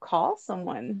Yeah. or call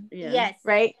someone. Yeah. Yes.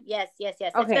 Right? Yes.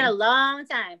 It's Okay. been a long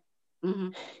time.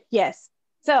 Yes.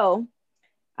 So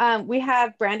we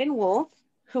have Brandon Wolf,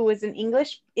 who is an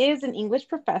English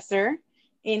professor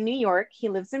in New York. He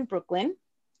lives in Brooklyn.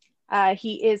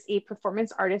 He is a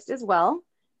performance artist as well.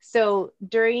 So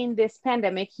during this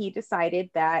pandemic, he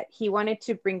decided that he wanted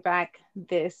to bring back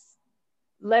this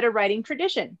letter writing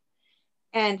tradition.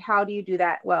 And how do you do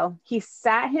that? Well, he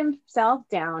sat himself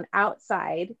down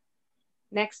outside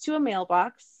next to a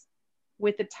mailbox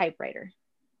with a typewriter.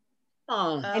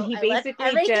 Oh. And he I basically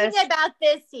love everything just about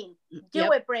this scene.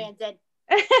 Do it, Brandon.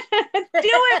 do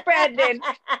it, Brandon.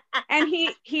 And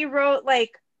he wrote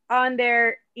like on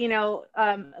there,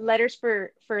 letters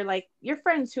for like your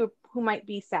friends who might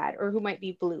be sad or who might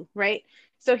be blue, right?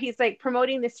 So he's like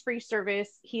promoting this free service.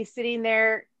 He's sitting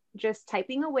there just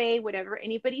typing away whatever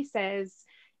anybody says,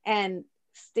 and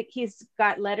he's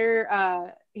got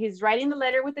he's writing the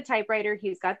letter with the typewriter.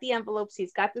 He's got the envelopes,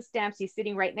 he's got the stamps, he's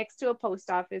sitting right next to a post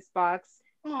office box.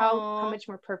 How much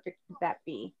more perfect would that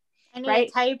be? I need a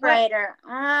typewriter.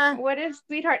 What a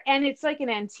sweetheart. And it's like an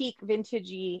antique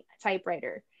vintagey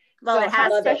typewriter. Well, so it has how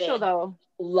to special be. though.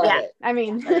 Love it. I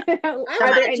mean, I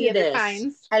are there any other this.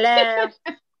 kinds? Hello.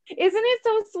 Isn't it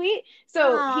so sweet?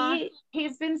 So Aww.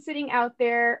 he's been sitting out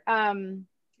there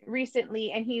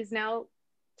recently, and he's now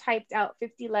typed out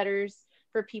 50 letters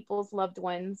for people's loved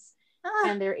ones,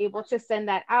 and they're able to send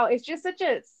that out. It's just such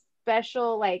a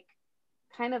special, like,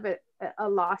 kind of a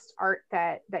lost art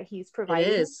that he's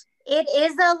providing. It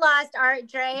is a lost art,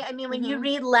 Dre. I mean, when you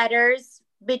read letters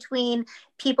between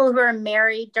people who are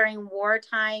married during war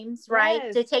times,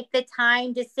 right? To take the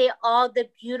time to say all the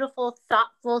beautiful,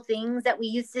 thoughtful things that we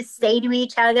used to say to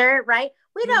each other, right?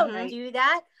 We don't do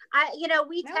that.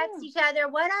 We text each other,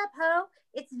 "What up, ho?"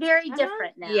 It's very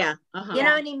different now. Yeah. You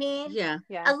know what I mean? Yeah.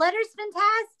 A letter's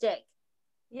fantastic.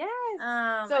 Yes.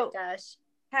 Oh my gosh.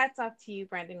 Hats off to you,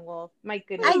 Brandon Wolf. My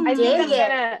goodness. I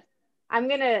think I'm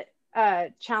gonna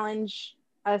challenge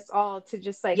us all to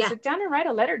just sit down and write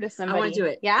a letter to somebody. I want to do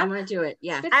it. Yeah, I'm going to do it.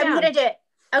 Yeah, I'm going to do it.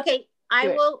 Okay, I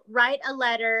will write a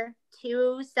letter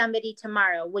to somebody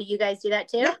tomorrow. Will you guys do that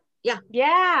too?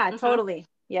 Yeah. Totally.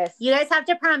 Yes. You guys have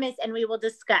to promise, and we will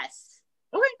discuss.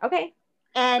 Okay.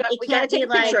 And we got to take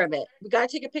a picture of it. We got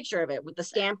to take a picture of it with the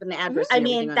stamp and the address. I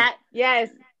mean that. Yes.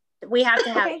 We have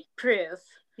to have proof.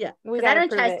 Yeah. Because I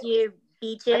don't trust you,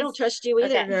 Beaches. I don't trust you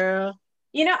either, girl.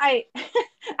 I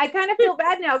kind of feel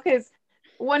bad now because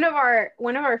one of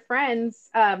our friends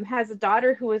has a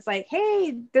daughter who was like,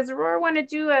 "Hey, does Aurora want to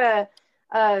do a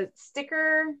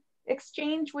sticker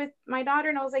exchange with my daughter?"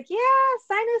 And I was like, "Yeah,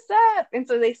 sign us up." And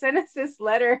so they sent us this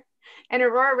letter, and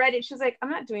Aurora read it. She was like,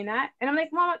 "I'm not doing that." And I'm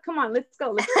like, "Mama, come on, let's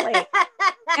go, let's play."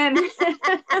 and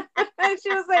she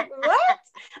was like, "What?"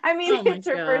 I mean, it's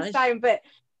her first time, but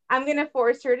I'm gonna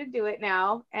force her to do it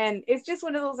now. And it's just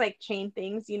one of those like chain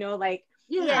things, like,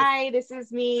 "Hi, this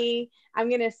is me. I'm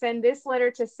gonna send this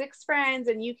letter to 6 friends,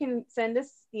 and you can send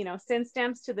this, send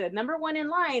stamps to the number 1 in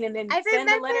line, and then I send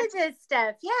remember a letter this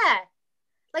stuff. Yeah,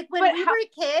 like when we were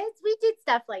kids, we did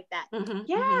stuff like that.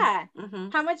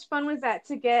 How much fun was that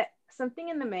to get something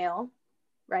in the mail,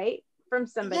 right, from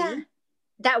somebody? Yeah.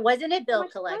 That wasn't a bill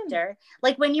collector.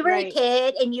 Like when you were a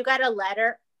kid and you got a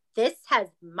letter, this has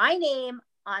my name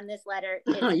on this letter.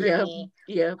 It's for me.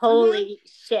 Yeah. Holy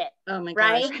shit. Oh my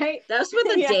gosh. Right? Those were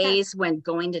the days when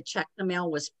going to check the mail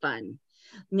was fun.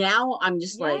 Now I'm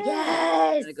just like,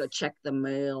 I'm gonna go check the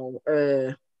mail.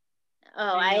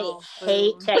 I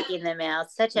hate checking the mail.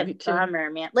 It's such a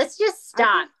bummer, man. Let's just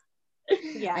stop.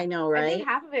 Yeah, I know, right? I think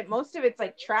half of it, most of it's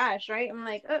like trash, right? I'm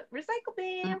like, recycle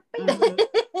bin.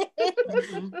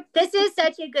 This is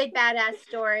such a good badass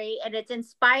story, and it's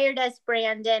inspired us,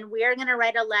 Brandon. We are going to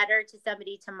write a letter to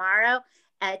somebody tomorrow,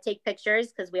 take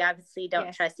pictures because we obviously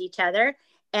don't trust each other,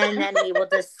 and then we will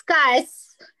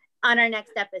discuss on our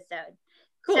next episode.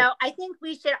 Cool. So I think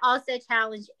we should also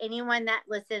challenge anyone that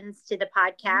listens to the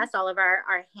podcast, all of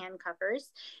our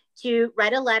handcuffers, to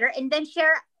write a letter and then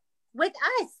share with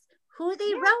us who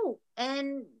they wrote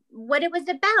and what it was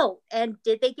about, and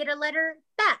did they get a letter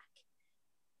back?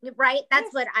 Right?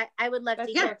 That's what I would love to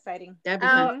That's hear. so exciting. That'd be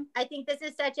fun. I think this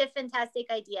is such a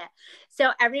fantastic idea.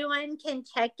 So everyone can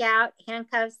check out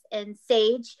Handcuffs and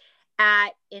Sage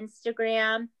at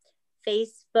Instagram,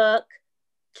 Facebook,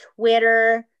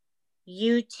 Twitter,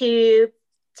 YouTube,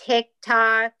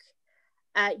 TikTok.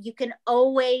 You can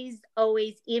always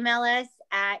email us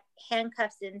at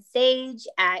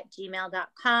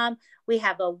handcuffsandsage@gmail.com. We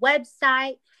have a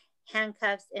website,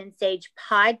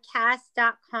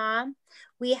 handcuffsandsagepodcast.com.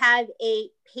 We have a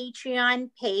Patreon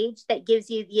page that gives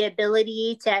you the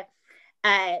ability to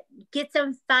get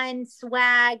some fun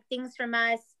swag, things from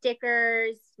us,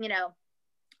 stickers,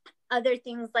 other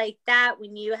things like that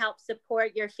when you help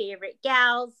support your favorite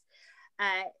gals.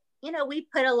 We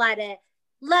put a lot of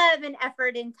love and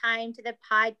effort and time to the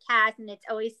podcast, and it's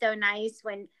always so nice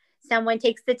when someone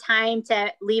takes the time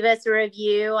to leave us a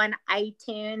review on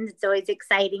iTunes. It's always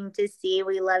exciting to see.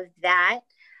 We love that.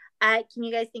 Can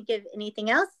you guys think of anything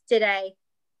else? Did I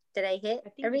hit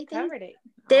everything? We covered it.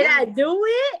 Did I do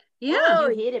it? Yeah.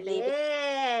 You hit it, baby.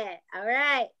 Yeah. All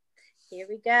right. Here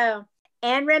we go.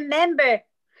 And remember,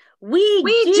 we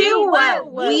do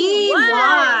what we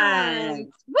want.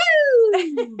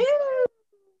 Woo!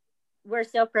 We're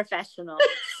so professional.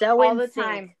 So all the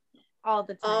time. All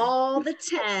the time. All the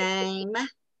time.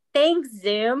 Thanks,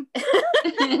 Zoom.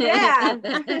 Yeah.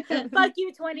 Fuck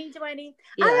you, 2020.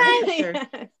 Yeah, all right. sure.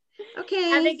 Okay.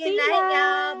 Have a good night,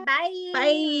 y'all. Bye. Bye.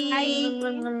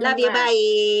 Love you.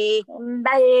 Bye.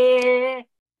 Bye.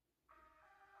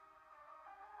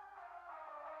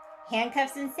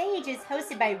 Handcuffs and Sage is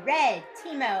hosted by Red,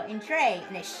 Timo, and Trey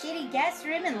in a shitty guest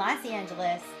room in Los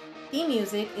Angeles. Theme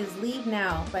music is Leave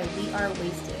Now by We Are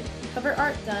Wasted. Cover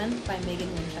art done by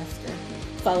Megan Winchester.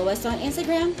 Follow us on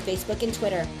Instagram, Facebook, and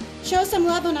Twitter. Show us some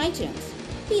love on iTunes.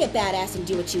 Be a badass and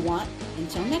do what you want.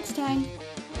 Until next time.